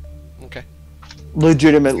have. Okay.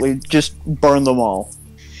 Legitimately, just burn them all.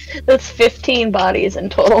 That's 15 bodies in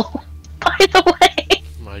total, by the way.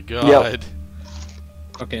 My God.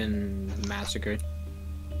 Fucking massacred.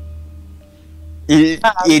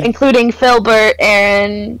 Including Filbert,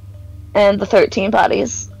 Aaron, and the 13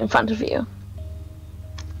 bodies in front of you.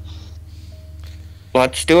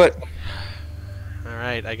 Let's do it. All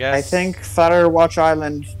right. I guess. I think Firewatch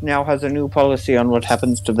Island now has a new policy on what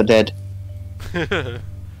happens to the dead.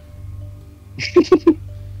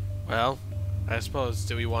 Well, I suppose.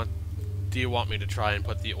 Do you want me to try and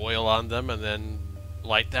put the oil on them and then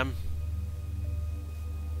light them?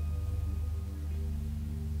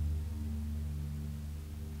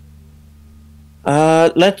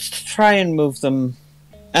 Let's try and move them.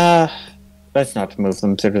 Let's not move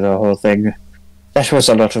them through the whole thing. That was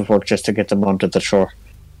a lot of work just to get them onto the shore.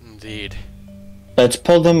 Indeed. Let's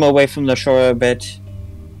pull them away from the shore a bit,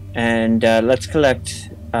 and let's collect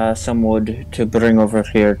some wood to bring over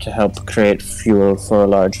here to help create fuel for a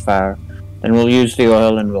large fire. Then we'll use the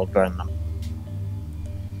oil and we'll burn them.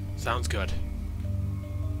 Sounds good.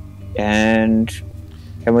 And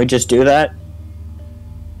can we just do that?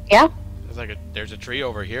 Yeah. There's a tree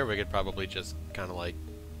over here. We could probably just kind of like,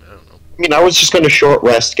 I don't know. I mean, I was just going to short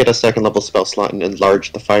rest, get a second level spell slot, and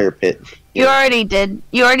enlarge the fire pit. You already did.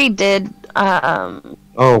 Oh,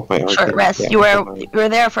 my Short arcane, rest. yeah, You never were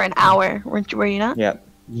mind. there for an hour, were you not? Yeah.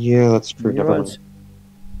 Yeah, that's true. Never mind.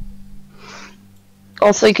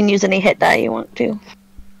 Also, you can use any hit die you want to.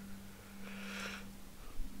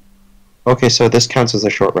 Okay, so this counts as a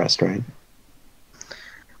short rest, right?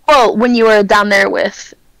 Well, when you were down there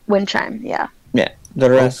with Windchime, yeah. Yeah. The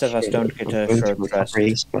rest of us Okay, don't get I'm a going to short rest. recover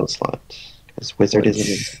a spell slot. Because wizard isn't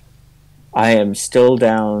in. I am still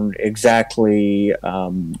down exactly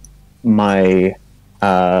my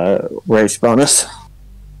race bonus.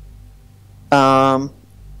 How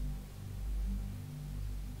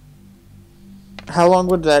long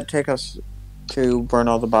would that take us to burn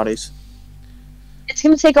all the bodies? It's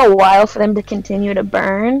going to take a while for them to continue to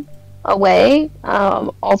burn away.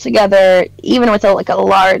 Altogether, even with a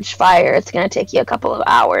large fire, it's going to take you a couple of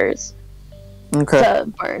hours Okay. to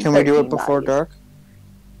burn. Can we do it 13 before bodies. dark?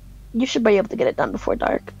 You should be able to get it done before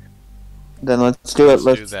dark. Then let's do it.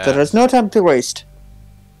 Let's do that. There is no time to waste.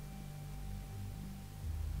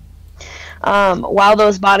 While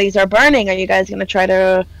those bodies are burning, are you guys going to try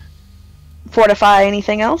to fortify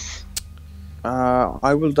anything else?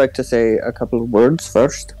 I would like to say a couple of words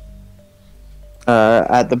first.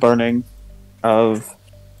 At the burning of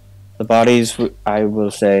the bodies, I will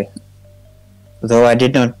say, though I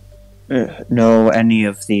did not know any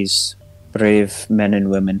of these brave men and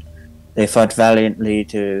women, they fought valiantly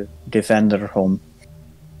to defend their home.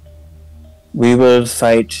 We will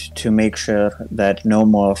fight to make sure that no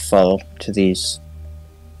more fall to these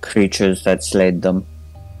creatures that slayed them.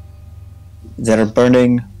 Their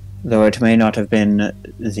burning, though it may not have been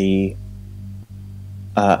their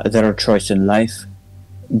choice in life,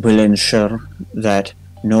 will ensure that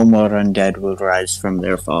no more undead will rise from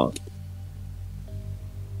their fall.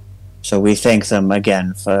 So we thank them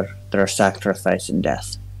again for their sacrifice and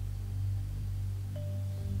death.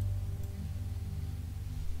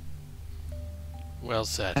 Well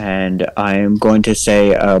said. And I am going to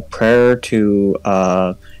say a prayer to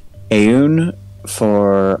Aoun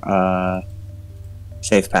for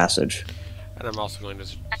safe passage. And I'm also going to You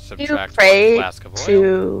subtract pray one flask of oil.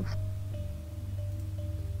 to.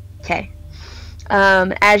 Okay.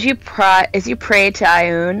 As you pray to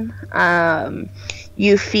Aoun,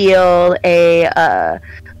 you feel a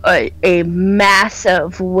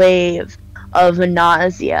massive wave of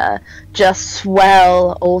nausea just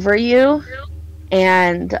swell over you,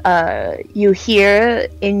 and you hear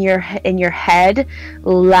in your head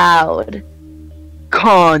loud,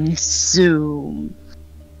 "Consume,"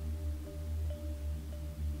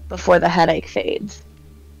 before the headache fades.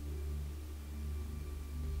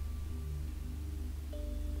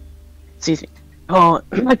 Excuse me. Oh,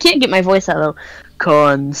 I can't get my voice out though.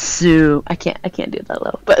 Consume. I can't do that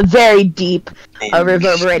low, but very deep,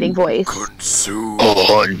 reverberating voice. Consume.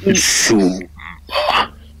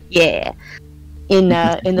 Yeah. In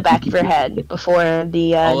the back of your head before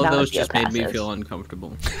the All of those nausea just made me passes. feel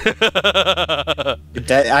uncomfortable. I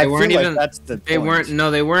weren't feel even- like that's the They point.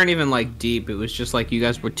 they weren't even like deep. It was just like you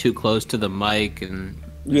guys were too close to the mic and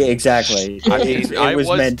Yeah, exactly. I mean, it I was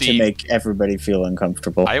was meant to deep. make everybody feel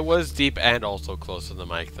uncomfortable. I was deep and also close to the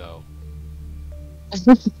mic, though.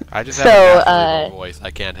 I just So, have a naturally low voice.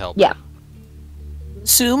 I can't help yeah.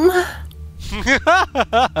 Zoom. it.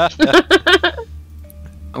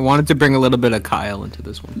 I wanted to bring a little bit of Kyle into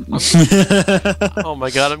this one. Oh my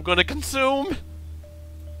god, I'm gonna consume!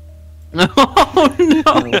 Oh no!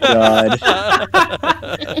 Oh god.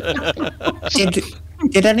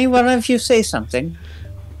 Did any one of you say something?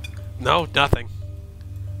 No, nothing.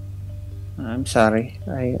 I'm sorry.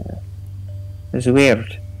 It was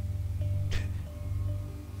weird.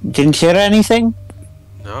 Didn't hear anything?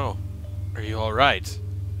 No. Are you alright?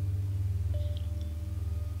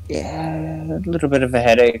 Yeah, a little bit of a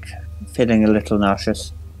headache. Feeling a little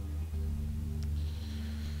nauseous.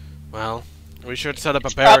 Well, we should set up a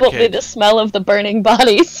Probably barricade. the smell of the burning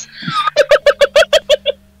bodies.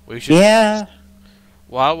 We should, Yeah.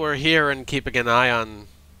 while we're here and keeping an eye on,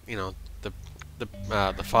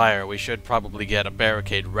 the fire, we should probably get a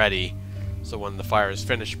barricade ready, so when the fire is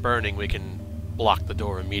finished burning, we can block the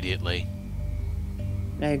door immediately.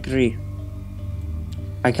 I agree.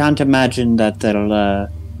 I can't imagine that they'll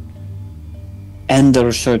end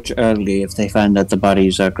their search early if they find that the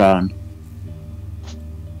bodies are gone.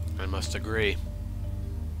 I must agree.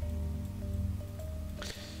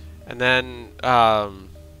 And then,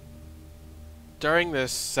 during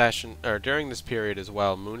this session, or during this period as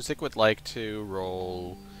well, Moonsick would like to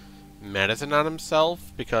roll medicine on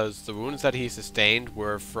himself, because the wounds that he sustained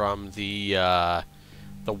were from the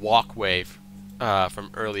walkway from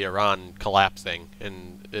earlier on collapsing,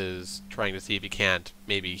 and is trying to see if he can't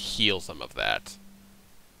maybe heal some of that.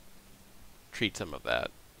 Treat some of that.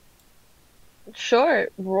 Sure.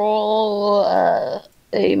 Roll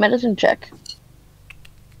a medicine check.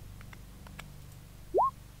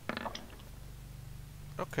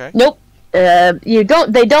 Okay. Nope. You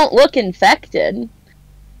don't. They don't look infected,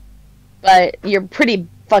 but you're pretty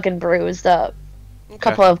fucking bruised up. Okay.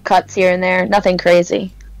 Couple of cuts here and there. Nothing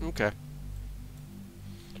crazy. Okay.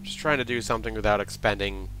 Just trying to do something without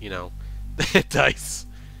expending, dice.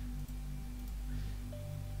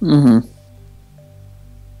 Mm-hmm.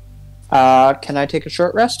 Can I take a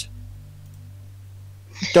short rest?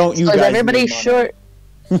 Don't you So is guys everybody need money. short?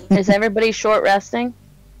 Is everybody short resting?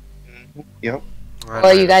 Yep. Or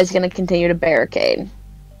are you guys going to continue to barricade?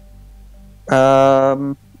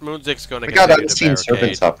 Moonzik's going to We got continue to unseen barricade.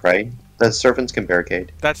 servants up, right? The servants can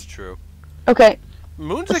barricade. That's true. Okay.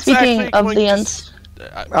 Moonzik's Speaking actually of going the to... uns,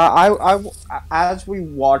 As we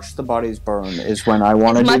watch the bodies burn is when I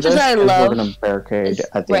want to As do much this. as I 'Cause love- we're gonna barricade is-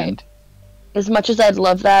 at the right. end. as much as I'd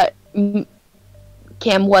love that,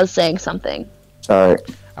 Cam was saying something. Sorry.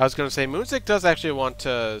 I was going to say, Moonzik does actually want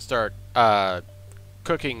to start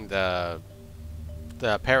cooking the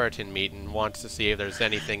paratin meat and wants to see if there's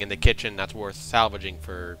anything in the kitchen that's worth salvaging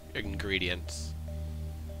for ingredients.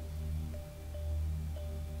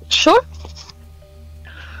 Sure.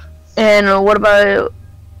 And what about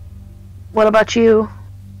you?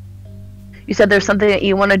 You said there's something that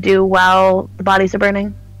you want to do while the bodies are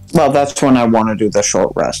burning? Well, that's when I want to do the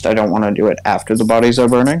short rest. I don't want to do it after the bodies are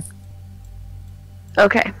burning.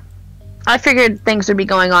 Okay. I figured things would be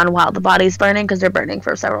going on while the body's burning because they're burning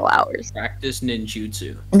for several hours. Practice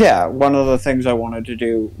ninjutsu. Yeah, one of the things I wanted to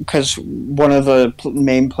do, because one of the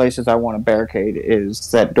main places I want to barricade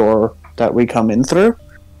is that door that we come in through.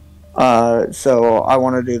 So I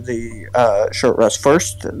want to do the short rest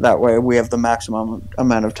first. That way we have the maximum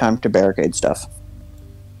amount of time to barricade stuff.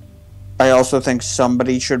 I also think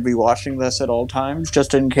somebody should be watching this at all times,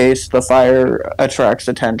 just in case the fire attracts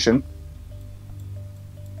attention.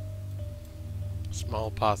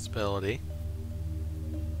 Small possibility.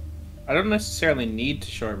 I don't necessarily need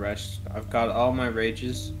to short rest. I've got all my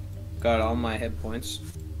rages, got all my hit points.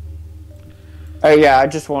 Yeah, I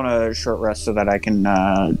just want a short rest so that I can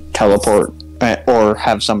teleport or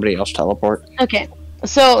have somebody else teleport. Okay.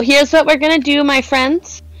 So here's what we're going to do, my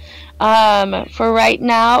friends. For right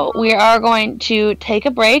now, we are going to take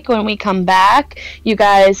a break. When we come back, you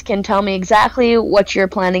guys can tell me exactly what you're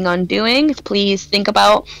planning on doing. Please think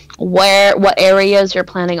about what areas you're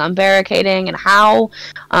planning on barricading and how,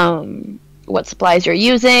 what supplies you're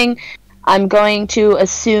using. I'm going to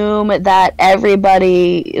assume that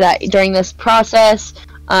everybody, that during this process,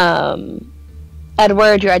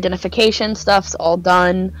 Edward, your identification stuff's all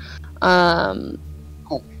done.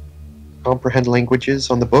 Comprehend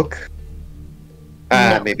languages on the book?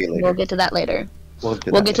 No, Maybe later. We'll get to that later. We'll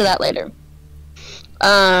get to that later.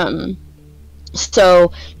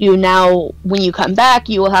 So you now, when you come back,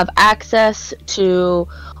 you will have access to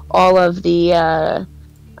all of the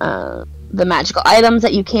magical items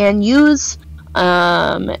that you can use,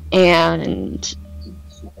 and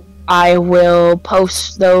I will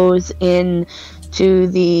post those in to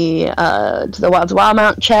the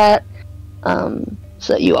Wildemount chat, so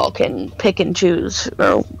that you all can pick and choose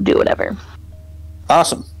or do whatever.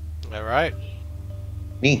 Awesome. All right.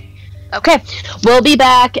 Neat. Okay, we'll be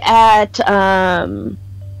back at 8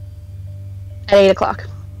 o'clock.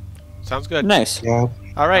 Sounds good. Nice. Yeah.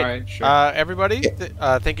 All right. All right, sure. Everybody,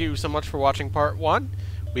 thank you so much for watching part 1.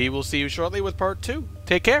 We will see you shortly with part 2.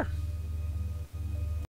 Take care.